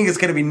raining, it's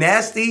gonna be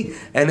nasty,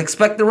 and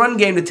expect the run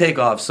game to take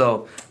off.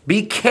 So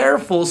be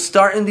careful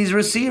starting these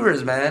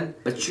receivers, man.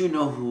 But you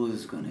know who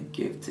is gonna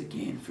give to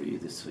gain for you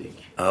this week?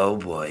 Oh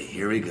boy,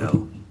 here we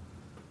go.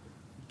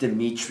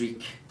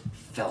 Demetric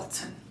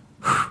Felton.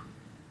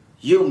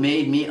 You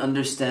made me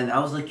understand. I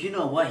was like, you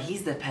know what?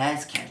 He's the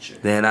pass catcher.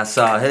 Then I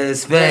saw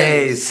his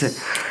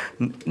face.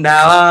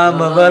 Now I'm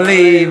a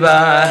believer.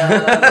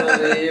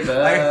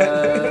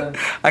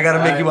 I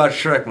gotta make you watch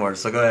Shrek more,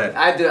 so go ahead.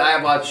 I do.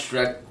 I watched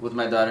Shrek with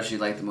my daughter. She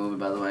liked the movie,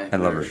 by the way. I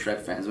love her. We're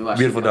Shrek fans. We watched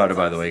Beautiful it daughter,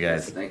 by the way,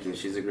 guys. Yes, thank you.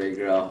 She's a great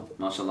girl.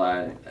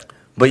 Mashallah.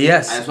 But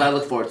yes, That's what I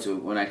look forward to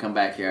when I come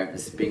back here.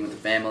 Is being with the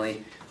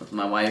family, with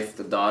my wife,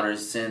 the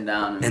daughters, sitting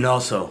down. and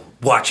also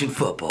watching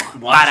football.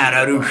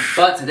 Watching.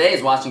 But today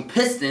is watching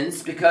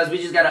Pistons because we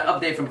just got an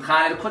update from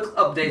Kyle. Quick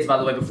updates, by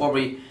the way, before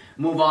we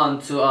move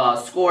on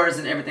to scores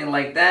and everything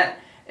like that.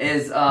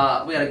 Is we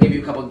gotta give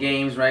you a couple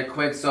games right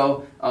quick.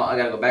 So I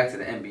gotta go back to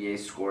the NBA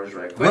scores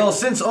right quick. Well,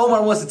 since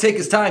Omar wants to take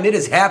his time, it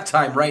is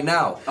halftime right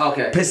now.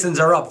 Okay. Pistons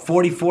are up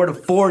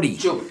 44-40.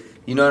 Shoot.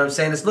 You know what I'm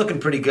saying? It's looking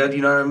pretty good.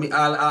 You know what I mean?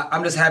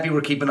 I'm just happy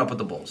we're keeping up with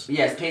the Bulls.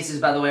 Yes, Pacers,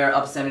 by the way, are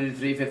up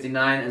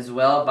 73-59 as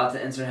well. About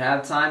to enter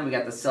halftime. We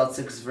got the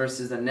Celtics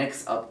versus the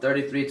Knicks up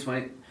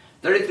 33-29.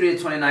 The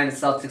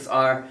Celtics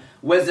are.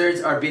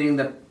 Wizards are beating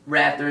the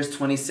Raptors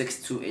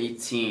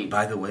 26-18.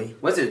 By the way,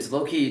 Wizards,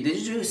 low key. Did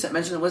you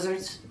mention the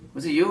Wizards?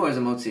 Was it you or was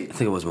it Moti? I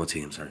think it was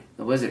Moti. I'm sorry.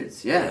 The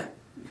Wizards, yeah.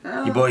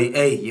 Your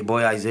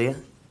boy Isaiah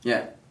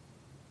Yeah.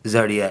 is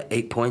already at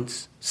 8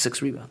 points,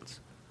 6 rebounds.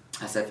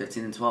 I said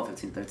 15 and 12,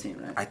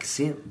 15-13, right? I can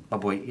see him, my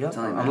boy. Yeah,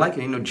 Telling you, I'm man. liking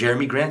it. You know,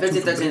 Jeremy Grant.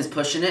 15-13 is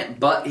pushing it,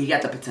 but he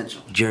got the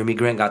potential. Jeremy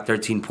Grant got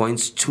 13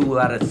 points, 2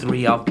 out of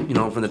 3 out. You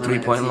know, from the Playing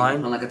like a 3-point team, line.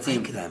 playing like a team.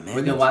 Look at that, man.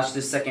 We can watch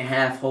the second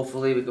half.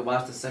 Hopefully, we can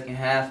watch the second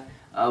half.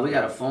 We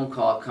got a phone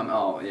call coming.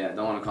 Oh yeah,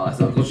 don't want to call us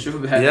Uncle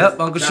Shoop. Yep,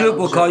 Uncle Shoop.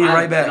 We'll call you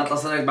right back.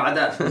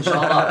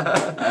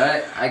 Inshallah. All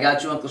right, I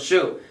got you, Uncle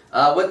Shoop.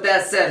 With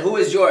that said, who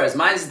is yours?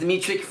 Mine is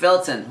Dimitri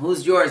Felton.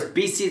 Who's yours?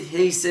 BC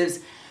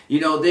Adhesives. You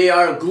know, they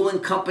are a gluing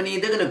company.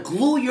 They're going to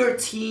glue your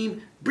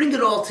team, bring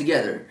it all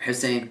together,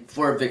 Hussein,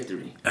 for a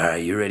victory. All right,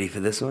 you ready for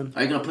this one?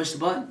 Are you going to push the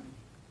button?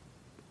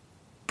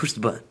 Push the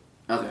button.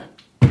 Okay.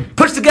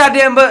 Push the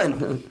goddamn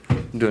button.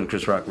 I'm doing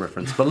Chris Rock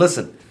reference. But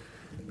listen,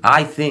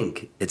 I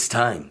think it's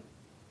time.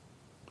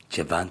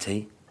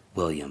 Javonte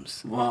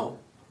Williams. Whoa.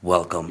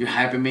 Welcome. You're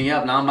hyping me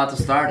up. Now I'm about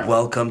to start him.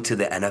 Welcome to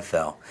the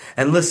NFL.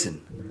 And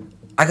listen,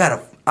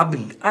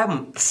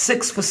 I'm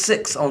 6 for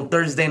 6 on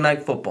Thursday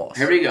night footballs.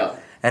 Here we go.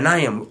 And I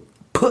am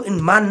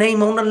putting my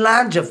name on the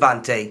line,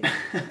 Javonte.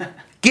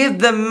 Give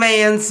the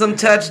man some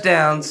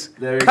touchdowns.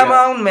 There you Come go.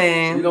 on,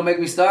 man. You going to make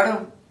me start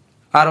him?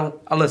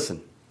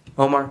 Listen,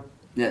 Omar,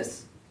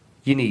 Yes.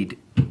 you need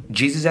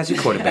Jesus as your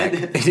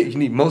quarterback. You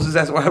need Moses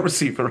as wide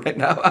receiver right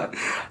now.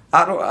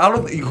 I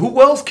don't.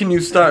 Who else can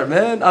you start,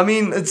 man? I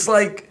mean, it's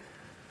like,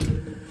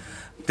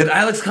 did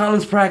Alex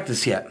Collins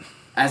practice yet?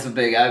 That's a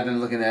big. I've been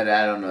looking at it.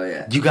 I don't know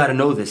yet. You got to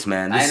know this,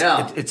 man. I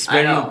know. It's I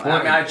very know. important.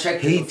 I mean, I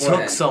checked it He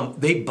beforehand. took some.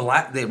 They beat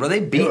They were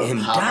him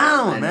popping.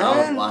 down, I know. I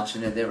was man.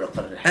 watching it. They were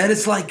putting it. And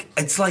it's like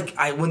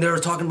when they were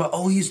talking about,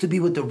 he used to be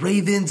with the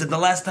Ravens, and the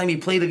last time he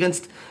played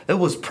against, it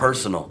was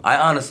personal. I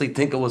honestly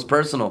think it was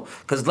personal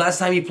because last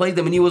time he played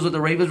them and he was with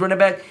the Ravens running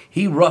back,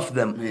 he roughed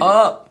them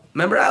up.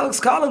 Remember, Alex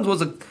Collins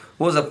was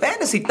a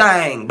fantasy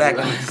thing back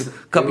a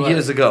couple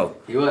years ago.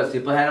 He was.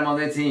 People had him on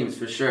their teams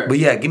for sure. But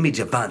yeah, give me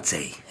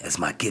Javonte as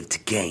my give to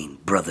game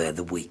brother of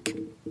the week.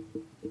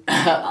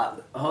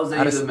 Jose,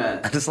 you're the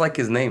man. I just like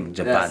his name,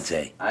 Javonte.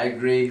 Yes, I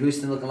agree.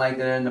 Houston looking like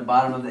they're in the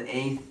bottom of the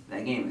 8th.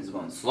 That game is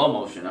going slow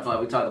motion. I feel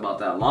like we talked about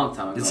that a long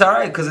time ago. It's all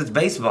right because it's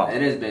baseball.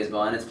 It is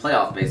baseball, and it's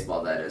playoff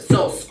baseball, that is.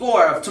 So,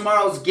 score of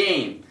tomorrow's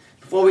game.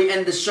 Before we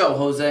end the show,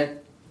 Jose.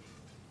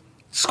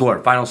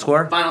 Final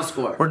score? Final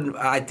score.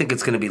 I think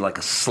it's going to be like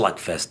a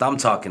slugfest. I'm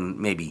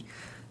talking maybe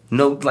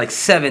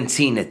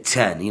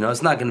 17-10. You know,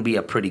 it's not going to be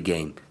a pretty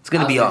game. It's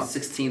going to be all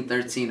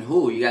 16-13.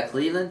 Who? You got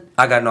Cleveland?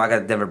 I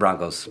got Denver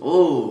Broncos.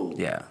 Ooh.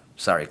 Yeah,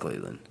 sorry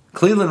Cleveland.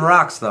 Cleveland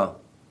rocks though.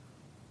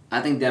 I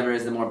think Denver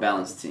is the more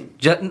balanced team.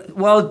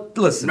 Well,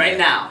 listen. Right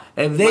now.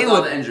 If they with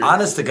all would, the injuries.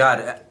 honest to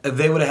God, if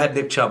they would have had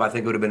Nick Chubb, I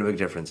think it would have been a big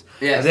difference.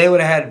 Yes. If they would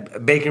have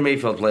had Baker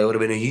Mayfield play, it would have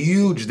been a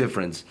huge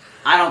difference.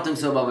 I don't think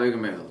so about Baker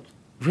Mayfield.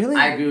 Really?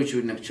 I agree with you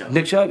with Nick Chubb.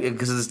 Nick Chubb,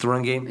 because it's the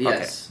run game?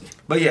 Yes. Okay.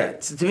 But yeah,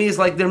 to me, it's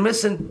like they're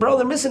missing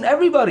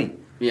everybody.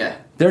 Yeah.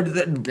 They're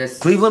That's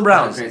Cleveland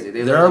Browns. crazy.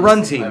 They're a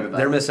run team. everybody.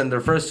 They're missing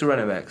their first 2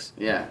 running backs.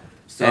 Yeah.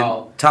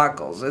 So, And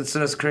tackles. It's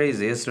just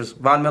crazy. It's just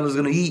Von Miller's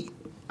going to eat.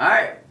 all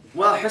right.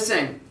 Well,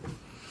 Hussein,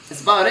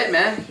 that's about it,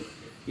 man.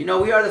 You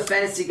know, we are the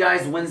Fantasy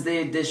Guys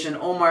Wednesday edition.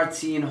 Omar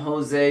T and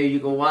Jose. You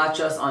can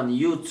watch us on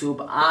YouTube,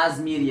 Oz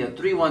Media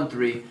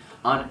 313,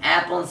 on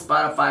Apple and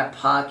Spotify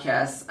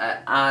podcasts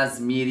at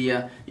Oz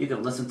Media. You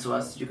can listen to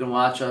us. You can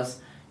watch us.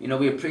 You know,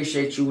 we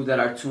appreciate you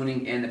that are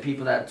tuning in, the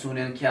people that tune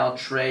in, Cal,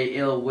 Trey,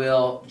 Ill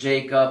Will,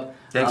 Jacob.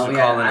 Thanks for we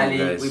had calling in, Ali.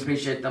 guys. We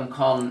appreciate them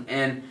calling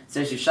in.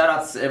 Seriously, shout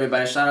outs to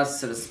everybody. Shout outs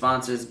to the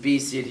sponsors,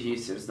 BC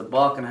Adhesives, the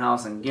Balkan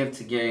House, and Give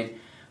to Gain.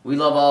 We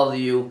love all of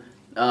you.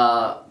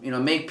 You know,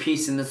 make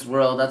peace in this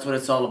world. That's what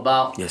it's all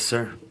about. Yes,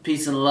 sir.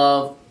 Peace and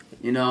love.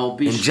 You know,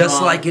 be And strong.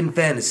 just like in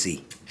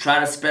fantasy,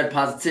 Try to spread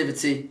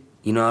positivity.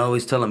 you know, I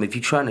always tell them, if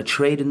you're trying to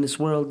trade in this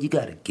world, you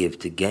got to give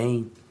to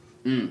gain.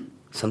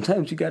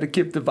 Sometimes you got to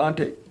give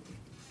Devontae.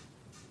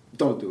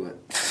 Don't do it.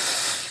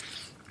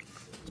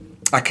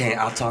 I can't.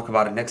 I'll talk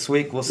about it next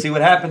week. We'll see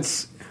what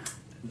happens.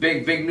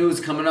 Big news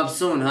coming up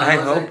soon, huh? I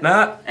hope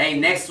not. Hey,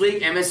 next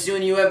week, MSU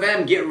and U of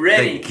M, get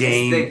ready. The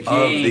game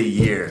of the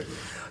year.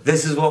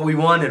 This is what we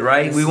wanted,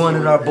 right? We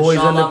wanted our boys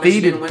Inshallah,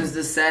 undefeated. Michigan wins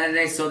this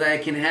Saturday so that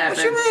it can happen.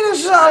 What you mean,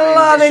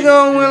 inshallah? They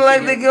gonna win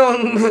like they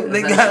gonna.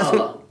 They got.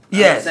 Inshallah.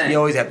 Yes, you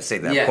always have to say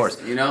that, Yes, of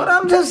course. you know? But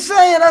I'm just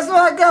saying, that's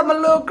why I got my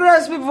little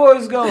Gillespie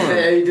voice going.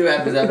 Yeah, you do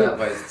have to have that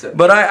voice too.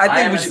 But I I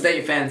think am we a should.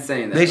 state fan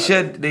saying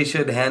that. They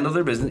should handle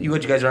their business. You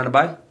guys are on a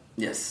bye?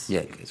 Yes.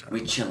 Yeah, you guys are.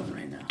 We chilling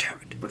right now.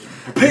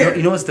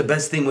 You know what's the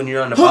best thing when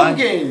you're on a Home bye?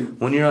 game.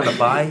 When you're on a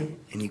bye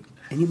and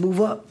you move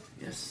up.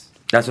 Yes.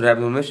 That's what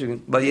happened with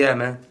Michigan. But yeah,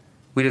 man,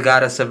 we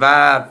gotta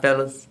survive,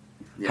 fellas.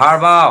 Yes.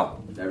 Harbaugh,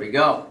 There we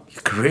go.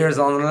 your career's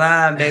on the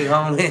line, big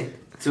homie.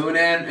 Tune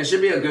in. It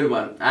should be a good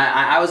one.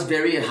 I was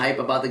very hype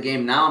about the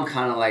game. Now I'm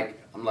kind of like,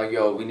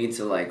 yo, we need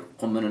to like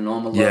come in a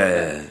normal.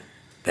 Yeah,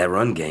 that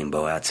run game,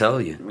 boy. I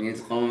tell you, We need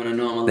to come in a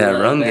normal. that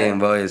little run bit. game,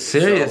 boy, is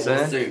serious, So,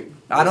 we'll man. see.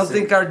 I don't We'll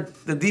see.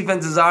 think the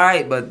defense is all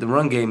right, but the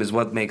run game is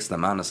what makes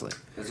them, honestly.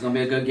 It's gonna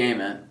be a good game,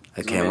 man.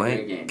 I It's can't gonna be a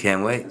wait. great game.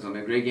 Can't wait. It's gonna be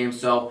a great game.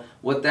 So,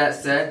 with that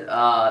said,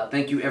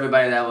 thank you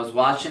everybody that was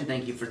watching.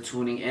 Thank you for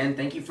tuning in.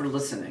 Thank you for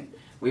listening.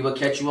 We will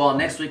catch you all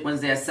next week,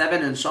 Wednesday at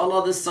 7.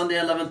 Inshallah, this Sunday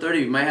at 11:30.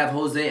 We might have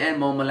Jose and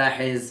Mo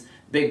Malahi's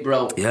big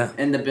bro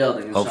in the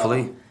building. Inshallah.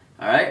 Hopefully.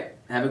 All right.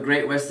 Have a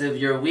great rest of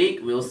your week.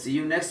 We'll see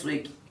you next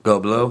week. Go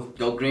blue.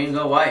 Go green,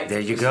 go white. There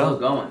you We're go. Still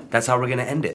going. That's how we're gonna end it.